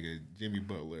gave that nigga Jimmy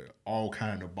Butler all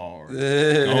kind of bars.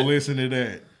 Go listen to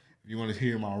that. If you want to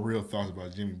hear my real thoughts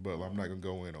about Jimmy Butler, I'm not gonna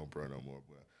go in on bro no more.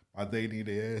 But they need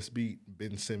their ass beat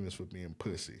Ben Simmons for being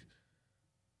pussy.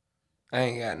 I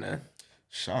ain't got none.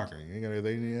 Shocking. You ain't got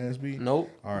anything in the ass beat?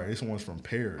 Nope. All right, this one's from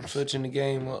Paris. Switching the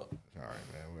game up. All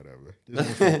right, man, whatever. This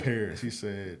one's from Paris. He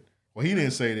said, well, he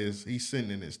didn't say this. He sent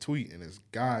in his tweet, and his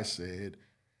guy said,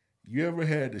 you ever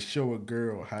had to show a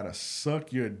girl how to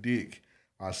suck your dick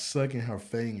by sucking her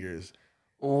fingers?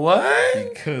 What?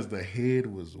 Because the head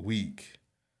was weak.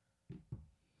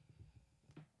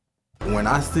 When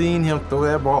I seen him throw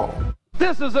that ball.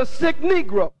 This is a sick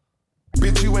Negro.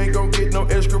 Bitch, you ain't gonna get no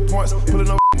extra points. Pulling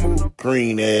no move.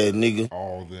 Green ass nigga.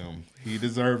 All of them. He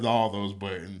deserved all those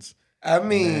buttons. I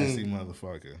mean, nasty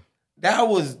motherfucker. That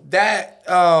was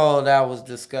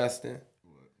disgusting.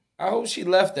 I hope she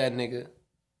left that nigga.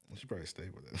 She probably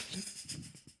stayed with him.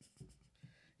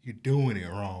 You're doing it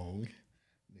wrong.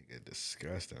 Nigga,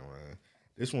 disgusting, man.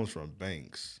 This one's from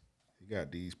Banks. He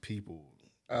got these people.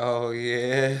 Oh,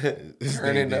 yeah.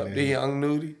 Turning up the young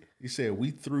nudie. He said,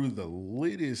 we threw the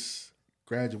littest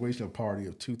graduation party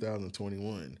of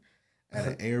 2021 at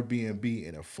an Airbnb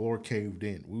and a floor caved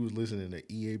in. We was listening to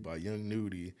EA by Young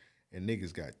Nudie and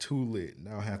niggas got too lit.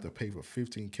 Now I have to pay for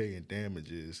 $15K in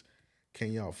damages.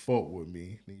 Can y'all fuck with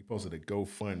me? Then he posted a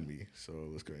GoFundMe. So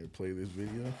let's go ahead and play this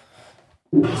video.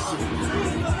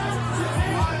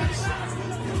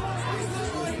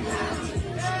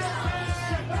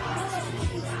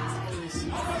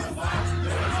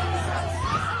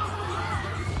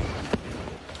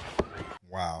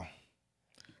 Wow.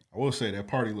 I will say that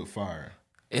party looked fire.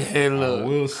 It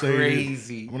looked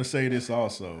crazy. I'm going to say this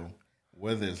also.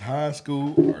 Whether it's high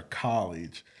school or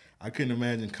college, I couldn't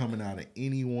imagine coming out of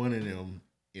any one of them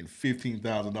in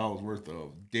 $15,000 worth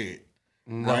of debt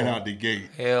right out the gate.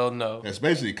 Hell no.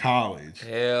 Especially college.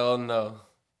 Hell no.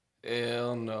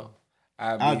 Hell no.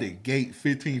 Out the gate,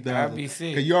 $15,000. I'd be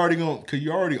sick. Cause you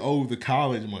already owe the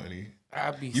college money.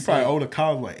 You probably owe the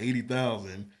college like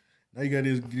 $80,000. Now you got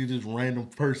this random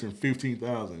person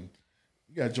 $15,000.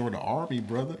 You got to join the army,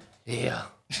 brother. Yeah.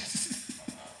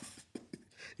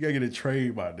 You gotta get a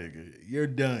trade, my nigga. You're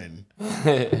done.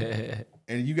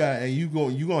 and you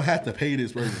gonna have to pay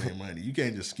this person their money. You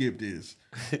can't just skip this.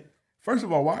 First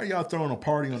of all, why are y'all throwing a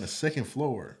party on the second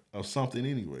floor of something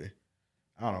anyway?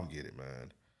 I don't get it,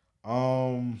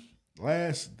 man.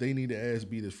 Last they need to ask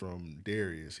beat is from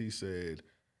Darius. He said,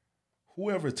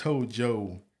 whoever told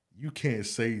Joe you can't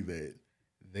say that,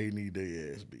 they need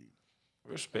their ass beat.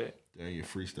 Respect. They're in your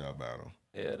freestyle battle.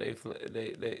 Yeah, they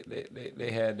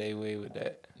had their way with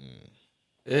that.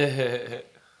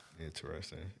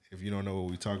 Interesting. If you don't know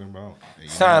what we're talking about,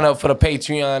 sign up for the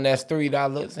Patreon. That's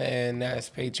 $3, and that's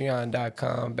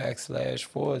patreon.com//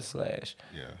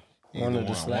 Yeah. One of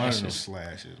the slashes. One of the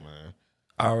slashes, man.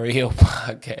 REO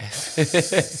podcast.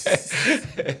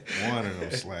 One of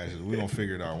them slashes. We're gonna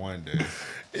figure it out one day.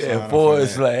 Yeah, / Go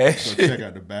check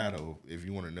out the battle if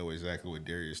you want to know exactly what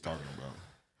Darius is talking about.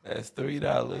 That's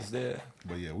 $3 there.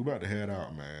 But yeah, we about to head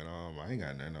out, man. I ain't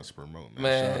got nothing else to promote,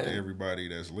 man. Shout out to everybody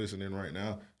that's listening right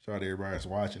now. Shout out to everybody that's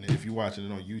watching it. If you're watching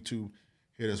it on YouTube,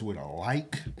 hit us with a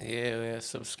like. Yeah,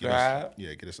 subscribe.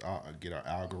 Get our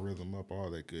algorithm up,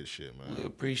 all that good shit, man. We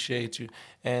appreciate you.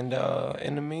 And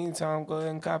in the meantime, go ahead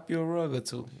and copy a rug or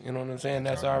two. You know what I'm saying?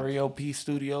 That's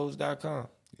REOPstudios.com.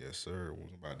 Yes, sir.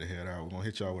 We're about to head out. We're gonna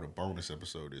hit y'all with a bonus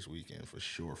episode this weekend for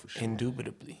sure.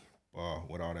 Indubitably.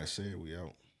 With all that said, we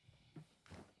out.